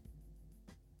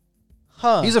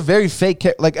 Huh. He's a very fake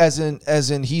character, like as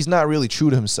in he's not really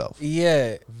true to himself.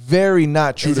 Yeah. Very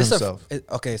not true to himself.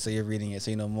 Okay, so you're reading it,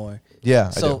 so you know more. Yeah.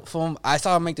 So I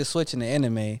saw him make the switch in the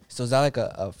anime. So is that like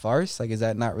a farce? Like, is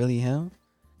that not really him?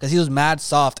 Because he was mad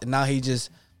soft, and now he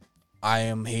just, I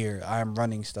am here. I am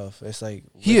running stuff. It's like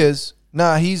he is.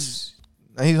 Nah, he's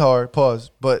hard.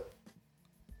 Pause. But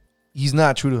he's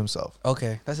not true to himself.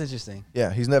 Okay, that's interesting.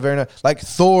 Yeah, he's not very nice. Like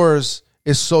Thor's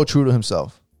is so true to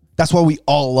himself. That's why we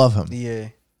all love him. Yeah.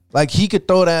 Like he could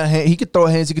throw hands, he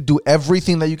could do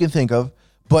everything that you can think of,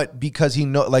 but because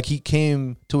he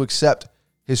came to accept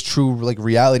his true like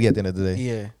reality at the end of the day.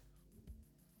 Yeah.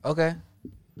 Okay.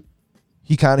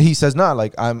 He says, nah,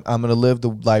 like I'm gonna live the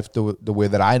life the way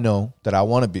that I know that I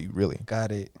want to be, really.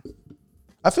 Got it.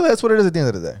 I feel like that's what it is at the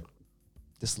end of the day.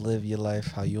 Just live your life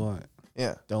how you want.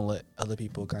 Yeah. Don't let other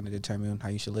people kind of determine how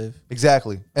you should live.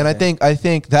 Exactly. And I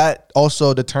think that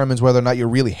also determines whether or not you're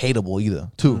really hateable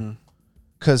either, too.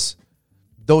 Because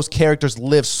those characters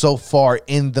live so far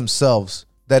in themselves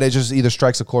that it just either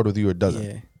strikes a chord with you or doesn't.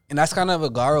 Yeah. And that's kind of a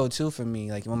Garo too for me,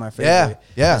 like one of my favorite.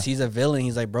 Yeah. 'Cause he's a villain.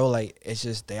 He's like, bro, like it's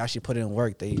just they actually put in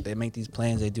work. They make these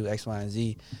plans. They do X, Y, and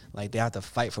Z. Like they have to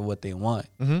fight for what they want.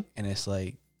 Mm-hmm. And it's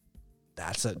like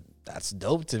that's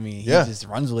dope to me. Yeah. He just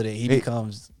runs with it. He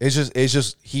becomes. He's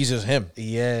just him.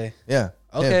 Yeah. Yeah.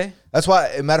 Okay. Him. That's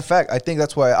why. Matter of fact, I think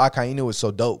that's why Akainu is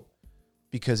so dope,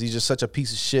 because he's just such a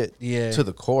piece of shit. Yeah. To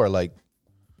the core. Like,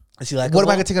 is he like? What am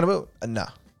I gonna take about? Nah.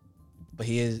 But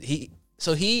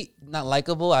so he not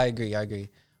likable. I agree.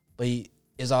 But he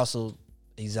is also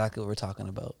exactly what we're talking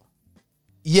about.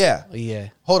 Yeah. Yeah.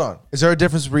 Hold on. Is there a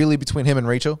difference really between him and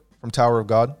Rachel from Tower of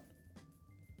God?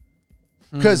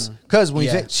 Because when you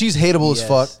say she's hateable as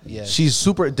fuck, she's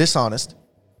super dishonest.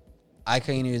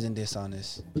 Akainu isn't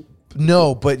dishonest.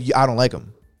 No, but I don't like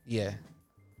him. Yeah,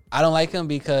 I don't like him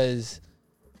because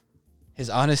his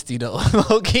honesty though.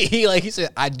 Okay, like he said,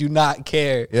 I do not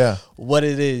care. Yeah. What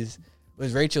it is.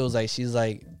 With Rachel's like she's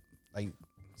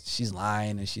she's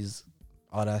lying and she's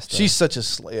all that stuff. She's such a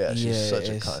she's such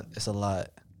a cunt. It's a lot.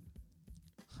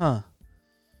 Huh.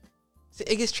 See,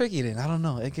 it gets tricky then. I don't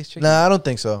know. It gets tricky. Nah, I don't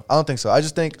think so. I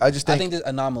just think I think there's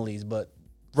anomalies, but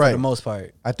right. for the most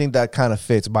part. I think that kind of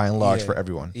fits by and large for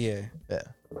everyone. Yeah. Yeah.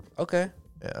 Okay.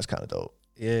 Yeah, that's kind of dope.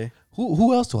 Yeah.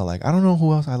 Who else do I like? I don't know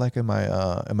who else I like in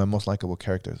my most likable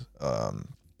characters.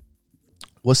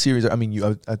 What series? I mean,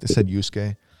 I said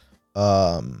Yusuke.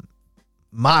 I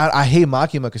hate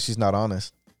Makima because she's not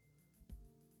honest.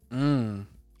 Who's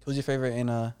your favorite in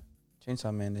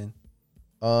Chainsaw Man then?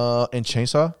 In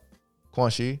Chainsaw,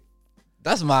 Quan Chi.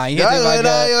 That's mine. You can't take my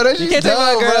girl. You can't take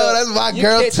my girl. Bro. That's my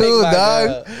girl too,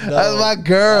 dog. That's my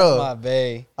girl. That's my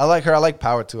bae. I like her. I like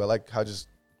Power too. I like how just.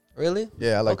 Really?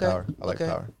 Yeah, I like Power. I like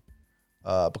Power.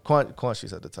 But Quan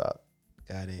Chi's at the top.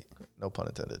 Got it. No pun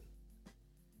intended.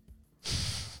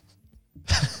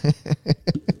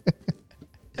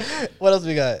 What else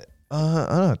we got? I don't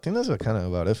know. I think that's kind of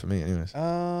about it for me, anyways.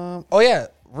 Oh yeah,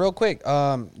 real quick.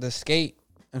 The Skate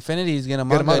Infinity is getting a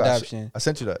manga adaptation. I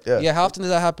sent you that. Yeah. Yeah. How often does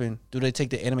that happen? Do they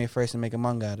take the anime first and make a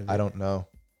manga out of it? I don't know.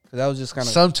 Cause that was just kind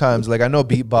of sometimes. Like I know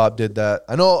Beat Bop did that.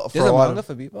 I know there's a manga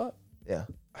for Bebop. Yeah.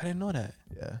 I didn't know that.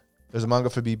 Yeah. There's a manga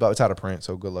for Bebop. It's out of print,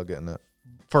 so good luck getting it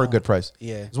for a good price.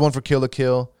 Yeah. There's one for Kill la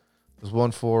Kill. There's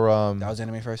one for That was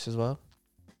anime first as well.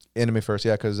 anime first,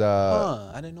 yeah, because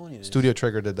I didn't know any of this. Studio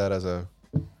Trigger did that as an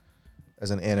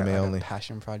anime Like only. a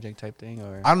passion project type thing,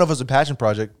 or I don't know if it's a passion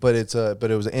project, but it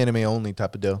was an anime only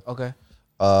type of deal. okay.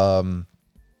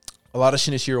 A lot of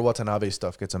Shinichiro Watanabe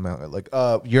stuff gets a manga. Like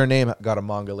Your Name got a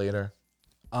manga later.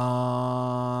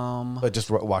 But just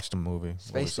watch the movie.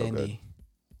 Space so Dandy.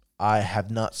 I have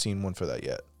not seen one for that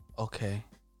yet. Okay,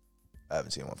 I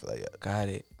haven't seen one for that yet. got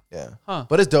it. Yeah, Huh.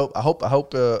 but it's dope. I hope. I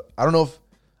don't know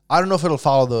if it'll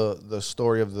follow the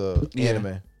story of the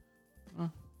anime.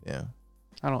 Yeah.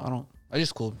 I don't. It's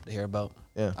just cool to hear about.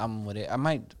 Yeah. I'm with it. I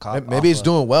might cop. Maybe it's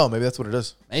doing well. Maybe that's what it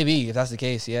is. Maybe if that's the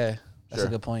case, yeah. That's Sure.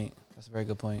 a good point. That's a very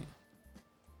good point.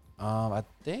 I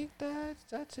think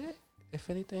that's it. If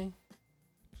anything,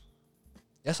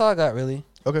 that's all I got really.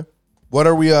 Okay. What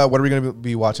are we gonna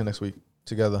be watching next week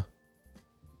together?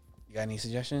 You got any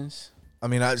suggestions? I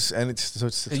mean, it's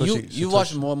You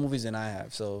watched more movies than I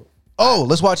have, so Oh,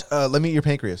 let's watch. Let Me Eat Your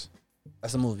Pancreas.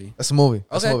 that's a movie. That's a movie.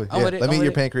 That's a Okay, movie. I'm with it, Let Me I'm Eat with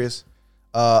Your it. Pancreas.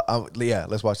 Yeah,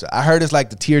 let's watch that. I heard it's like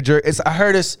the tear jerk. I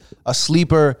heard it's a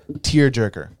sleeper tear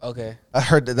jerker. Okay. I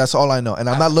heard that's all I know, and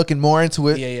I'm not looking more into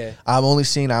it. Yeah. I'm only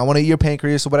seeing I want to eat your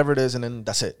pancreas or whatever it is, and then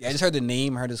that's it. Yeah, I just heard the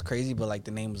name. I heard it's crazy, but like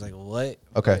the name was like what?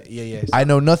 Okay. But yeah. I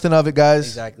know nothing of it, guys.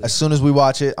 Exactly. As soon as we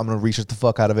watch it, I'm gonna research the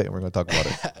fuck out of it, and we're gonna talk about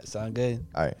it. Sound good.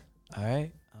 All right. All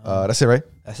right. That's it, right?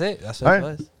 That's it. That's All what it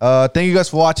right. was. Thank you guys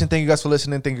for watching. Thank you guys for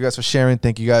listening. Thank you guys for sharing.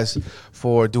 Thank you guys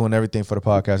for doing everything for the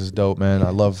podcast. It's dope, man. I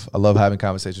love having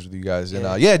conversations with you guys.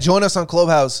 And join us on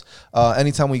Clubhouse.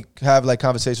 Anytime we have like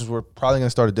conversations, we're probably gonna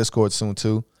start a Discord soon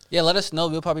too. Yeah, let us know.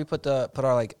 We'll probably put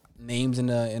our like names in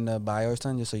the bio or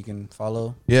something just so you can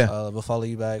follow. Yeah. We'll follow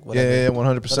you back. Whatever. Yeah,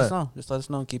 100%. Let us know. Just let us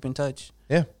know. Keep in touch.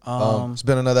 Yeah. It's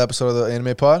been another episode of the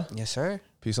Anime Pod. Yes, sir.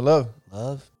 Peace and love.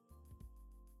 Love.